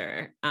for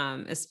sure.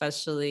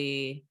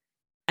 Especially,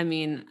 I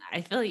mean,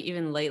 I feel like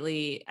even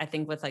lately, I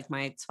think with like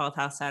my 12th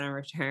house Saturn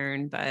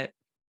return, but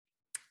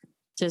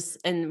just,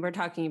 and we're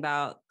talking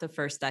about the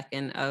first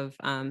decan of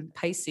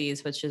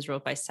Pisces, which is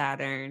ruled by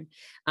Saturn.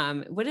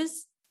 What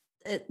is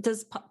it?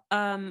 Does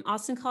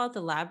Austin call it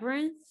the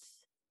labyrinth?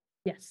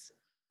 Yes.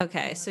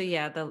 Okay, so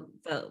yeah, the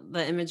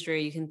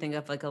imagery you can think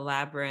of like a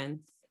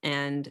labyrinth,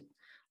 and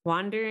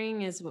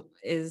wandering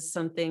is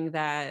something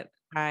that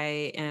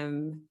I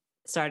am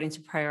starting to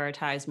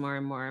prioritize more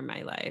and more in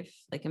my life,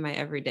 like in my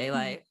everyday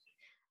life.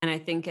 And I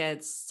think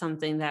it's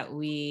something that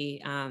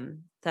we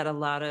that a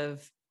lot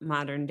of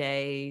modern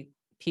day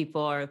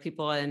people, or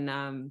people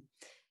in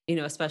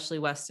especially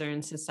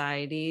Western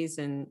societies,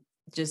 and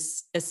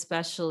just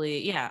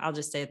especially, yeah, I'll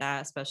just say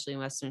that, especially in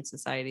Western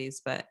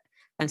societies, but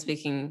I'm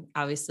speaking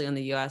obviously on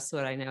the US,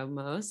 what I know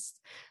most.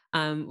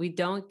 We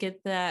don't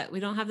get that, we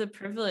don't have the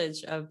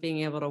privilege of being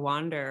able to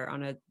wander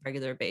on a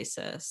regular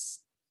basis.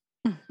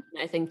 And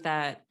I think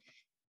that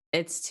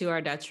it's to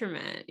our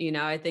detriment.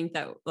 I think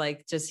that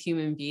like just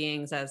human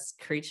beings as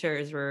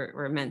creatures,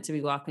 we're meant to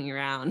be walking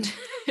around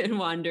and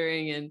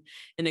wandering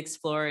and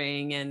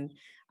exploring, and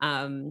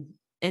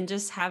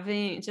just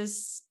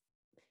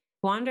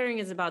wandering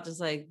is about just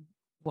like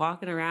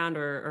walking around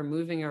or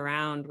moving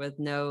around with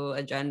no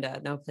agenda,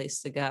 no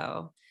place to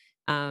go.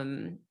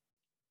 Um,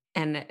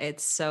 and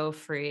it's so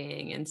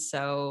freeing and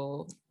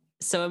so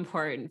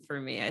important for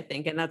me, I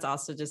think. And that's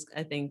also just,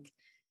 I think,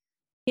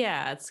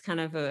 yeah, it's kind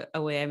of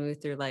a way I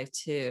move through life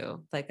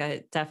too. Like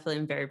I definitely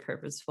am very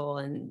purposeful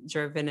and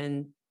driven,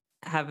 and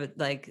have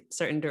like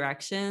certain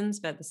directions,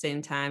 but at the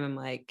same time, I'm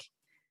like,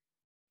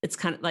 it's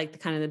kind of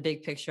like the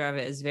big picture of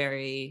it is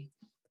very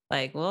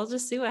like, well,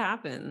 just see what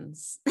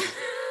happens.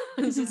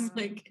 It's just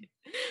like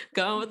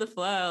going with the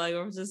flow. Like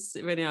we're just,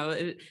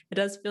 it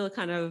does feel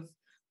kind of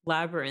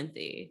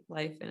labyrinthy,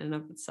 life in and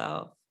of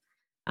itself.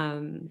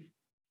 Um,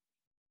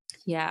 I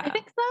yeah.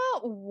 think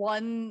the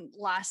one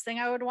last thing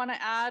I would want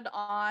to add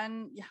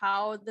on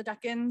how the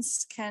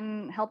decans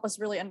can help us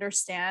really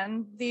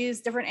understand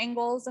these different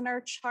angles in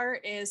our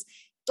chart is,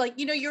 like,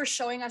 you were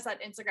showing us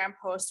that Instagram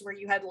post where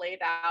you had laid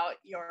out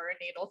your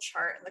natal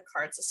chart and the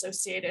cards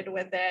associated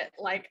with it.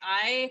 Like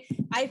I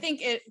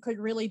think it could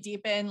really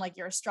deepen like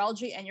your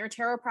astrology and your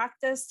tarot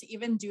practice to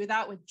even do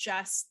that with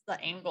just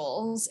the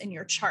angles in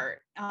your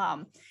chart.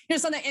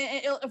 Something,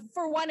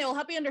 for one, it'll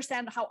help you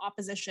understand how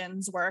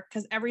oppositions work,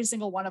 because every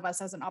single one of us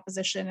has an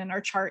opposition in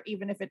our chart,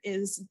 even if it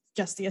is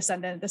just the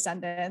ascendant,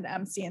 descendant, the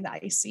MC, and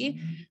the IC.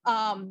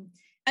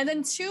 And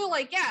then two,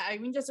 like, yeah, I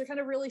mean, just to kind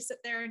of really sit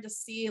there and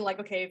just see like,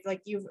 okay,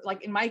 like you've,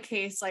 like in my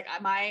case, like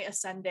my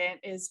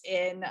ascendant is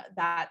in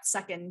that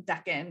second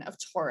decan of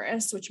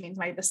Taurus, which means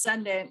my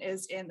descendant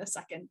is in the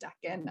second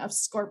decan of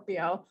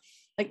Scorpio.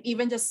 Like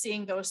even just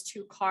seeing those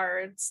two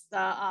cards,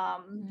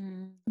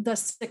 the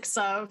Six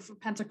of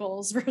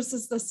Pentacles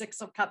versus the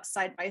Six of Cups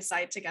side by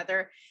side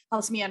together,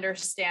 helps me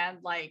understand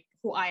like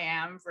who I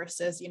am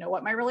versus,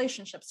 what my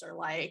relationships are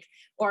like.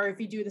 Or if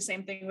you do the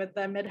same thing with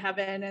the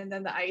midheaven and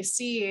then the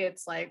IC,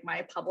 it's like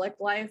my public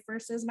life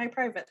versus my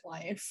private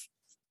life.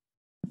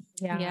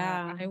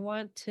 Yeah, I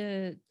want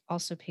to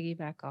also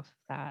piggyback off of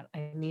that.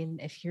 I mean,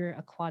 if you're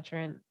a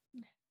quadrant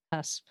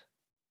cusp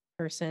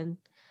person,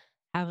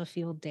 have a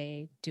field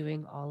day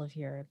doing all of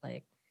your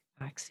like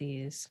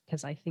axes,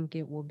 because I think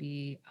it will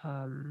be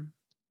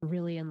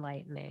really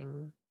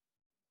enlightening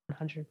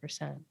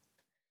 100%.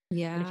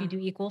 Yeah. And if you do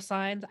equal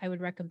signs, I would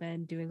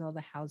recommend doing all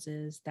the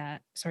houses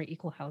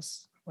equal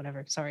house,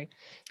 whatever. Sorry,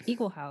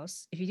 equal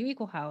house. If you do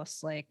equal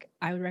house, like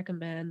I would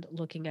recommend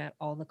looking at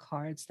all the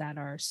cards that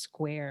are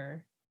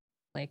square,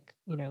 like,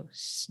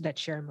 that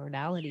share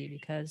modality,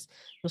 because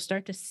you'll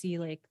start to see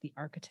like the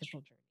archetypal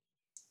journey.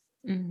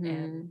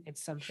 And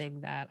it's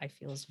something that I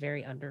feel is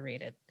very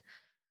underrated.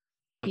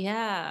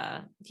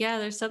 Yeah. Yeah.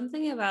 There's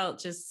something about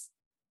just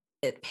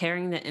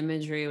pairing the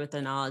imagery with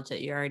the knowledge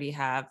that you already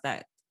have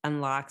that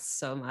unlocks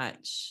so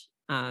much.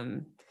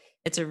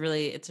 It's a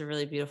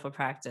really beautiful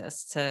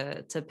practice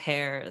to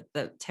pair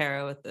the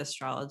tarot with the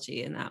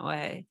astrology in that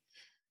way.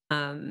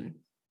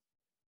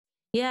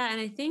 Yeah,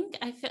 and I think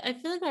I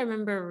feel like I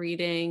remember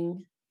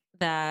reading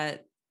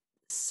that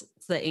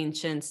the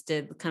ancients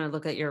did kind of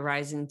look at your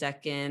rising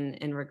decan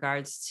in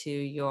regards to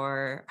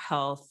your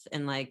health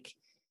and like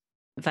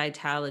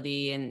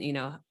vitality and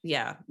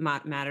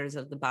matters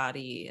of the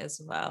body as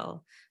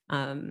well,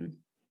 and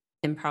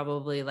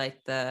probably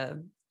like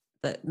the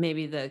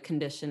maybe the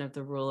condition of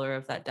the ruler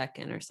of that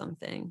decan or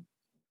something,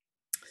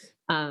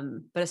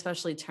 but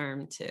especially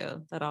term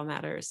too, that all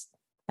matters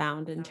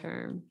bound in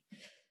term.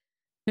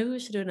 Maybe we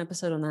should do an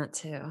episode on that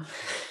too.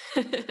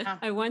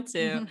 I want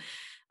to.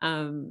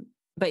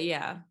 But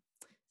yeah,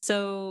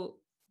 so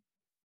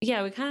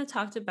yeah, we kind of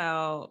talked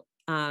about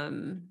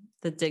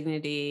the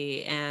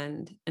dignity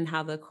and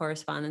how the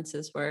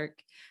correspondences work.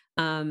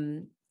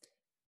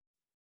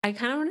 I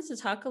kind of wanted to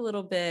talk a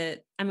little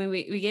bit. I mean,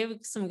 we gave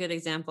some good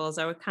examples.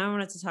 I would kind of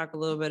wanted to talk a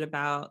little bit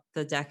about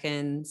the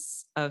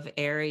decans of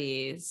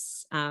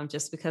Aries,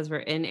 just because we're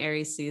in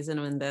Aries season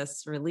when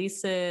this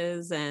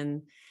releases,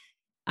 and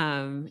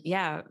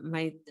yeah,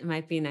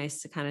 might be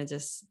nice to kind of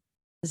just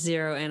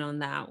zero in on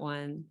that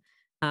one.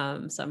 So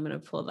I'm going to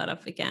pull that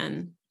up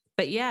again.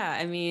 But yeah,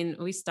 I mean,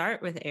 we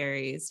start with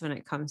Aries when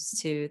it comes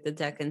to the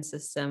decan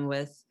system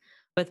with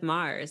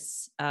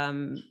Mars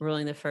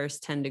ruling the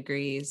first 10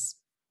 degrees.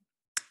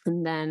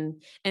 And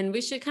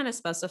we should kind of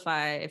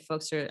specify if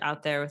folks are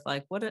out there with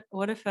like,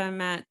 what if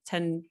I'm at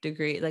 10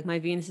 degrees, like my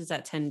Venus is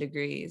at 10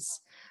 degrees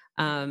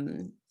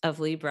of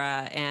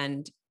Libra,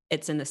 and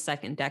it's in the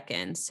second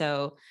decan.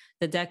 So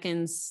the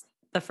decans,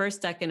 the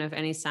first decan of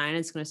any sign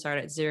is going to start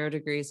at 0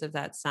 degrees of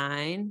that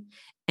sign.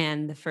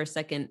 And the first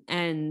decan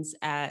ends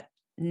at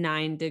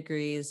 9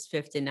 degrees,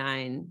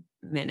 59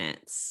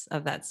 minutes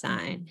of that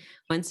sign. Mhm.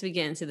 Once we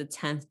get into the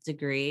 10th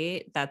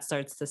degree, that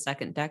starts the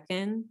second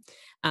decan.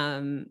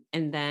 And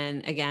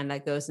then again,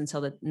 that goes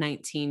until the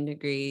 19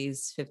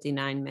 degrees,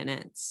 59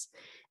 minutes.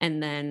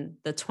 And then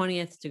the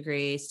 20th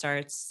degree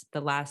starts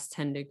the last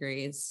 10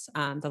 degrees,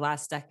 the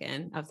last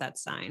decan of that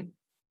sign.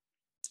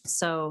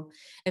 So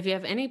if you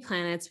have any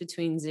planets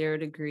between 0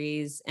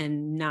 degrees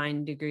and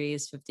 9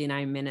 degrees,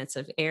 59 minutes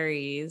of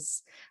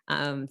Aries,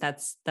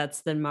 that's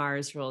the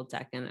Mars ruled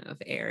decan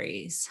of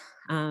Aries.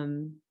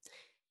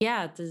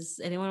 Yeah. Does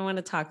anyone want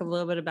to talk a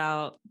little bit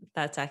about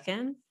that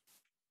decan?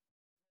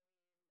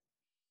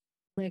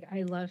 Like,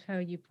 I love how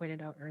you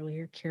pointed out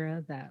earlier,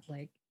 Kira, that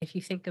like if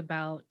you think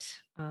about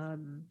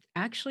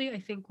actually I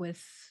think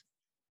with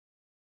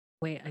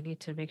wait, I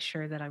need to make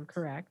sure that I'm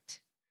correct.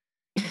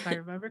 If I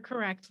remember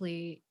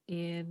correctly,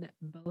 in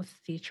both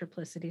the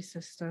triplicity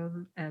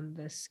system and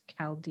this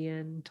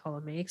Chaldean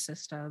Ptolemaic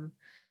system,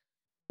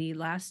 the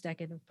last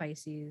decan of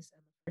Pisces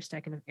and the first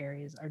decan of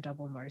Aries are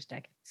double Mars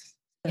decans.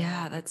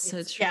 Yeah, So that's so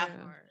it's true. Yeah.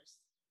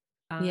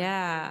 Mars.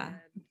 Yeah.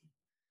 And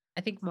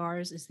I think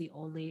Mars is the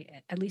only,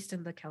 at least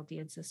in the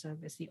Chaldean system,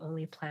 is the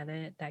only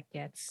planet that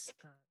gets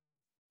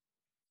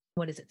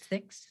what is it,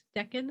 6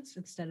 decans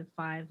instead of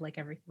 5, like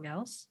everything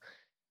else.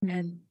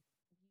 And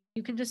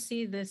you can just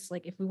see this,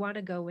 like if we want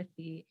to go with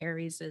the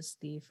Aries as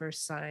the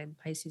first sign,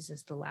 Pisces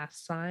is the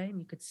last sign,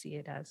 you could see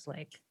it as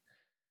like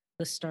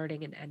the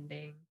starting and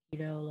ending.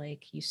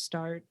 Like you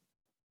start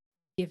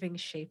giving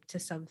shape to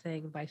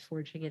something by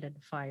forging it in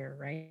fire,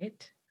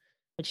 right?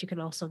 But you can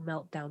also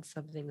melt down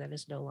something that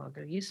is no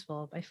longer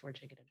useful by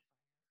forging it in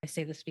fire. I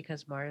say this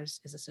because Mars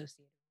is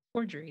associated with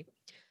forgery.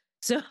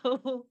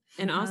 So,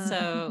 And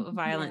also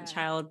violent yeah.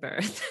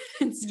 childbirth.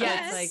 And so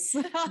it's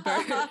like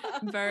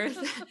Yes.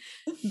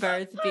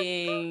 birth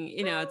being,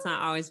 it's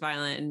not always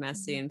violent and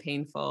messy and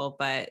painful,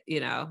 but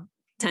It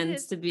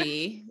tends is. to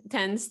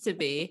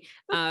be.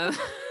 Um,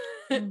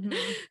 Mhm.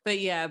 but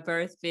yeah,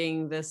 birth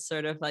being this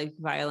sort of like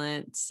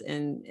violent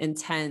and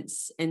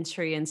intense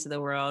entry into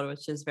the world,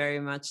 which is very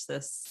much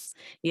this,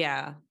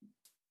 yeah,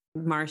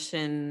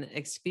 Martian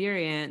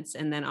experience,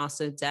 and then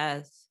also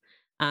death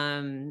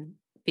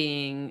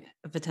being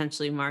a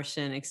potentially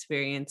Martian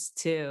experience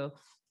too,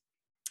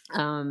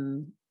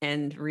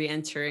 and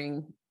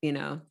re-entering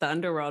the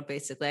underworld.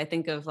 Basically, I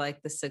think of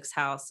like the sixth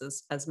house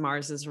as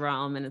Mars's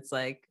realm, and it's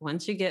like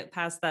once you get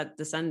past that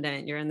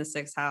descendant, you're in the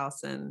sixth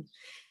house, and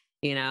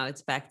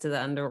it's back to the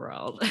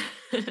underworld.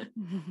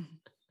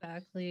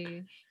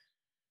 Exactly.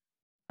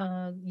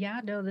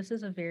 Yeah, no, this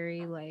is a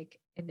very like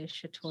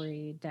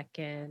initiatory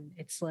decan.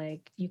 It's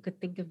like you could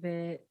think of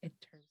it in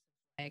terms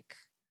of like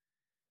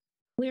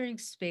clearing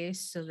space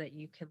so that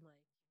you can like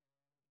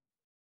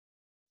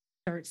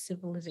start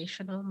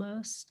civilization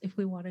almost, if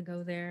we want to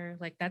go there.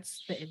 Like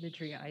that's the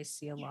imagery I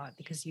see a lot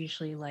because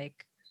usually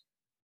like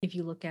if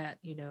you look at,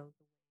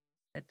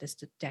 that this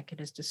decan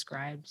is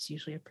described, it's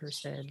usually a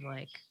person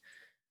like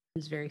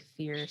who's very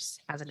fierce,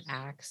 has an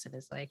axe, and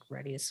is like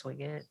ready to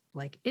swing it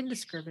like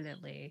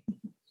indiscriminately.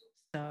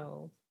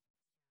 So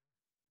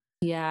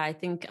Yeah, I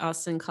think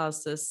Austin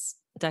calls this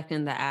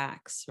decan the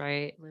axe,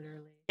 right?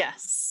 literally.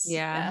 Yes.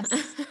 Yeah.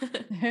 Yes.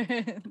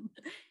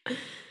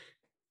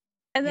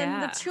 And then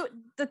the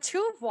Yeah.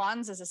 two of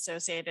wands is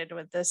associated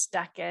with this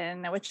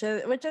decan, which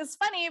is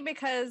funny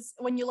because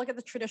when you look at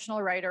the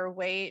traditional Rider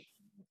Waite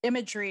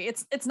imagery,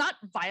 it's not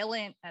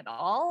violent at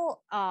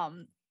all.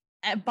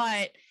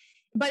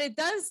 But it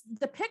does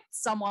depict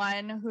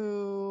someone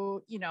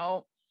who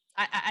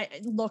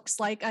I looks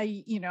like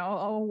a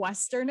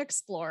Western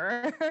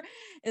explorer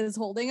is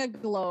holding a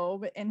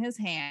globe in his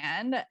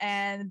hand,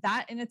 and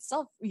that in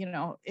itself,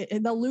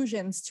 it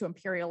allusions to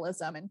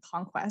imperialism and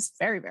conquest.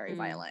 Very, very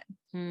violent.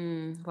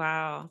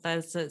 Wow,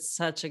 that's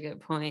such a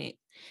good point.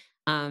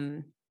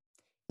 Um,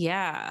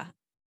 yeah,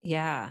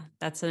 yeah,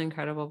 that's an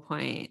incredible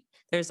point.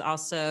 There's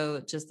also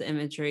just the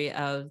imagery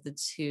of the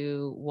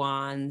two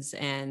wands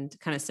and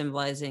kind of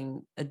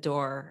symbolizing a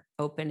door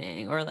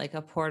opening or like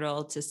a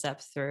portal to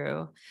step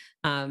through.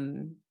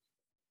 And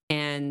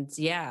And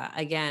yeah,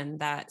 again,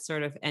 that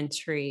sort of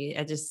entry,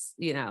 I just,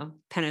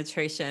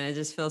 penetration, it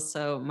just feels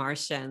so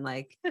Martian,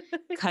 like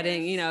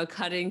cutting, Yes.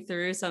 cutting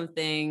through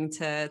something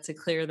to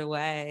clear the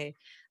way.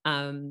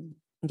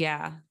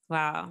 Yeah,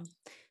 wow.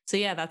 So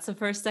yeah, that's the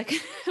first second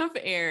of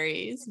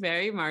Aries,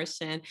 very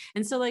Martian.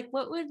 And so like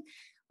what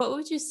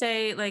would you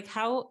say, like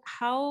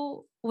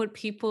how would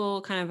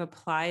people kind of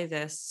apply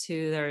this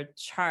to their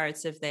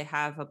charts if they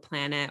have a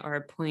planet or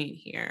a point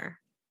here?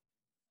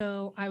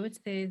 So I would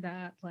say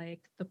that like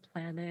the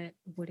planet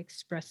would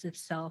express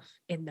itself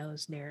in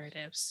those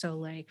narratives. So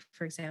like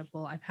for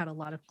example, I've had a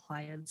lot of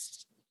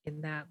clients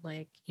in that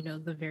like,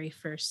 the very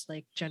first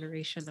like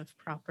generation of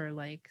proper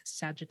like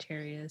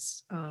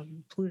Sagittarius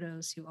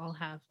Plutos who all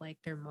have like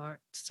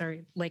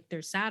like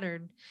their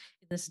Saturn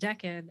in this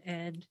decan,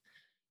 and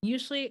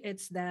usually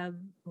it's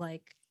them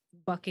like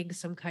bucking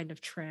some kind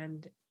of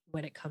trend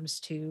when it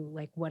comes to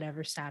like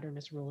whatever Saturn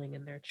is ruling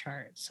in their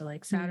chart. So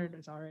like Saturn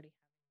is already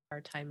having a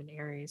hard time in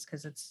Aries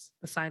because it's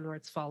the sign where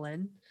it's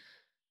fallen.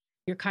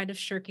 You're kind of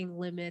shirking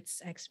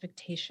limits,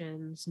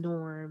 expectations,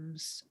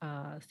 norms,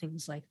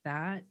 things like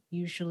that,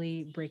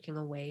 usually breaking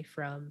away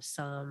from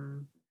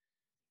some,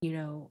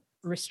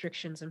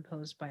 restrictions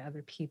imposed by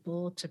other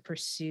people to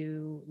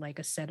pursue like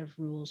a set of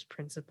rules,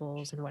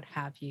 principles, and what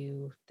have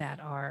you that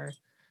are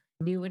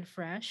new and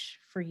fresh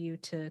for you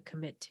to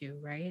commit to,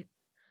 right?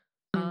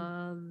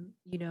 Mm.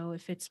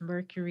 If it's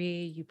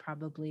Mercury, you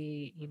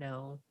probably,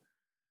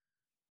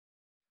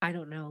 I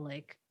don't know,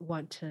 like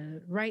want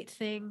to write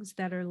things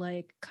that are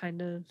like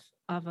kind of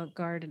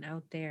avant-garde and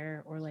out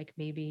there, or like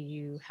maybe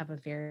you have a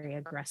very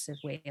aggressive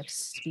way of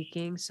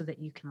speaking so that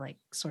you can like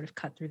sort of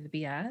cut through the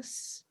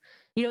BS.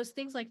 It's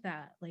things like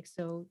that. Like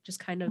so just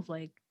kind of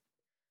like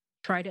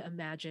try to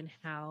imagine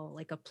how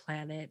like a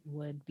planet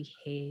would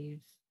behave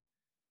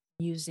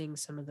using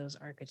some of those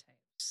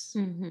archetypes.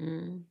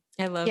 Hmm.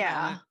 I love that.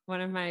 Yeah.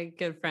 One of my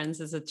good friends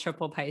is a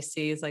triple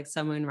Pisces, like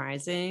Sun, Moon,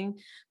 Rising,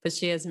 but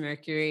she has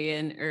Mercury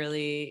in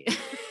early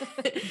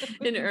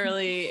in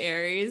early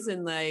Aries,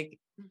 and like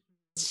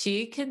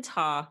she can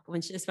talk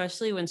when she,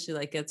 especially when she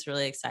like gets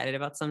really excited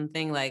about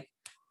something, like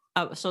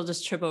she'll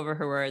just trip over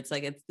her words.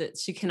 Like it's that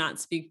she cannot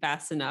speak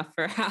fast enough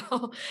for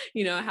how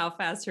how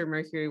fast her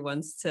Mercury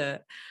wants to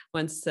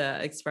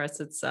express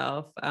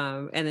itself.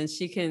 And then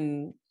she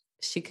can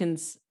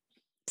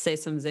say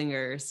some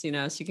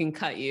zingers. She can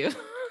cut you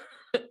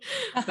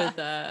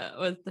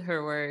with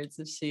her words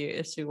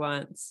if she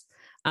wants.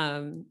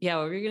 Yeah,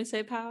 what were you gonna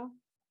say, Pal?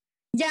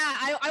 Yeah,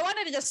 I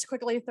wanted to just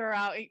quickly throw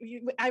out.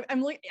 I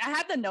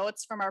have the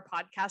notes from our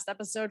podcast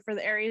episode for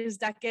the Aries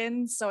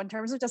Decans. So in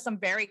terms of just some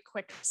very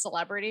quick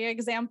celebrity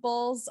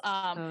examples,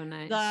 Oh,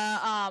 nice.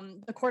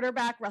 the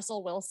quarterback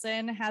Russell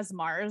Wilson has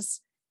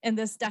Mars in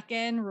this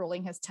decan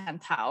ruling his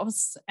 10th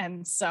house,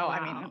 and so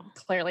I mean Wow.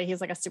 clearly he's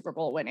like a Super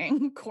Bowl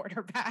winning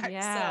quarterback.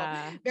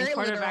 Yeah. So And very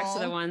quarterbacks are the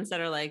literal. ones that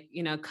are like,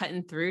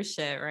 cutting through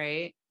shit,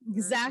 right?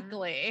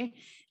 Exactly.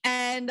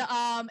 And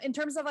in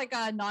terms of like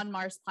a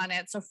non-Mars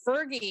planet, so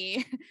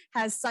Fergie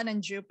has Sun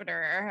and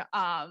Jupiter.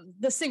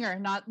 The singer,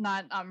 not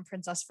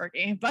Princess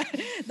Fergie, but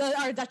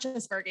our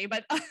Duchess Fergie,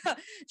 but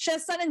she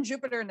has Sun and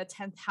Jupiter in the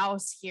 10th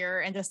house here.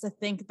 And just to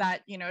think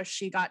that,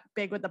 she got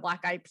big with the Black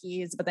Eyed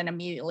Peas, but then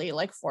immediately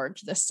like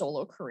forged this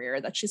solo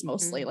career that she's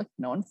mostly like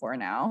known for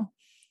now.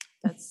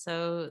 That's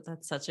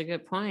such a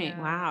good point.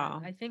 Yeah,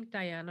 Wow. I think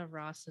Diana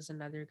Ross is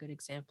another good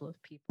example of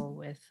people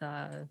with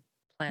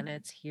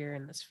planets here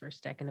in this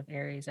first decan of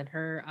Aries. And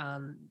her,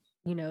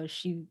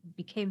 she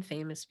became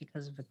famous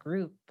because of a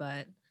group,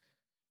 but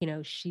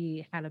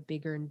she had a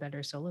bigger and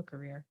better solo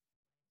career,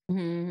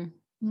 Mhm.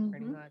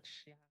 pretty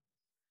much. Yeah.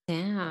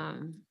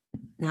 Damn.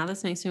 Now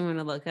this makes me want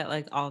to look at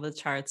like all the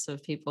charts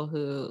of people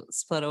who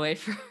split away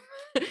from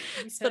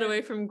split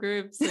away from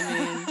groups. I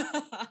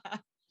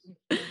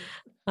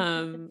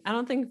mean, I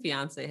don't think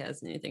Beyonce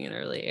has anything in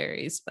early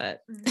Aries, but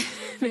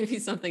maybe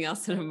something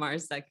else in a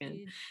Mars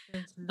second.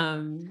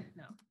 No.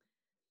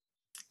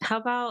 How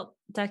about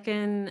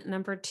decan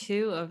number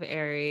 2 of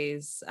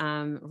Aries,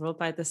 ruled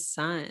by the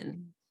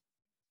sun?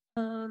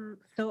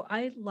 So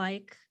I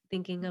like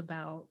thinking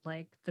about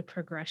like the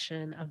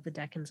progression of the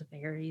decans of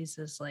Aries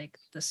as like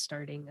the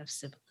starting of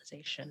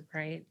civilization,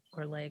 right?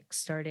 Or like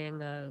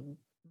starting a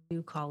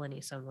new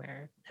colony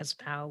somewhere, as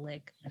Pal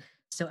like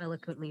so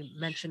eloquently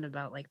mentioned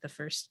about like the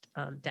first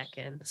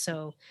decan.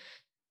 So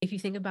if you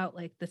think about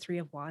like the Three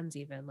of Wands,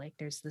 even like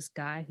there's this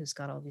guy who's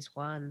got all these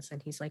wands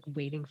and he's like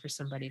waiting for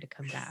somebody to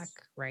come back,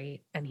 right?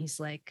 And he's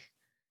like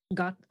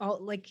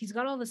he's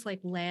got all this like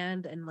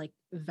land and like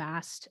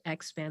vast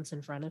expanse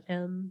in front of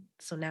him.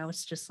 So now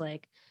it's just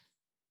like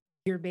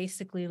you're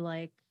basically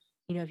like,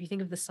 if you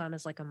think of the sun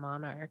as like a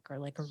monarch or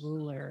like a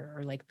ruler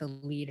or like the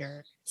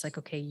leader, it's like,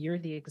 okay, you're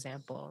the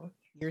example,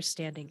 you're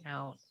standing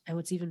out. And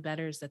what's even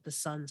better is that the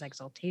sun's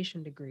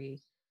exaltation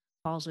degree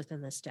falls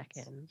within this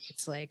decan.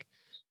 It's like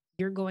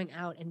you're going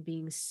out and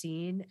being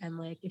seen. And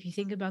like, if you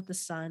think about the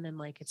sun and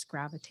like its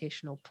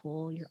gravitational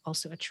pull, you're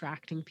also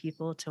attracting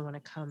people to want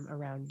to come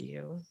around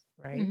you.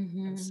 Right.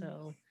 And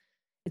so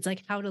it's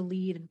like how to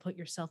lead and put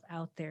yourself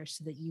out there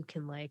so that you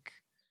can like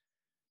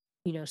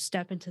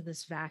step into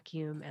this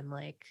vacuum and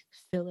like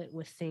fill it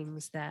with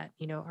things that,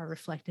 are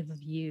reflective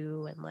of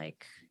you and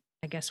like,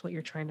 I guess what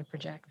you're trying to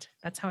project.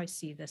 That's how I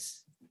see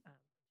this.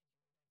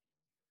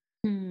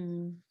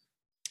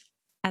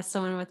 As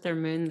someone with their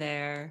moon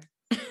there,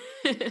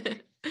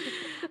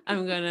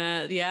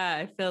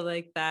 I feel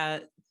like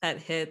that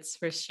hits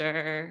for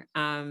sure.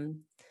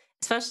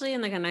 Especially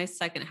in like a nice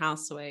second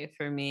house way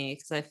for me,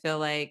 because I feel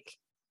like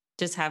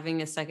just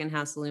having a second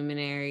house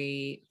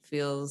luminary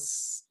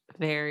feels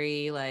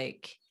very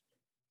like,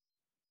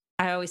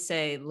 I always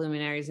say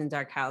luminaries in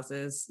dark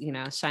houses,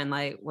 shine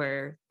light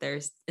where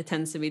it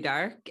tends to be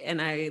dark.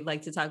 And I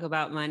like to talk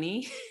about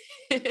money.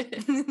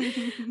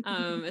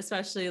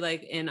 Especially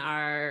like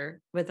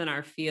within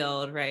our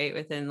field, right?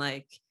 Within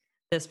like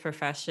this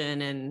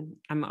profession. And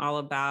I'm all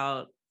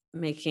about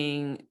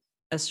making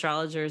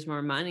astrologers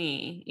more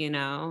money,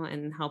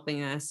 and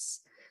helping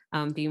us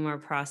be more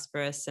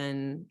prosperous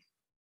and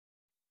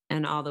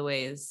all the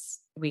ways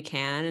we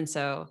can. And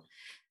so,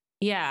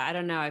 yeah, I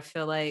don't know. I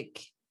feel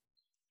like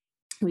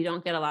we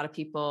don't get a lot of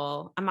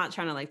people. I'm not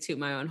trying to like toot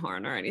my own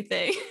horn or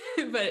anything,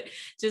 but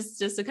just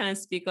to kind of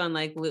speak on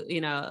like,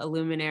 a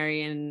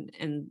luminary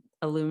and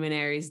a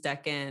luminary's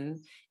decan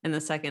in the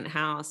second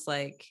house.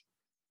 Like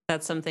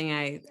that's something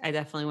I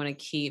definitely want to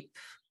keep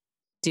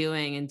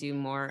doing and do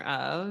more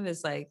of,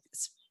 is like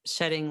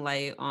shedding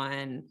light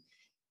on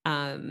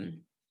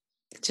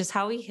just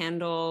how we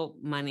handle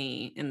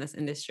money in this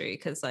industry.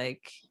 Cause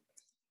like,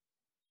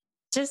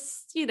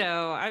 just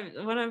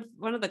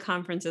one of the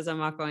conferences, I'm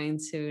not going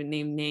to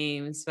name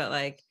names, but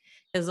like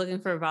is looking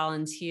for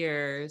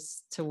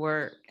volunteers to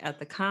work at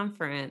the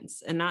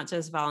conference, and not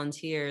just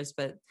volunteers,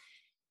 but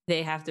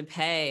they have to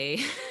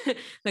pay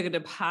like a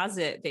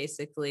deposit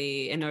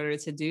basically in order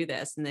to do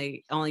this, and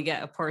they only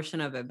get a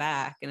portion of it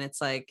back. And it's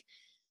like,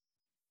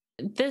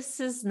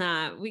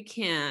 we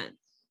can't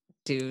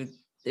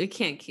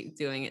keep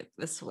doing it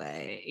this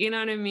way. You know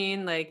what I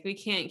mean? Like we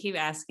can't keep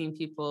asking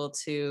people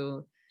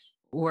to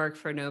work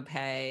for no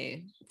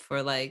pay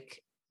for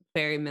like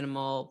very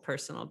minimal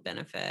personal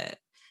benefit,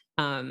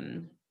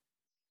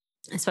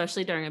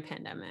 especially during a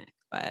pandemic.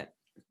 But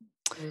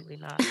absolutely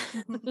not.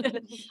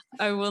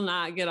 I will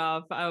not get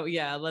off. Oh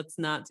yeah, let's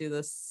not do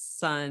the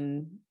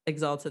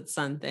exalted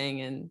sun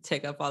thing and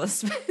take up all the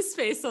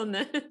space on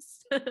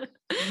this.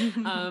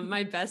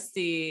 My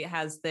bestie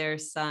has their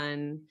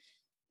son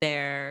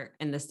there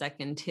in the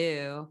second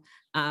too.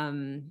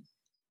 And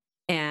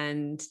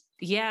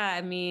yeah,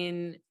 I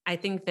mean, I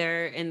think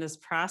they're in this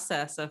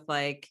process of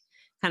like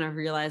kind of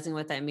realizing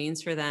what that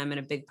means for them. And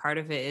a big part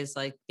of it is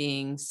like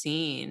being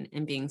seen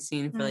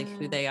for like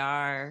who they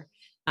are.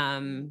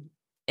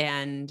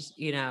 And,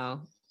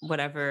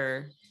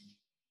 whatever,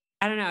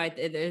 I don't know.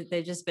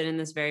 They've just been in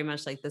this very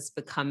much like this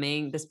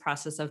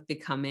process of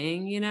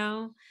becoming,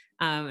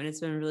 and it's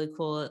been really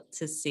cool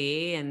to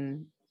see.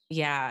 And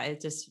yeah,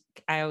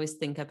 I always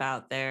think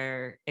about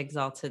their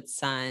exalted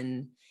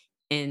sun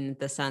in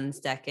the sun's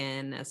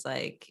decan as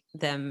like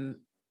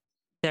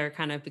they're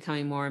kind of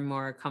becoming more and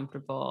more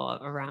comfortable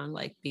around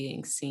like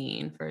being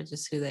seen for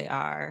just who they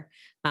are.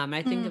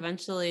 I think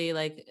eventually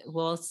like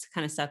we'll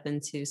kind of step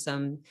into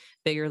some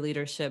bigger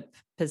leadership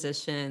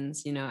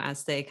positions,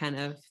 as they kind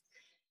of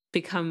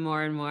become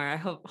more and more. I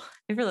hope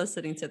if you're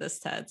listening to this,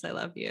 Teds, I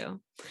love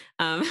you.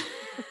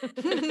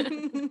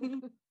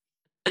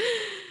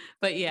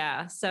 But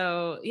yeah,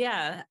 so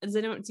yeah,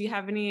 do you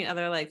have any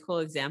other like cool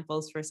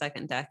examples for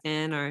second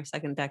decan or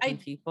second decan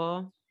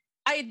people?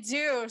 I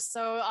do.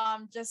 So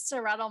just to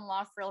rattle them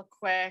off real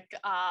quick,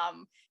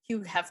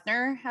 Hugh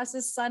Hefner has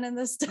his son in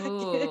this decade.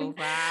 Oh,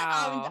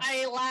 wow.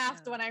 I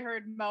laughed when I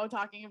heard Mo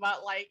talking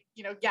about like,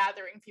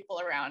 gathering people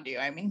around you.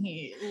 I mean,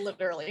 he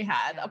literally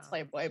had a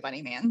Playboy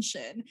bunny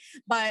mansion.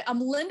 But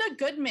Linda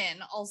Goodman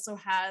also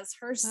has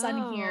her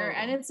son here,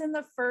 and it's in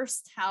the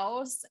first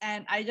house.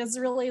 And I just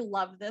really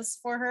love this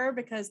for her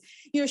because,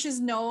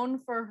 she's known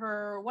for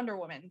her Wonder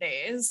Woman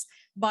days,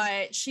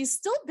 but she's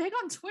still big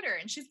on Twitter,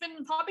 and she's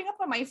been popping up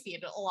on my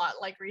feed a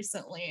lot like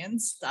recently and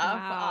stuff.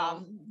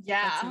 Wow.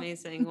 Yeah, that's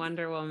amazing.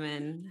 Wonder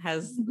Woman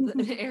has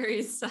an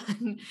Aries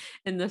sun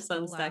in the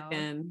sun's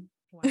decan.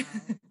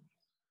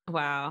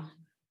 Wow.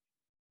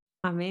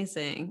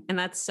 Amazing. And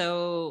that's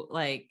so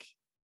like,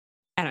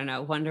 I don't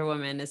know, Wonder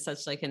Woman is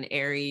such like an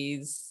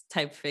Aries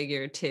type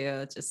figure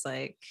too, just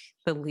like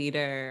the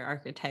leader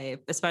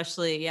archetype,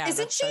 especially. Yeah.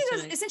 Isn't she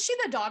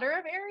the daughter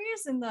of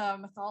Aries in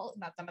the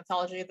not the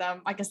mythology,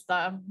 I guess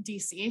the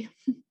DC?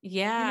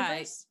 Yeah.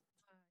 Universe?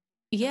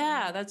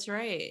 Yeah, that's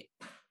right.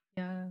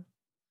 Yeah.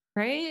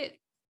 Right?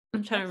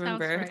 I'm trying to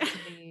remember.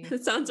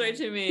 It sounds right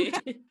to me.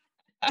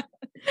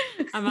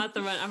 I'm not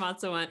the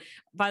one.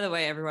 By the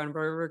way, everyone,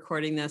 we're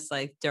recording this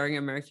like during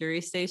a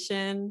Mercury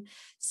station.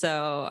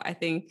 So I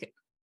think,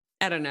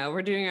 I don't know,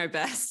 we're doing our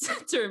best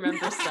to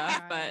remember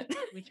stuff, but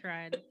we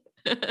tried.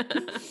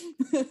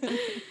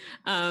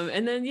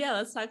 And then, yeah,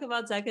 let's talk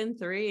about Decan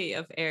 3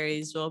 of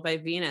Aries, ruled by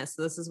Venus.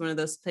 So this is one of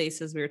those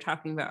places we were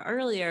talking about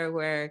earlier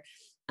where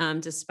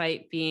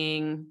despite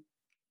being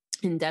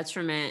in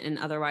detriment and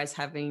otherwise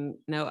having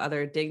no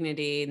other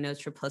dignity, no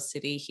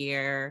triplicity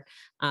here.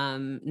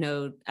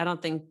 No, I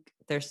don't think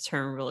there's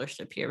term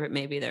rulership here, but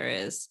maybe there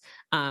is.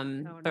 No, But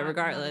not in this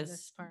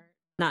regardless, part.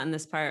 not in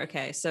this part.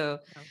 Okay. So,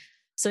 No.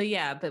 so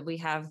yeah, but we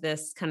have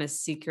this kind of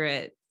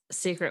secret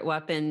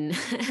weapon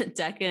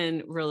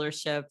decan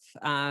rulership,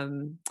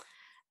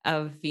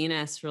 of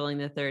Venus ruling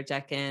the third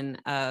decan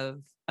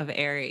of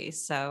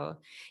Aries. So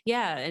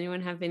yeah,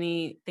 anyone have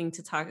anything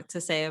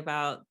to say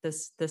about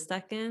this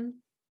decan?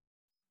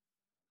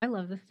 I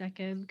love this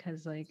decan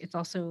because like it's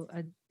also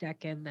a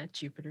decan that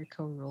Jupiter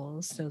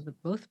co-rules. So the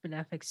both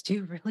benefics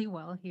do really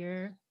well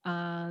here.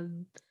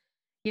 You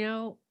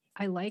know,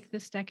 I like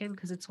this decan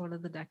because it's one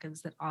of the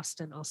decans that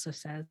Austin also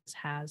says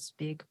has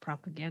big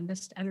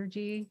propagandist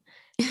energy.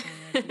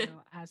 And you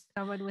know, as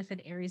someone with an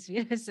Aries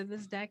Venus in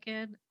this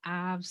decan,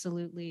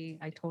 absolutely,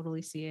 I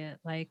totally see it.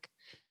 Like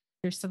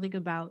there's something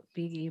about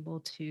being able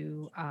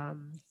to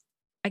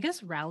I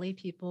guess rally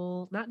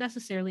people, not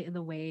necessarily in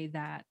the way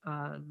that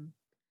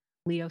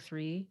Leo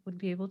 3 would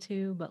be able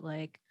to, but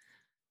like,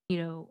 you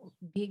know,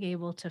 being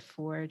able to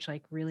forge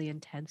like really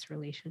intense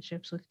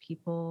relationships with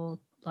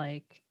people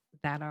like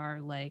that are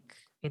like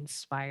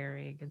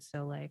inspiring. And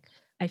so like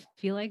I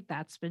feel like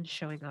that's been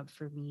showing up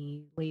for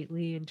me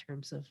lately in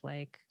terms of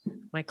like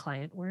my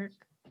client work,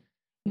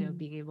 you know,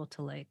 being able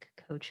to like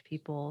coach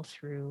people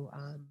through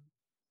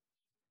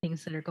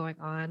things that are going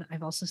on.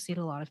 I've also seen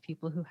a lot of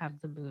people who have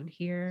the moon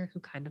here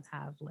who kind of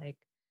have like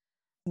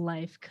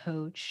life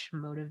coach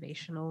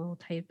motivational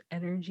type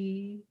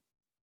energy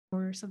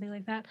or something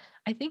like that.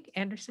 I think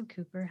Anderson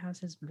Cooper has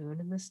his moon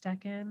in this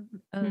decan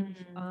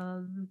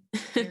of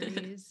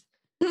Aries.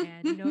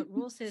 And you know, it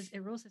rules his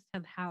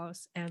 10th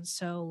house. And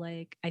so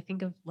like I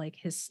think of like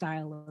his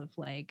style of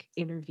like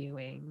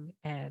interviewing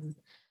and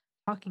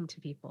talking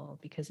to people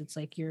because it's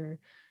like you're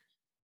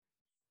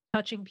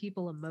touching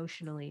people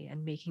emotionally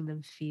and making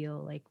them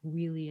feel like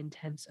really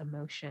intense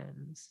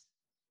emotions,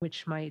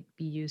 which might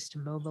be used to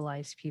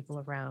mobilize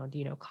people around,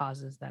 you know,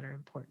 causes that are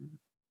important.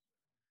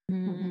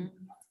 Mm.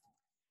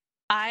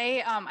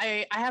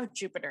 I have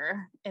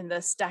Jupiter in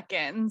this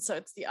decan, so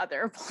it's the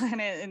other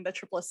planet in the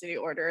triplicity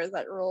order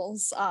that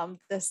rules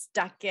this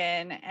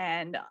decan,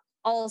 and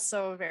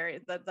also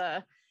very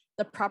the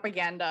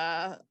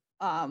propaganda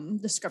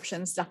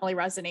descriptions definitely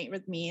resonate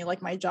with me.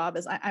 Like my job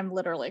is I'm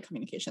literally a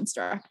communications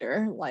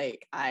director.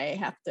 Like I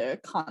have to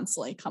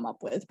constantly come up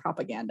with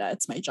propaganda.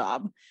 It's my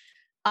job.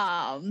 So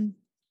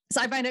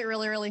I find it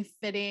really, really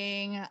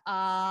fitting.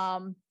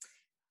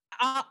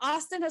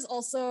 Austin has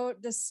also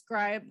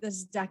described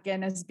this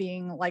decan as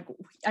being like,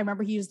 I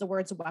remember he used the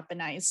words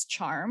weaponized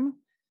charm.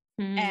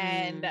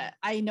 And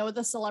I know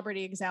the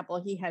celebrity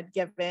example he had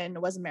given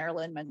was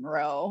Marilyn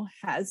Monroe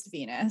has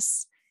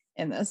Venus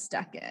in this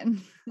decan.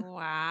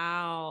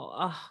 Wow.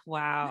 Oh,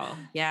 wow.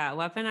 Yeah.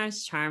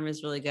 Weaponized charm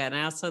is really good. And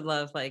I also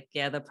love like,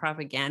 yeah, the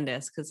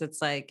propagandist because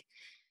it's like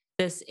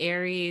this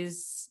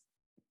Aries,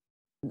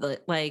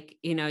 like,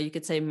 you know, you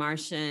could say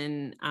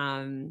Martian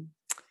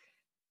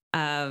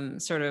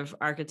sort of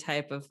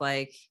archetype of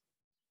like,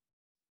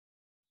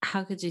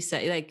 how could you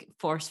say like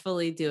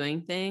forcefully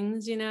doing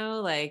things, you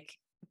know, like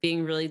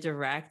being really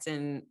direct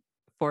and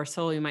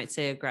forceful, you might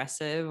say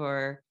aggressive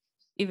or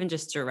even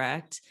just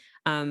direct.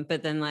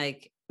 But then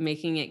like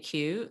making it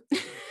cute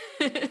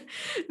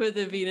with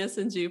the Venus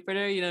and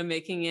Jupiter, you know,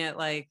 making it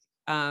like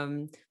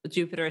with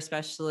Jupiter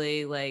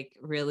especially like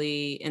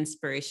really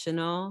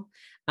inspirational,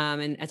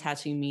 and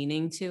attaching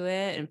meaning to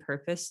it and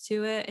purpose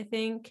to it, I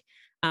think.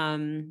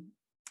 Um,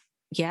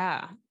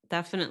 yeah,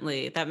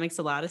 definitely. That makes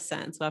a lot of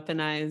sense.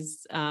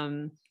 Weaponized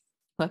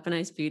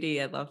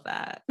beauty. I love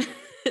that.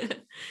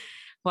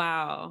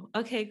 Wow.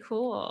 Okay,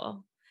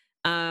 cool.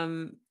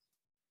 Um,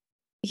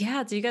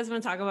 yeah, do you guys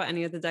want to talk about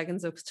any of the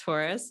decans of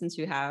Taurus since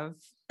you have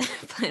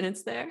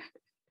planets there?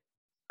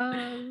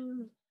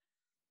 Um,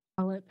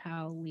 I'll let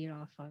Pal lead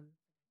off on.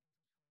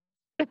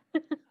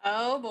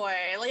 Oh boy.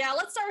 Yeah,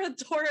 let's start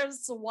with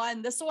Taurus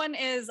one. This one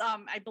is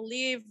I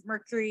believe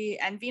Mercury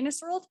and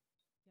Venus ruled.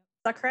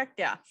 Is that correct?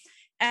 Yeah.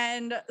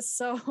 And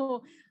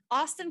so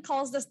Austin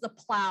calls this the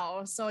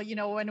plow. So, you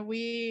know, when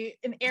we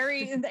in the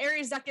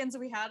Aries decans,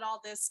 we had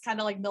all this kind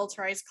of like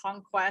militarized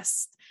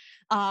conquest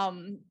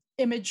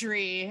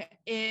imagery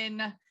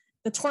in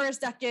the Taurus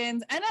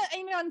decans, and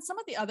you know, in some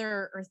of the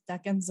other Earth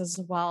decans as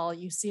well.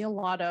 You see a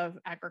lot of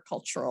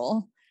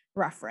agricultural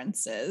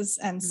references,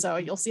 and so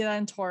you'll see that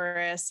in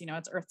Taurus. You know,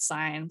 it's Earth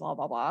sign, blah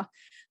blah blah.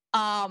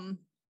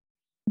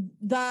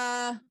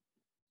 The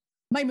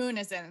My moon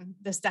is in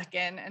this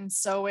decan, and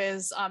so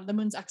is the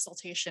moon's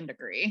exaltation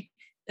degree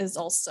is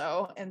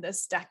also in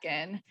this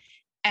decan,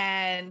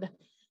 and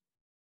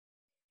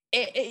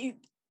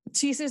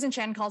T. Susan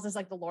Chen calls this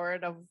like the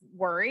Lord of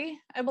Worry,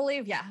 I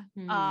believe. Yeah.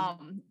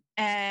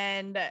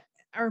 And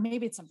or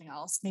maybe it's something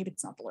else. Maybe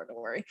it's not the Lord of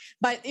Worry.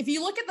 But if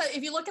you look at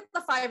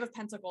the Five of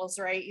Pentacles,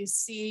 right, you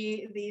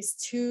see these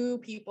two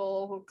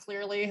people who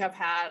clearly have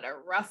had a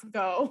rough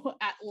go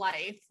at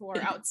life or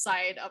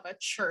outside of a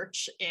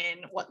church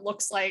in what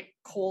looks like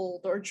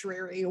cold or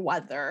dreary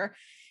weather.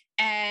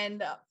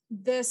 And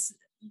this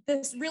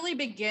this really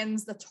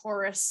begins the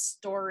Taurus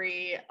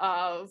story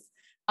of,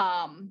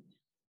 of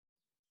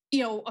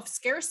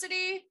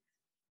scarcity,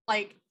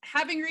 like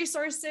having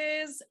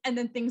resources and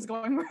then things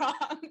going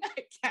wrong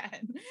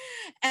again.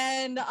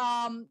 And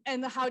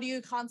how do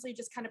you constantly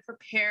just kind of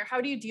prepare? How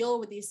do you deal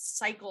with these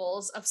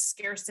cycles of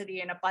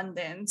scarcity and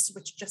abundance,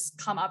 which just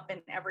come up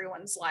in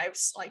everyone's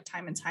lives like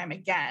time and time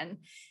again?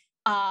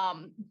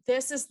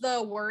 This is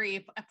the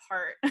worry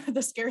part,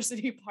 the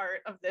scarcity part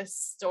of this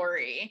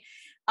story.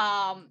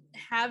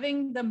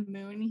 Having the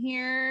moon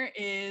here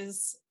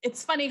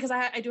it's funny because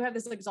I do have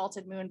this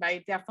exalted moon, but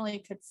I definitely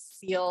could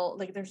feel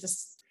like there's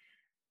just,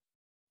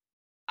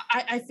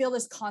 I feel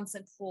this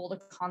constant pull to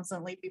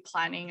constantly be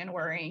planning and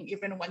worrying,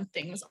 even when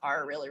things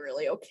are really,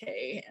 really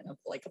okay and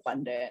like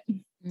abundant.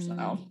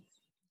 So,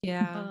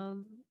 yeah.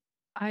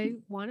 I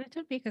wanted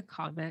to make a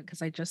comment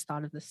because I just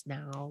thought of this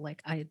now.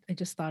 Like I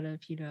just thought of,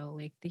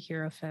 like the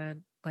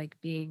Hierophant, like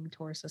being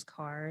Taurus's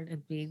card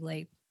and being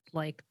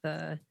like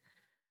the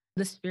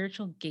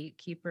spiritual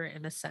gatekeeper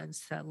in a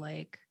sense that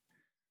like,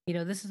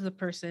 this is the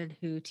person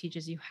who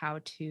teaches you how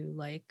to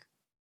like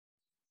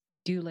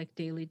do like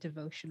daily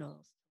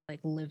devotionals, like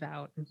live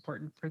out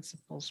important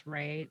principles,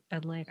 right?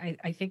 And like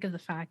I think of the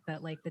fact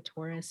that like the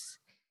Taurus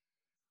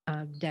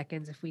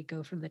Decans, if we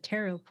go from the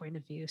tarot point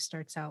of view,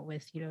 starts out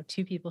with,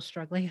 two people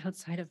struggling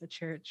outside of the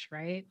church,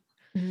 right?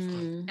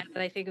 Mm. And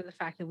then I think of the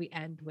fact that we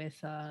end with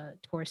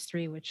Taurus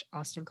 3, which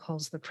Austin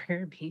calls the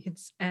prayer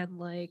beads. And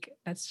like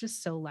that's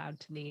just so loud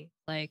to me.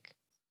 Like,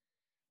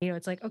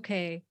 it's like,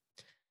 okay,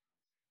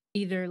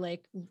 either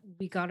like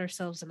we got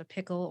ourselves in a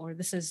pickle or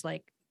this is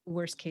like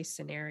worst case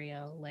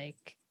scenario.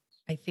 Like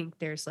I think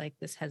there's like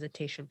this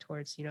hesitation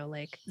towards,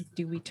 like,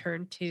 do we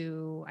turn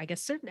to, I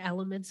guess, certain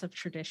elements of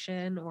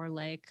tradition or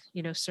like,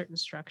 certain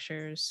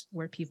structures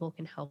where people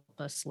can help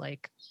us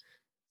like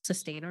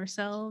sustain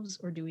ourselves,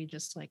 or do we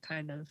just like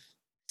kind of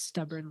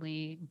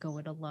stubbornly go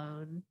it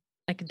alone?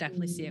 I can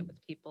definitely see it with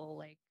people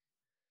like,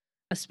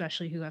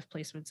 especially who have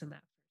placements in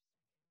that.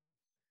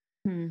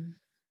 Hmm.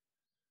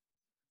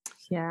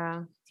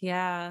 Yeah.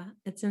 Yeah.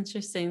 It's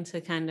interesting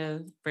to kind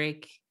of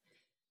break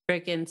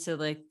into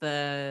like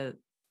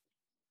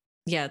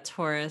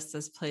Taurus,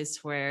 this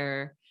place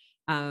where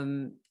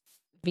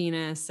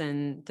Venus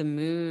and the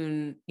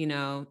moon,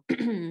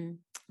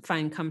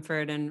 find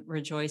comfort and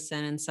rejoice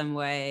in some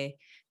way.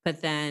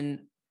 But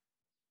then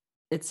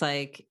it's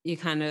like you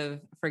kind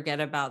of forget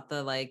about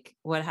the like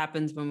what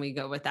happens when we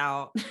go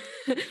without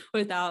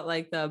without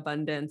like the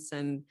abundance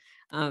and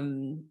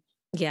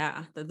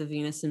that the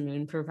Venus and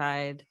moon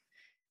provide.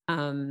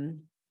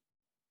 Um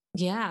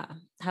yeah.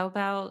 How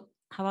about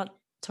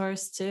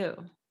Taurus too?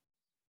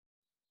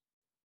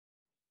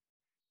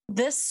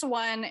 this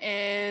one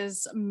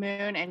is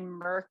Moon and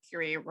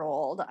Mercury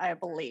rolled, I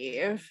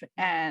believe.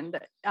 And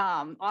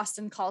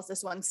Austin calls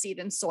this one Seed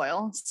and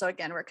Soil. So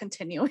again, we're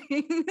continuing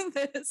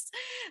this.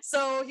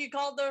 So he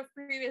called the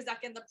previous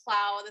deck in the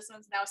Plow. This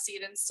one's now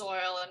Seed and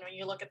Soil. And when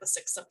you look at the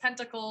Six of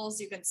Pentacles,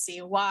 you can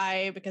see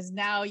why, because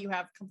now you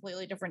have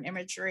completely different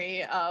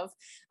imagery of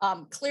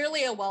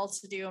clearly a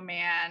well-to-do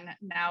man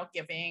now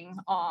giving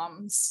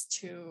alms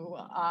to,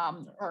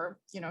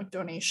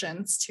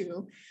 donations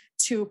to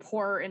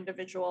poor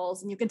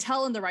individuals. And you can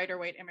tell in the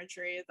Rider-Waite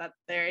imagery that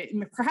they're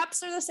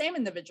the same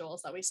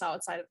individuals that we saw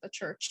outside of the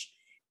church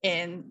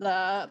in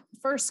the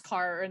first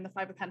card in the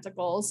Five of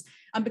Pentacles,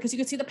 because you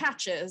can see the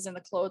patches and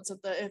the clothes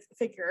of the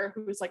figure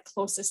who's like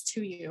closest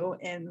to you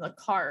in the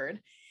card.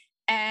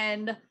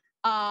 And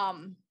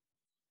I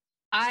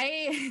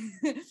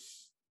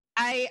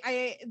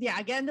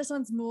again, this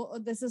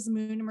is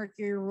Moon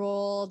Mercury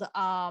ruled.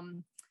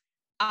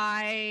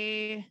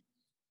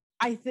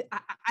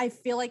 I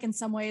feel like in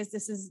some ways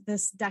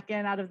this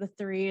decan out of the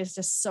three is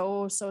just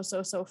so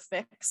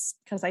fixed,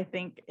 because I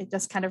think it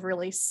just kind of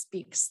really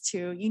speaks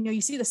to,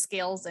 you see the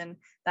scales in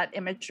that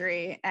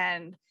imagery,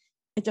 and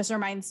it just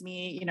reminds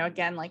me,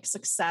 again, like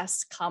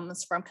success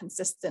comes from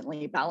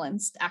consistently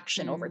balanced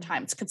action over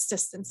time. It's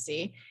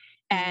consistency.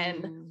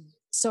 And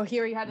so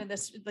here you had in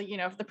this,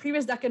 the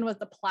previous decan was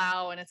the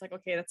Plow, and it's like,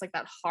 okay, that's like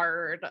that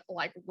hard,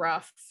 like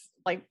rough,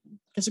 like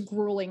just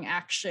grueling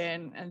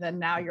action. And then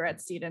now you're at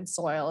Seed and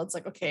Soil. It's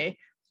like, okay,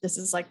 this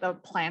is like the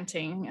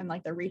planting and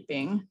like the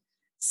reaping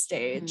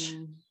stage.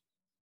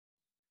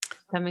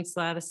 That makes a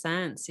lot of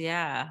sense.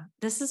 Yeah.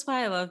 This is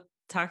why I love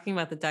talking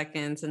about the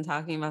decans and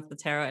talking about the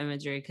tarot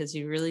imagery, because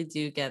you really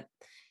do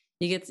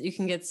you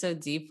can get so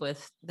deep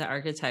with the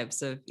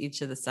archetypes of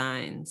each of the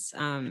signs.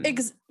 I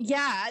feel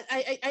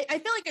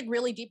like it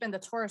really deepened the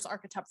Taurus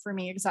archetype for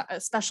me,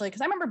 especially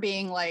because I remember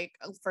being like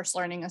first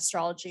learning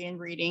astrology and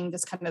reading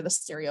just kind of the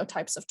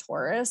stereotypes of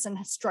Taurus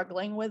and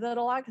struggling with it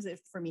a lot, because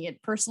for me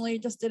it personally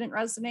just didn't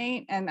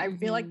resonate. And I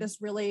feel like this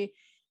really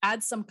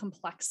adds some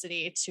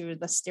complexity to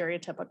the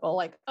stereotypical,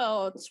 like,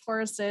 oh,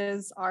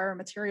 Tauruses are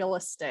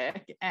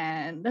materialistic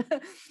and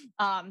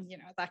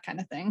that kind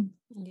of thing.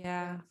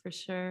 Yeah, for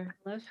sure.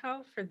 I love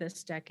how for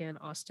this decade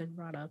Austin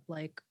brought up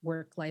like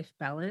work-life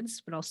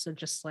balance, but also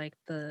just like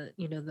the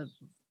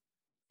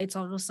it's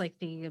almost like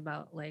thinking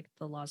about like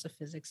the laws of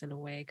physics in a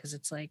way, because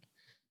it's like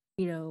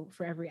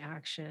for every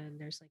action,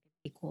 there's like an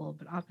equal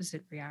but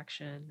opposite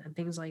reaction and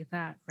things like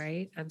that,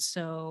 right? And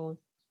so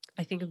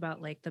I think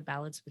about like the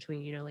balance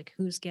between, like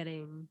who's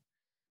getting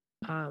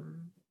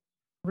um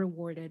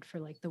rewarded for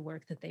like the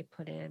work that they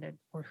put in and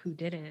or who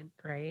didn't,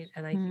 right?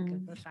 And I think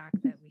of the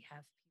fact that we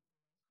have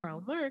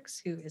Karl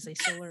Marx, who is a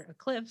solar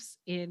eclipse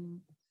in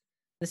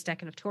this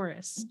decan of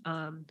Taurus,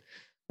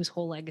 whose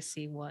whole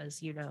legacy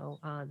was,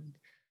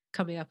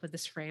 coming up with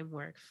this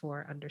framework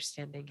for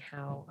understanding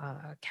how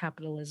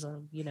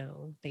capitalism,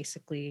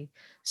 basically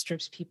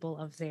strips people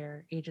of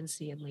their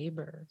agency and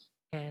labor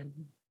and,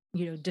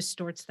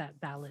 distorts that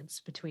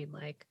balance between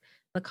like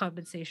the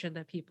compensation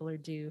that people are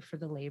due for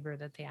the labor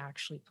that they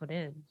actually put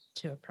in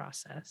to a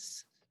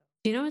process.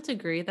 Do you know what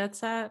degree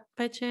that's at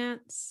by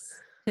chance?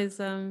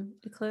 His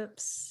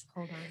eclipse?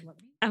 Hold on, let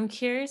me. I'm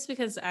curious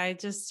because I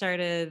just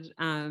started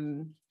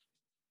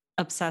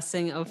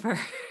obsessing over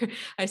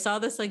I saw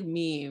this like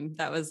meme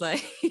that was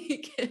like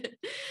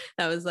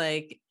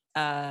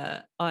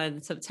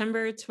on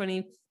September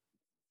 25th,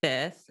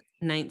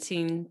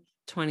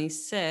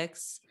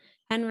 1926,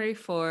 Henry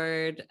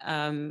Ford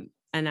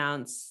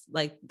announced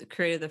like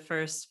created the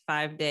first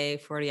 5-day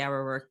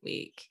 40-hour work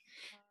week.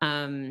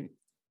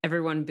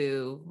 Everyone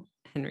boo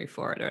Henry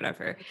Ford or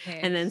whatever. Okay,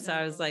 And then so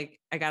I was like,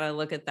 I gotta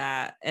look at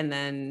that. And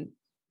then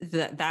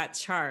that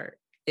chart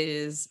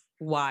is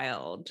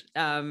wild.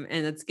 And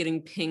it's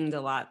getting pinged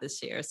a lot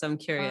this year. So I'm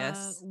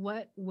curious.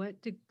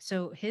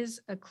 So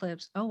his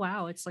eclipse, oh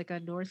wow, it's like a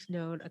North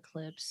Node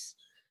eclipse.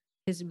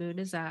 His moon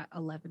is at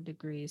 11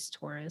 degrees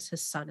Taurus.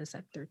 His sun is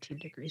at 13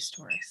 degrees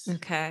Taurus.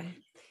 Okay.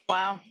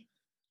 Wow.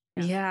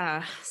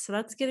 Yeah. So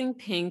that's getting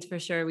pinged for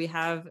sure. We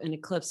have an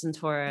eclipse in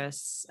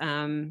Taurus.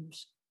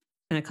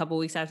 In a couple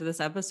weeks after this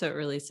episode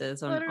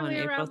releases on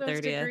April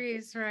 30th.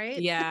 Degrees,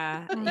 right?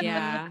 Yeah.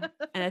 Yeah.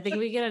 And I think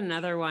we get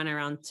another one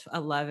around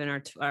 11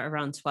 or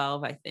around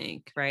 12, I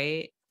think,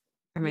 right?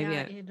 Or maybe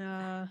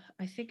I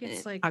think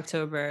it's like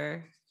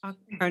October.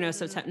 Or no,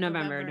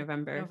 September,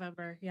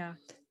 November. Yeah.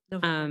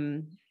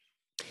 November.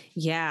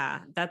 Yeah,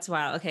 that's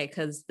wild. Okay,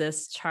 because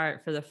this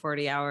chart for the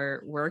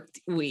 40-hour work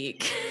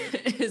week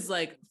is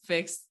like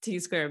fixed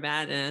T-square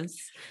madness.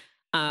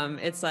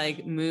 It's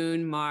like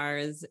Moon,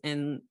 Mars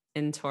in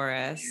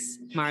Taurus.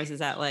 Mars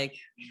is at like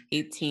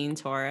 18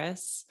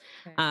 Taurus.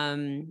 Okay.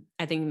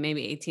 I think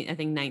maybe 18, I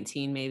think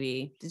 19,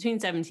 maybe between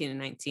 17 and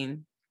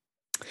 19.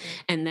 Okay.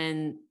 And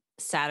then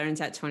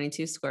Saturn's at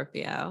 22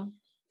 Scorpio.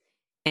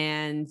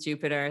 And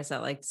Jupiter is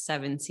at like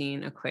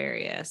 17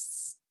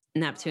 Aquarius,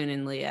 Neptune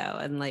in Leo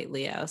and late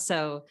Leo.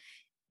 So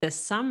this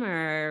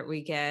summer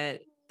we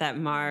get that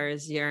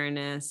Mars,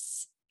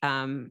 Uranus,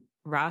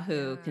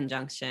 Rahu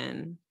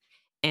conjunction,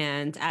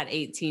 and at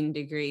 18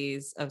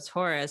 degrees of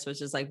Taurus,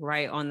 which is like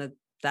right on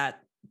that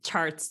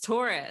chart's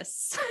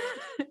Taurus.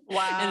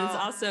 Wow. And it's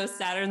also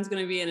Saturn's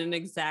going to be in an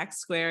exact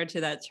square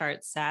to that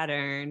chart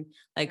Saturn,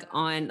 like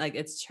on like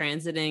it's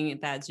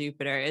transiting that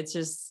Jupiter. It's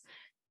just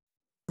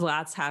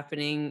lots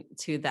happening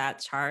to that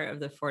chart of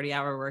the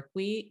 40-hour work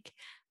week.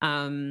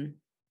 And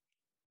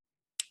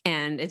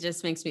it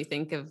just makes me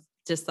think of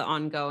just the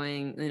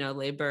ongoing,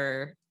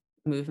 labor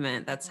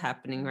movement that's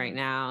happening right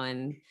now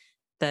and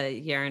the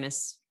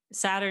Uranus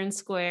Saturn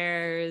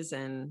squares.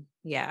 And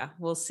yeah,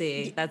 we'll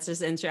see. That's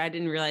just interesting. I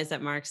didn't realize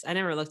that I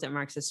never looked at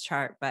Marx's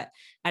chart, but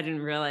I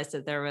didn't realize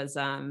that there was,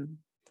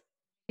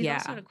 He's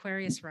also an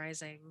Aquarius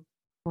rising.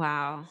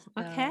 Wow.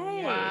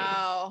 Okay.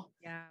 Wow.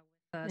 Yeah.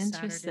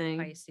 Interesting. Saturn in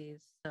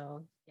Pisces.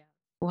 So yeah.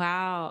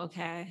 Wow.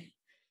 Okay.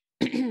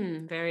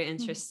 Very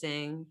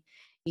interesting.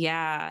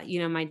 Yeah.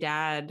 My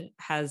dad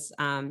has,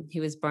 he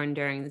was born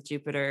during the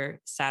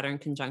Jupiter Saturn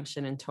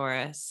conjunction in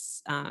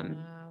Taurus,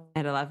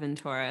 at 11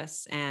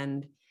 Taurus,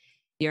 and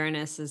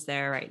Uranus is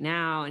there right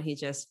now. And he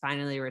just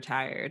finally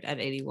retired at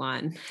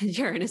 81.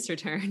 Uranus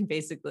returned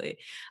basically.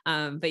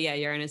 But yeah,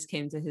 Uranus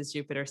came to his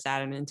Jupiter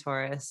Saturn in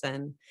Taurus,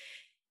 and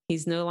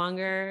he's no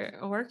longer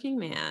a working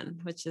man,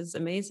 which is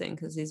amazing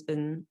because he's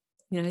been,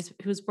 he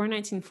was born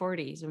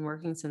 1940. He's been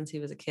working since he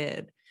was a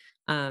kid.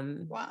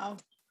 Wow.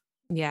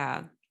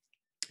 Yeah.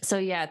 So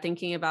yeah,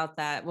 thinking about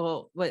that,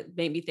 well, what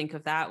made me think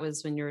of that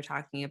was when you were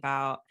talking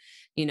about,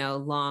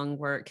 long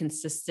work,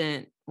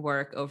 consistent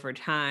work over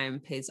time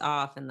pays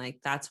off. And like,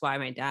 that's why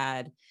my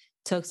dad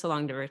took so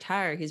long to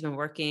retire. He's been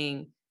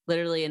working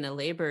literally in a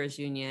laborers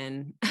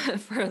union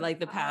for like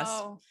the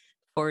past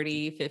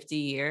 40, 50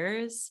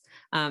 years.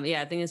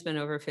 Yeah, I think it's been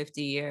over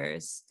 50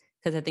 years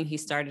because I think he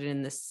started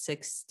in the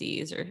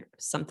 60s or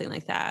something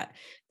like that.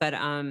 But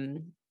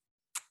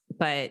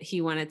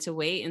he wanted to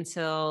wait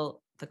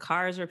until the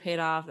cars were paid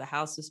off, the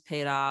house was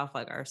paid off,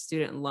 like our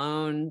student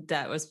loan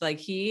debt was like,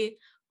 he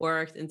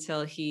worked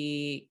until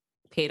he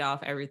paid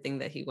off everything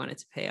that he wanted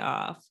to pay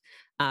off.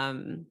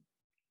 And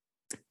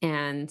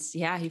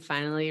yeah, he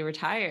finally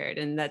retired.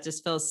 And that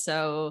just feels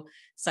so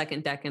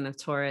second decan of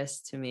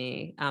Taurus to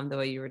me, the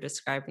way you were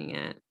describing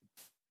it.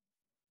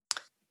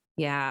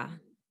 Yeah.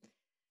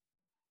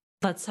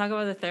 Let's talk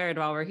about the third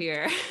while we're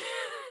here.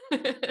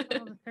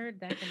 The third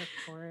decan of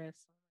Taurus.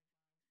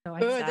 So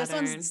this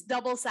one's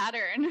double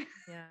Saturn.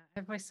 Yeah, I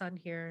have my son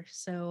here.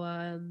 So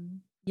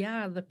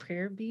Yeah, the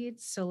prayer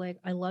beads. So like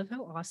I love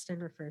how Austin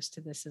refers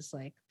to this as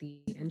like the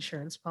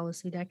insurance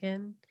policy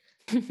decan.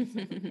 It's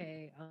like,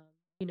 okay,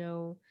 you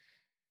know,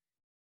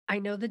 I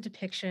know the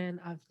depiction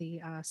of the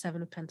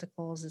Seven of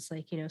Pentacles is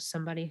like,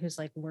 somebody who's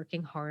like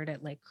working hard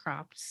at like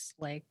crops,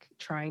 like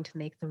trying to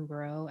make them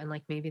grow, and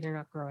like maybe they're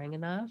not growing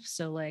enough.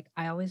 So, like,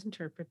 I always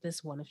interpret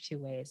this one of two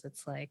ways.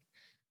 It's like,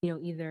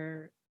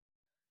 either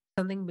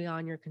something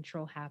beyond your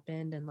control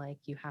happened and like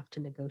you have to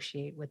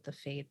negotiate with the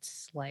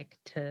fates, like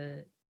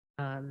to,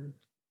 um,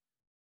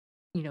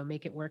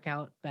 make it work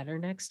out better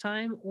next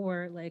time,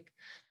 or like,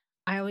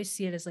 I always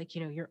see it as like,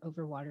 you're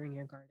overwatering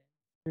your garden.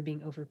 You're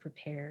being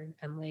overprepared.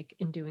 And like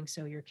in doing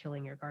so, you're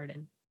killing your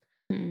garden.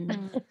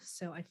 Mm.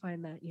 So I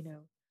find that,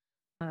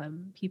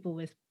 people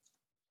with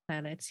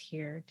planets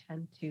here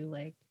tend to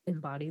like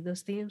embody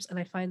those themes. And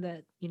I find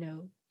that,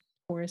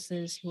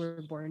 Tauruses who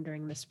were born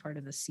during this part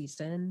of the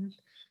season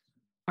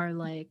are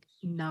like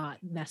not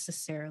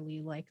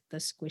necessarily like the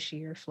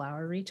squishy or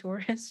flowery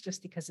Taurus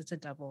just because it's a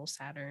double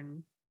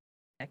Saturn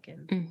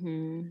decan.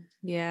 Mm-hmm.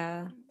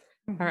 Yeah.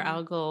 Our Mhm.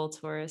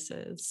 algal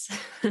Tauruses.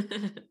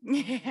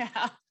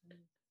 Yeah.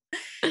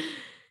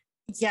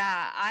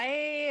 Yeah,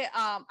 I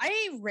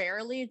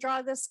rarely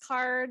draw this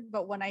card,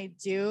 but when I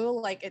do,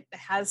 like it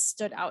has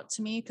stood out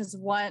to me because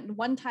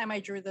one time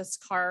I drew this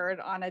card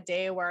on a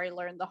day where I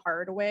learned the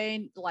hard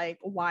way, like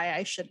why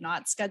I should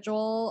not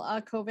schedule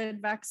a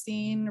COVID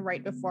vaccine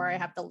right before I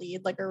have to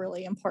lead like a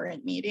really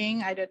important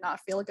meeting. I did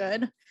not feel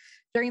good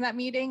during that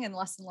meeting, and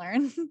lesson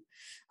learned.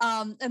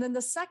 And then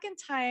the second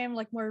time,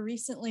 like more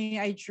recently,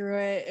 I drew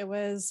it. It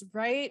was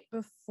right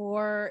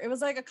before, it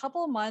was like a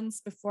couple of months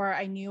before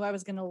I knew I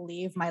was going to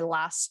leave my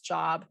last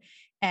job.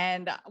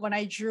 And when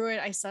I drew it,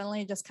 I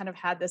suddenly just kind of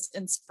had this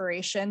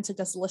inspiration to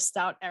just list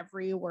out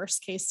every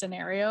worst case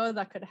scenario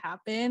that could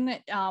happen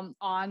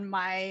on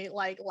my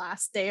like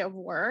last day of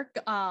work.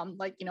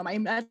 Like, my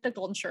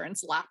medical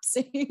insurance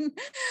lapsing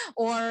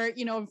or,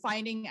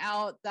 finding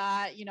out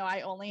that,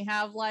 I only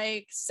have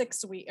like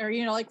 6 weeks or,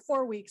 like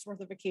 4 weeks worth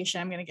of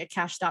vacation I'm going to get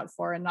cashed out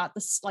for and not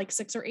this like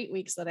 6 or 8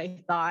 weeks that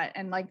I thought.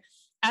 And like,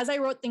 as I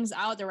wrote things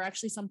out, there were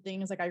actually some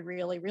things like I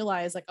really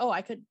realized like, oh,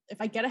 I could, if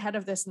I get ahead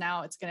of this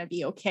now, it's going to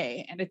be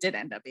okay. And it did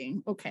end up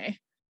being okay.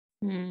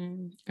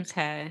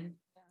 Okay.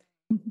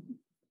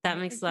 That I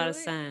makes a lot feel of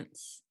like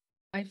sense.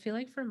 I feel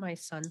like for my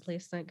sun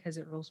placement, because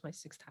it rules my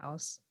sixth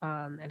house,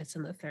 and it's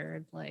in the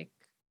third, like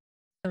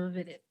some of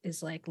it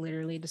is like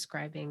literally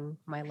describing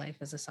my life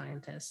as a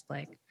scientist.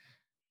 Like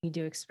we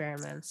do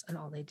experiments and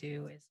all they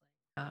do is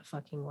like not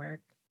fucking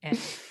work. And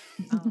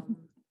um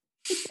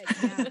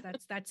yeah,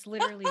 that's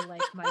literally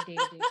like my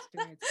day-to-day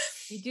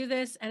experience. We do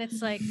this and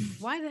it's like,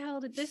 why the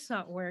hell did this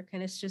not work?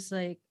 And it's just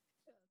like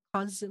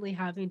constantly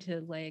having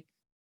to like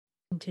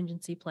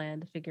contingency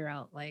plan to figure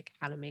out like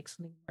how to make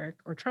something work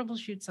or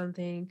troubleshoot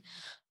something.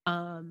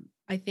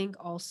 I think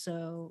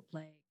also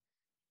like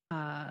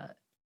uh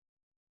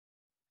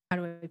how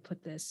do I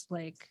put this?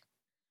 Like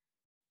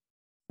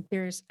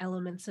there's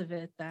elements of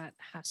it that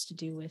has to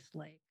do with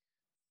like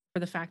for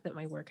the fact that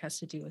my work has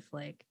to do with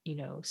like,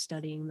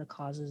 studying the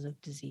causes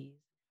of disease,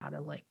 how to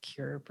like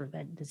cure,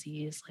 prevent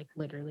disease. Like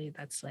literally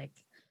that's like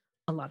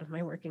a lot of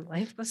my working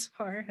life thus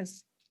far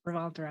has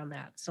revolved around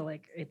that. So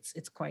like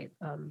it's quite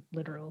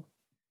literal.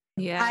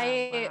 Yeah.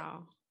 I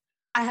Wow.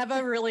 I have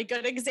a really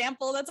good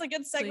example. That's a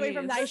good segue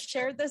from that. I Please.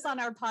 shared this on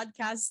our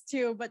podcast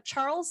too, but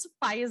Charles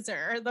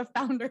Pfizer, the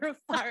founder of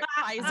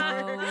Pfizer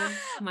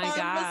Oh my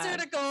God.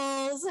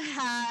 Pharmaceuticals,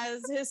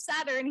 has his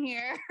Saturn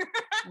here.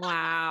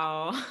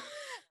 Wow.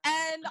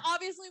 And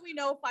obviously, we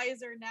know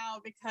Pfizer now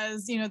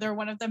because, they're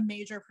one of the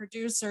major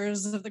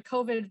producers of the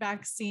COVID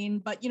vaccine.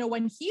 But,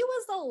 when he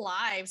was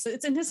alive, so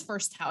it's in his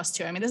first house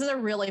too. I mean, this is a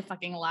really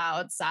fucking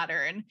loud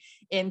Saturn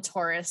in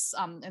Taurus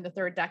in the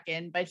third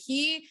decan. But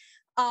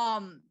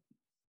um,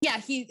 yeah,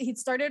 he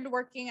started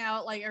working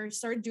out like or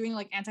started doing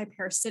like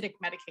anti-parasitic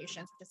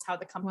medications, which is how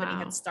the company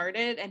had Wow.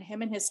 started. And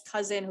him and his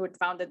cousin who had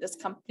founded this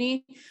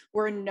company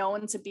were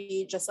known to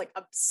be just like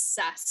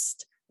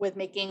obsessed with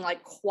making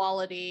like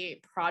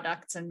quality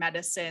products and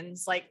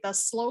medicines. Like the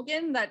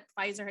slogan that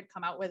Pfizer had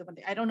come out with when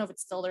I don't know if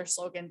it's still their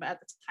slogan, but at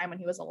the time when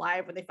he was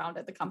alive, when they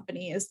founded the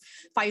company, is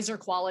Pfizer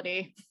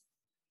quality.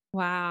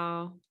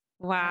 Wow.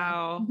 Yeah.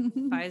 Wow.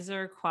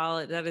 Pfizer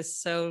quality. That is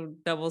so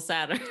double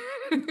Saturn.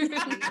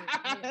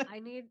 I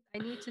need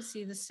to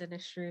see the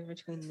synastry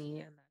between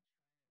me and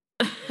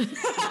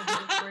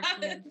that.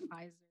 Working at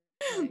Pfizer.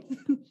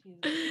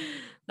 Like,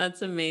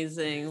 That's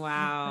amazing.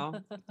 Wow.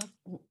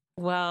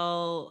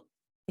 Well,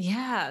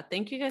 yeah,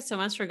 thank you guys so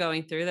much for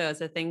going through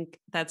those. I think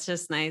that's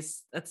just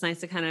nice. That's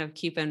nice to kind of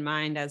keep in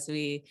mind as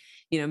we,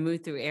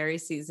 move through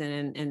Aries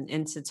season and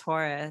into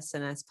Taurus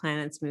and as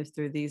planets move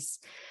through these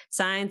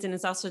signs. And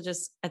it's also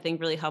just, I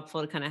think, really helpful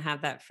to kind of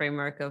have that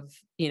framework of,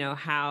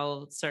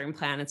 how certain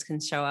planets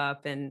can show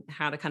up and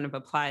how to kind of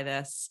apply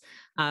this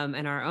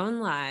in our own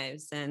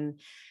lives. And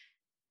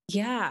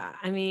yeah,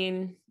 I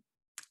mean,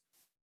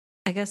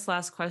 I guess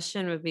last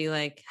question would be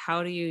like,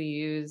 how do you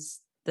use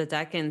the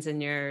decans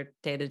in your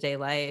day-to-day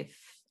life?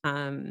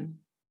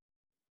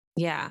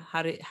 Yeah.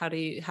 How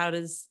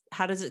does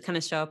it kind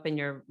of show up in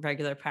your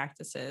regular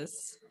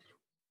practices?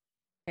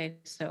 Okay,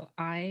 so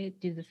I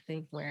do the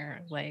thing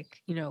where,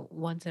 like,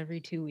 once every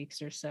 2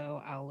 weeks or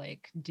so, I'll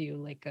like do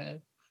like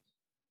a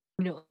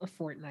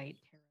fortnight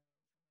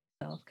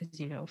self, because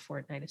a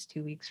fortnight is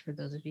 2 weeks for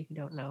those of you who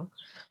don't know.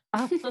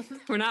 Um,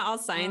 We're not all uh,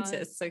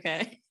 scientists,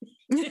 okay?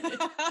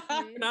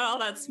 We're not all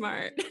that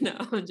smart. No,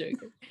 I'm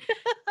joking.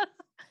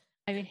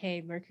 I mean,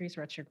 hey, Mercury's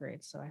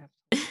retrograde, so I have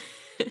to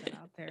put that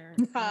out there.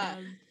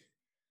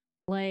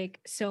 Like,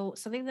 so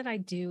something that I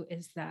do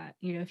is that,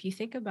 if you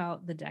think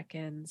about the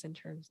decans in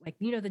terms, like,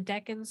 the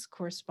decans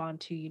correspond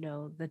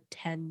to, the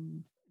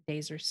 10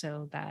 days or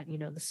so that,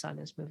 the sun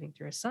is moving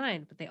through a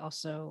sign, but they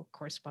also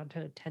correspond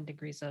to 10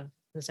 degrees of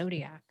the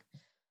zodiac.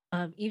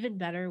 Even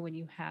better when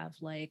you have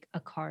like a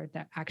card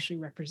that actually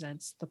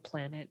represents the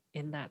planet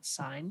in that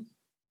sign.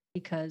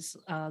 Because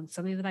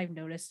something that I've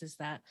noticed is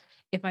that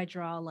if I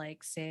draw,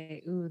 like,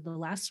 say, ooh, the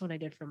last one I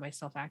did for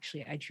myself,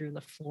 actually, I drew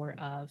the Four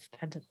of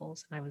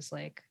Pentacles, and I was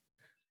like,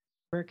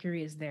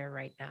 Mercury is there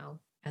right now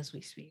as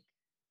we speak.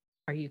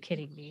 Are you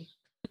kidding me?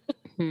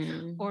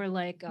 Or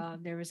like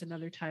there was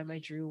another time I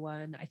drew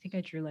one. I think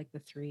I drew like the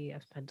Three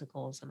of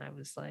Pentacles, and I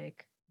was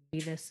like,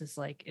 Venus is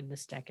like in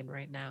this decan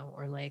right now.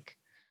 Or like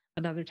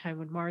another time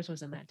when Mars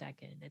was in that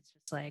decan. It's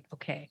just like,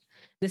 okay,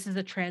 this is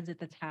a transit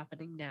that's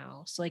happening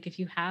now. So like if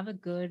you have a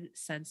good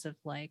sense of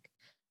like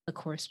the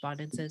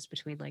correspondences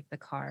between like the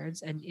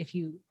cards, and if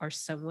you are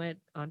somewhat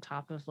on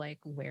top of like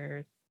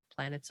where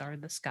planets are in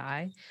the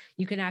sky,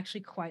 you can actually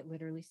quite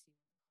literally see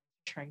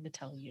trying to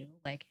tell you,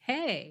 like,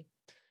 hey,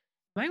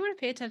 you might want to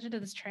pay attention to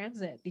this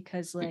transit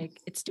because like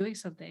it's doing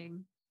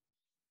something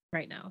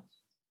right now.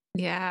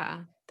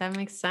 Yeah, that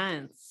makes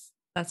sense.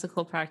 That's a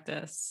cool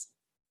practice.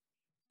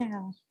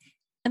 Yeah.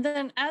 And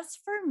then as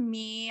for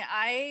me,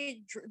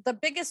 the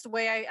biggest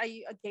way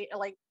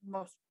like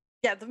most,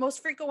 yeah, the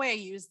most frequent way I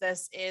use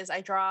this is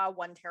I draw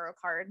one tarot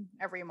card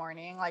every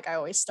morning. Like I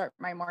always start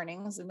my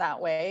mornings in that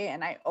way.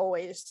 And I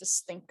always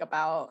just think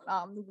about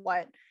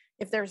what,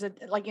 if there's a,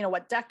 like,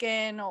 what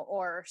decan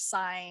or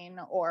sign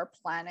or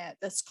planet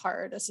this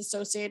card is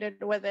associated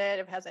with it,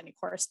 if it has any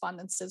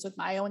correspondences with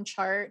my own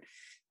chart.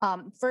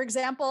 For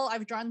example,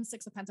 I've drawn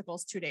Six of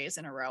Pentacles 2 days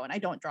in a row, and I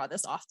don't draw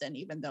this often,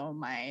 even though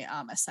my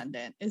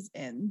ascendant is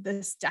in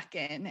this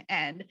decan.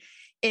 And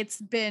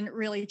it's been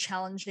really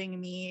challenging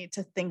me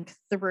to think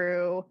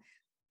through.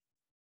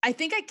 I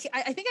think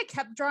I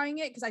kept drawing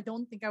it because I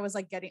don't think I was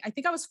like I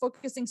think I was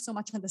focusing so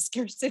much on the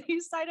scarcity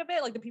side of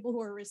it, like the people who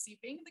are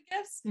receiving the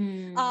gifts.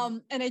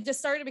 And it just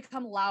started to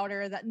become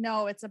louder that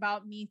no, it's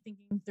about me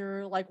thinking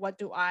through like, what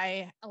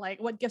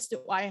gifts do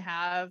I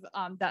have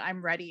that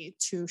I'm ready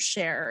to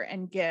share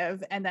and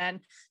give. And then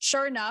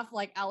sure enough,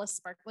 like Alice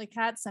Sparkly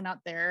Cat sent out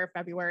their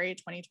February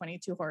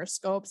 2022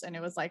 horoscopes, and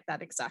it was like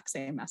that exact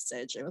same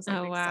message. It was like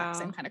Oh, the exact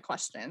same wow. kind of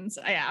questions.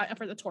 Yeah,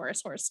 for the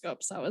Taurus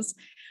horoscopes. I was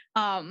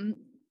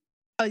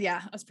oh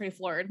yeah, I was pretty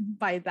floored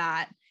by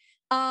that.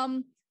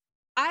 Um,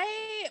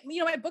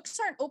 my books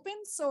aren't open,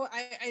 so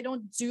I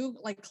don't do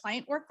like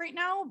client work right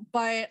now,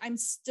 but I'm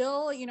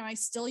still, I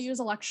still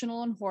use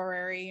electional and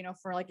horary,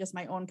 for like just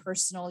my own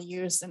personal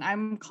use. And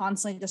I'm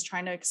constantly just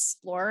trying to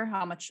explore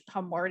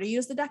how more to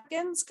use the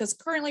decans. Cause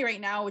currently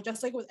right now,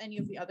 just like with any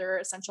of the other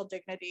essential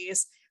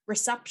dignities,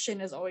 reception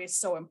is always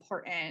so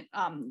important.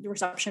 The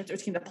reception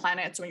between the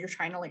planets when you're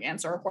trying to like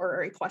answer a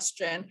horary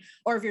question,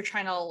 or if you're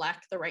trying to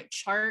elect the right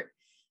chart.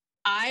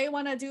 I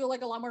want to do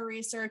like a lot more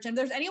research. And if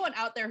there's anyone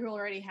out there who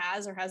already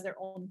has or has their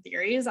own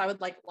theories, I would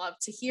like love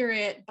to hear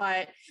it.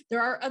 But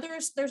there are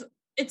others.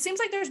 It seems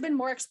like there's been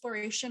more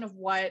exploration of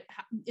what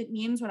it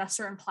means when a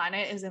certain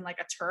planet is in like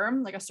a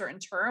term, like a certain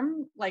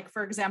term. Like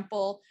for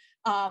example,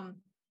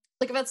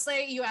 like let's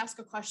say you ask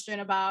a question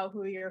about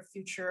who your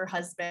future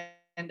husband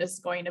is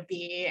going to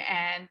be,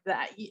 and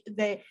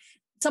that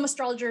some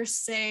astrologers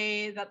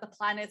say that the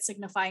planet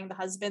signifying the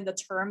husband, the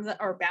term that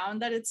or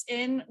bound that it's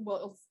in,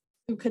 will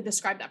who could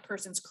describe that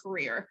person's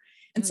career.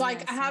 And so I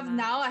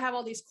have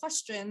all these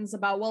questions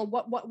about, well,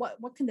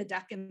 what can the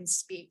decans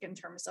speak in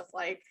terms of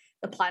like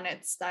the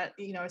planets that,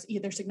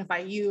 either signify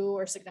you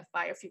or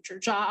signify a future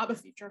job, a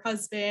future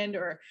husband,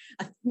 or,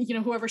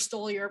 whoever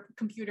stole your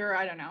computer.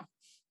 I don't know.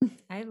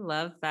 I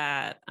love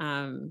that.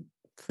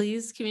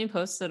 Please keep me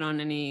posted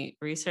on any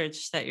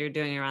research that you're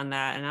doing around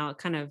that. And I'll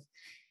kind of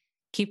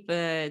keep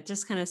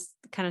just kind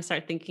of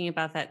start thinking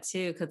about that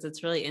too, because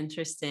it's really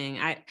interesting.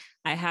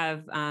 I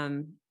have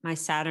my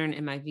Saturn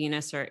and my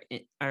Venus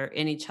are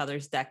in each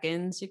other's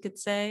decans, you could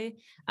say,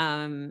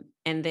 and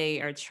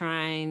they are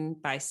trine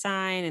by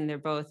sign, and they're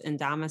both in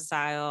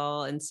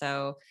domicile, and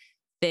so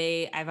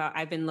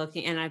I've been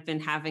looking, and I've been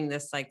having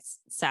this like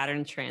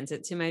Saturn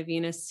transit to my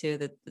Venus too,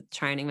 the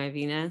trining my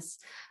Venus.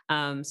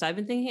 So I've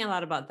been thinking a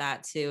lot about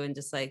that too, and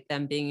just like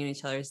them being in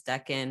each other's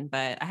decan,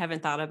 but I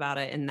haven't thought about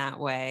it in that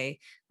way,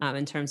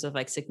 in terms of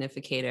like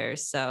significators.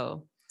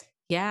 So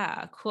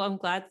yeah, cool. I'm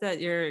glad that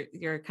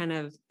you're kind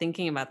of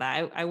thinking about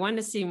that. I wanted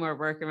to see more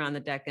work around the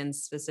decans,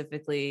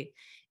 specifically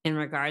in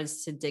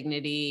regards to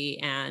dignity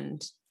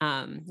and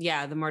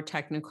the more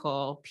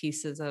technical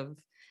pieces of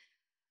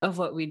of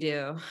what we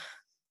do.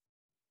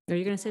 Are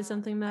you going to say Yeah,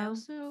 something,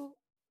 Mo?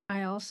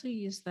 I also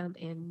use them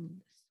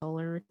in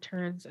solar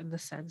returns in the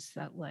sense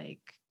that like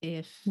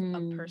if a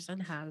Hmm. person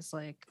has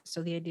like,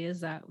 so the idea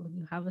is that when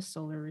you have a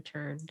solar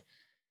return,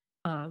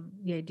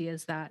 the idea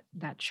is that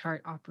that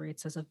chart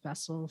operates as a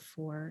vessel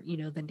for, you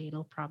know, the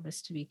natal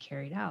promise to be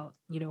carried out,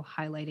 you know,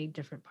 highlighting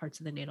different parts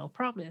of the natal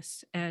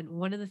promise. And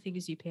one of the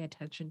things you pay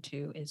attention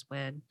to is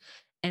when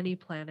any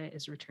planet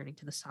is returning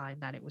to the sign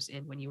that it was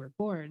in when you were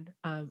born.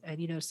 And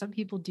you know, some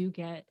people do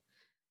get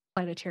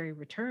planetary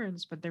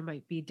returns, but there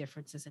might be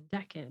differences in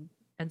Decan.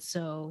 And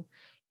so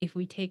if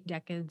we take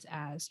Decans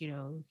as, you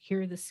know,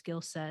 here are the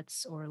skill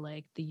sets or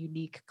like the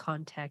unique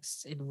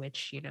contexts in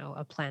which, you know,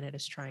 a planet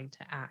is trying to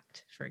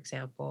act, for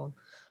example,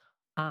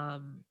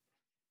 um,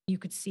 you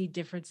could see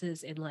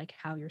differences in like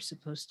how you're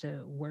supposed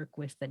to work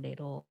with the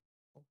natal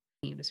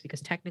themes because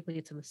technically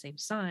it's in the same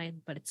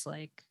sign, but it's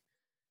like,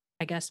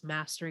 I guess,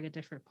 mastering a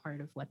different part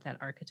of what that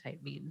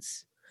archetype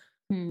means.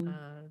 Hmm.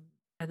 Um,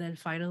 and then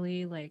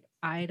finally, like,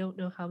 I don't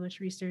know how much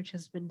research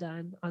has been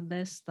done on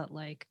this, that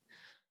like,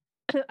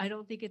 I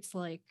don't think it's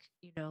like,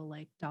 you know,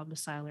 like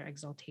domicile or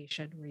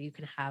exaltation where you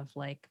can have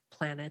like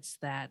planets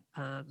that,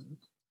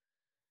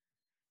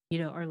 you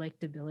know, are like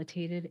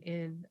debilitated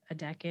in a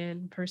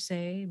decan per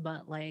se.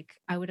 But like,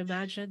 I would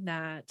imagine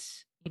that,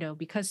 you know,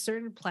 because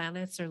certain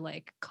planets are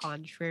like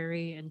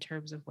contrary in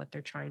terms of what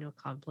they're trying to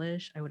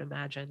accomplish, I would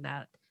imagine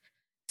that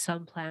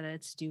some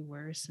planets do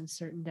worse in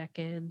certain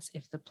decans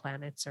if the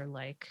planets are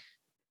like,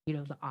 you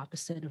know, the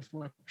opposite of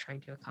what they're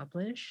trying to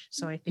accomplish.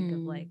 So I think of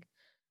Hmm. like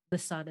the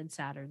sun and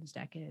Saturn's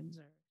decans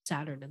or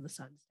Saturn and the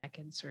sun's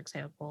decans, for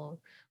example.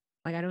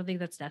 Like I don't think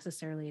that's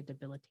necessarily a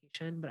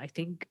debilitation, but I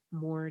think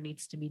more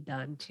needs to be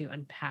done to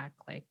unpack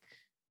like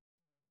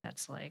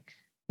that's like.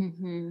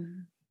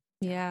 Mm-hmm.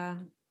 Yeah. Yeah,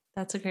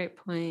 that's a great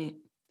point.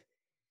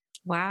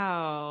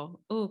 Wow.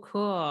 Oh,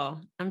 cool.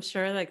 I'm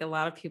sure like a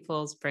lot of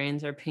people's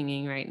brains are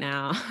pinging right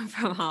now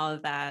from all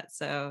of that.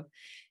 So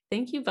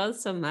thank you both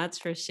so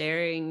much for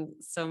sharing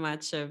so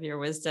much of your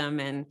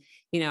wisdom. And,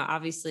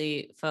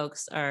 obviously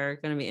folks are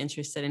going to be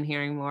interested in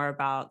hearing more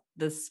about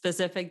the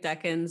specific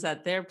decans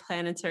that their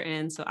planets are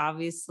in. So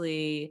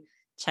obviously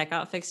check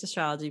out Fixed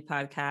Astrology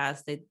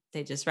podcast.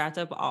 They just wrapped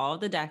up all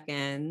the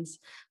decans.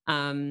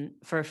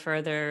 For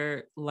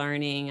further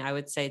learning, I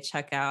would say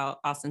check out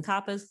Austin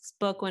Koppa's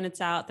book when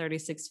it's out,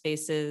 36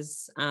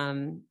 Faces,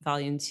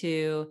 Volume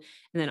 2.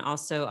 And then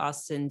also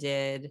Austin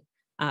did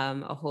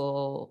a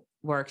whole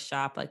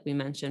workshop, like we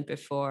mentioned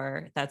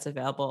before, that's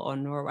available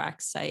on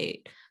Norwalk's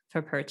site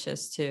for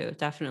purchase too.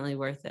 Definitely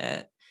worth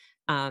it.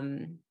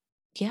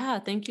 Yeah,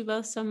 thank you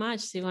both so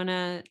much. Do you want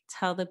to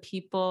tell the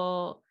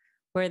people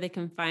where they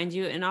can find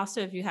you? And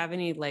also if you have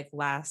any like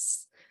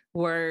last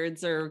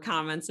words or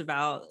comments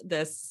about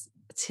this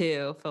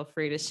too, feel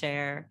free to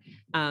share.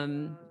 I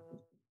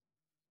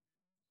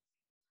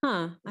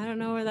don't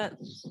know where that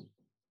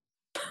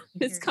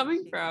is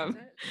coming from.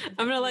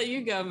 I'm gonna let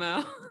you go,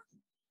 Mo.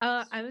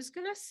 I was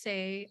gonna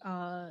say,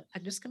 I'm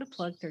just gonna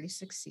plug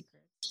 36 Secrets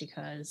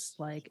because,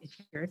 like, if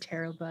you're a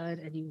tarot bud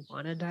and you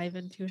want to dive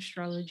into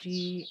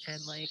astrology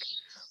and like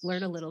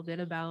learn a little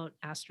bit about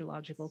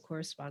astrological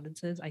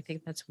correspondences, I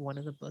think that's one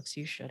of the books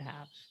you should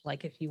have.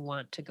 Like, if you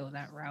want to go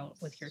that route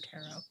with your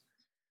tarot.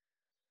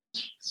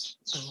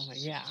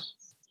 Yeah.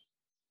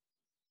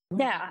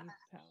 Yeah.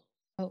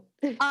 Oh.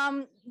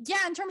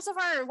 Yeah, in terms of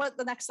what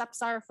the next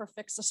steps are for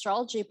Fixed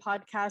Astrology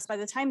podcast, by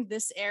the time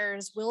this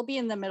airs, we'll be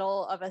in the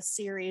middle of a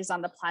series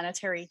on the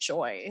planetary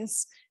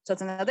joys. So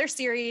it's another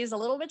series, a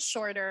little bit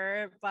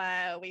shorter,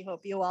 but we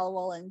hope you all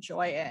will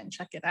enjoy it and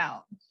check it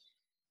out.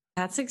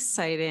 That's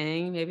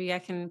exciting. Maybe I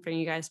can bring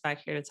you guys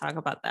back here to talk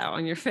about that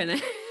when you're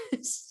finished.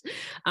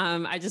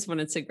 I just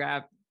wanted to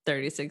grab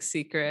 36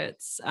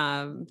 Secrets,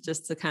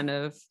 just to kind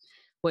of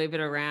wave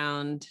it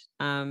around.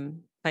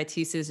 By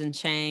T. Susan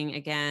Chang.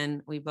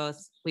 Again, we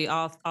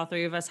all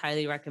three of us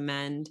highly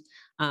recommend.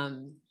 I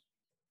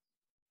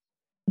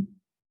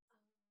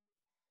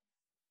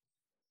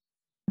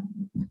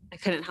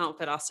couldn't help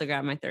but also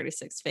grab my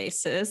 36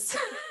 Faces.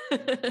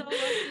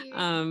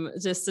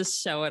 Just to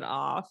show it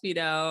off.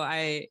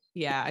 I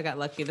got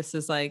lucky. This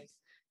is like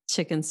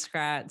chicken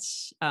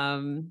scratch.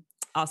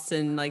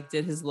 Austin like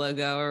did his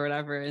logo or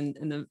whatever in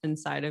the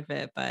inside of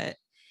it. But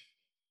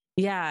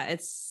yeah,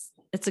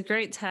 it's a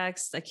great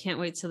text. I can't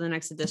wait till the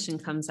next edition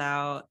comes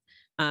out.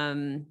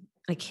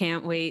 I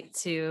can't wait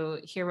to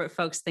hear what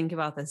folks think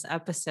about this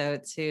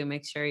episode too.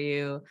 Make sure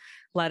you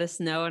let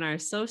us know in our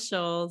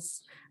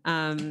socials.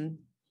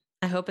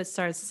 I hope it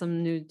starts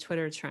some new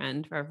Twitter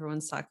trend where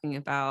everyone's talking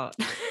about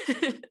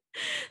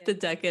the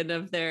decade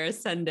of their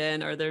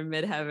ascendant or their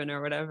midheaven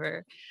or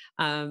whatever.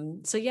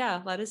 So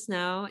yeah, let us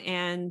know.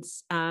 And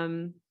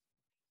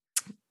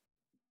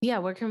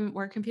where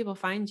can people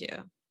find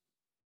you?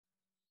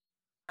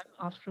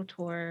 I'm Astral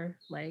Tour,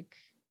 like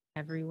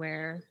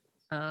everywhere.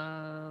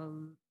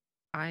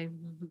 My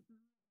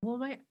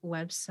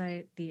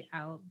website be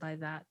out by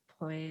that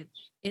point.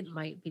 It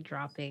might be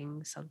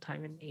dropping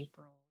sometime in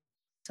April.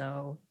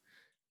 So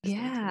Stay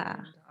Yeah.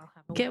 tuned. I'll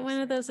have a Get one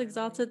of website those finally.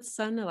 Exalted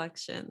Sun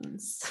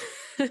elections.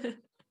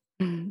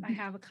 I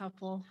have a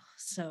couple,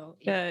 so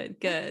yeah.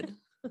 Good.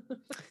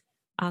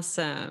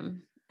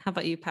 Awesome. How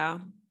about you,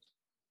 pal?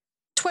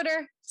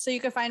 Twitter, so you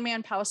can find me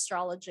on Pow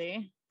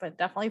Astrology, but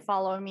definitely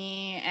follow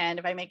me. And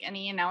if I make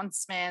any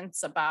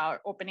announcements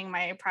about opening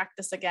my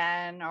practice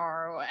again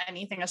or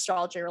anything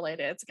astrology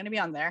related, it's going to be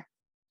on there.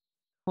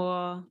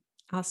 Cool.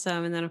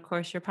 Awesome. And then, of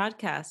course, your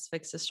podcast,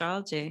 Fixed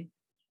Astrology.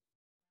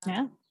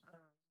 Yeah.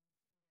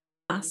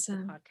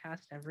 Awesome.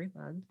 Podcast every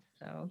month.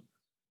 So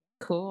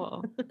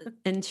cool.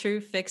 In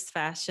true Fixed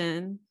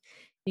fashion,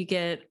 you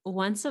get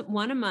one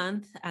a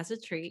month as a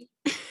treat.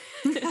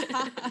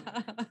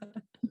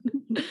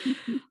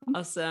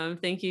 Awesome.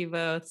 Thank you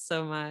both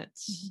so much.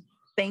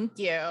 Thank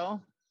you.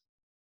 All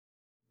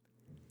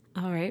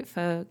right,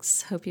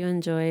 folks. Hope you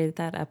enjoyed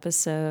that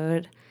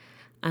episode.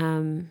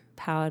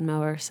 Pow and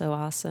Mo are so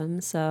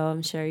awesome, so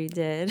I'm sure you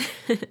did.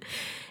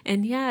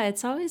 And yeah,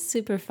 it's always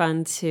super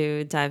fun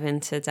to dive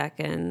into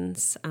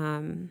Decans.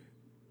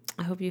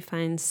 I hope you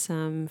find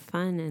some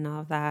fun in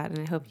all of that, and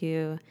I hope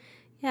you,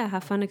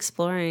 have fun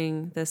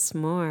exploring this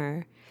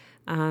more.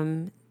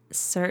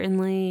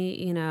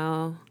 Certainly,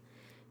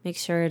 make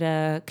sure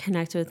to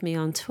connect with me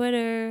on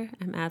Twitter.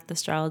 I'm at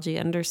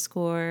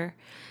theastrology_.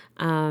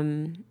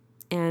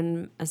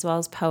 And as well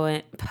as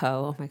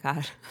oh my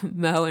God,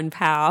 Mo and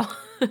Pow.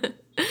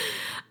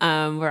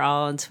 We're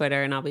all on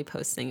Twitter, and I'll be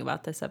posting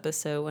about this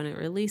episode when it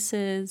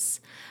releases.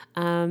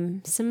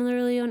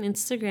 Similarly on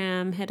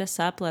Instagram, hit us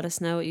up. Let us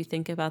know what you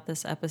think about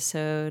this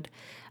episode.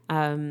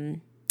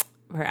 We're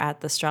at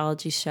The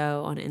Astrology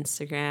Show on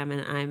Instagram,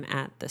 and I'm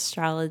at The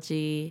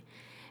Astrology.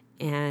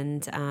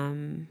 And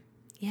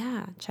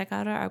check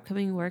out our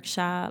upcoming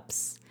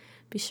workshops.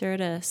 Be sure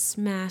to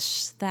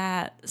smash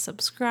that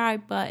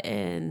subscribe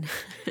button.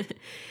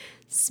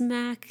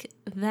 Smack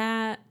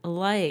that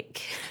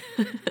like.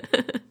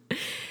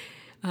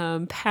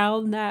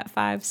 Pound that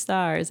 5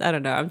 stars. I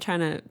don't know. I'm trying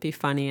to be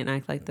funny and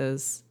act like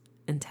those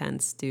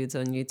intense dudes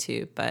on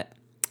YouTube, but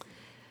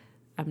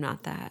I'm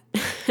not that.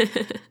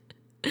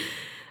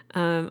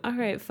 All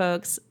right,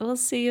 folks. We'll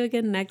see you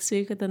again next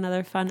week with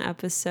another fun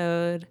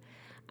episode.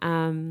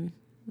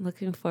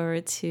 Looking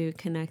forward to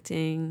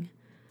connecting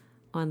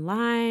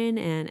online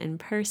and in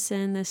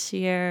person this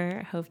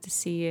year. Hope to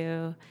see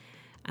you.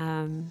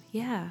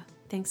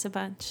 Thanks a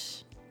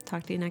bunch.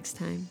 Talk to you next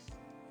time.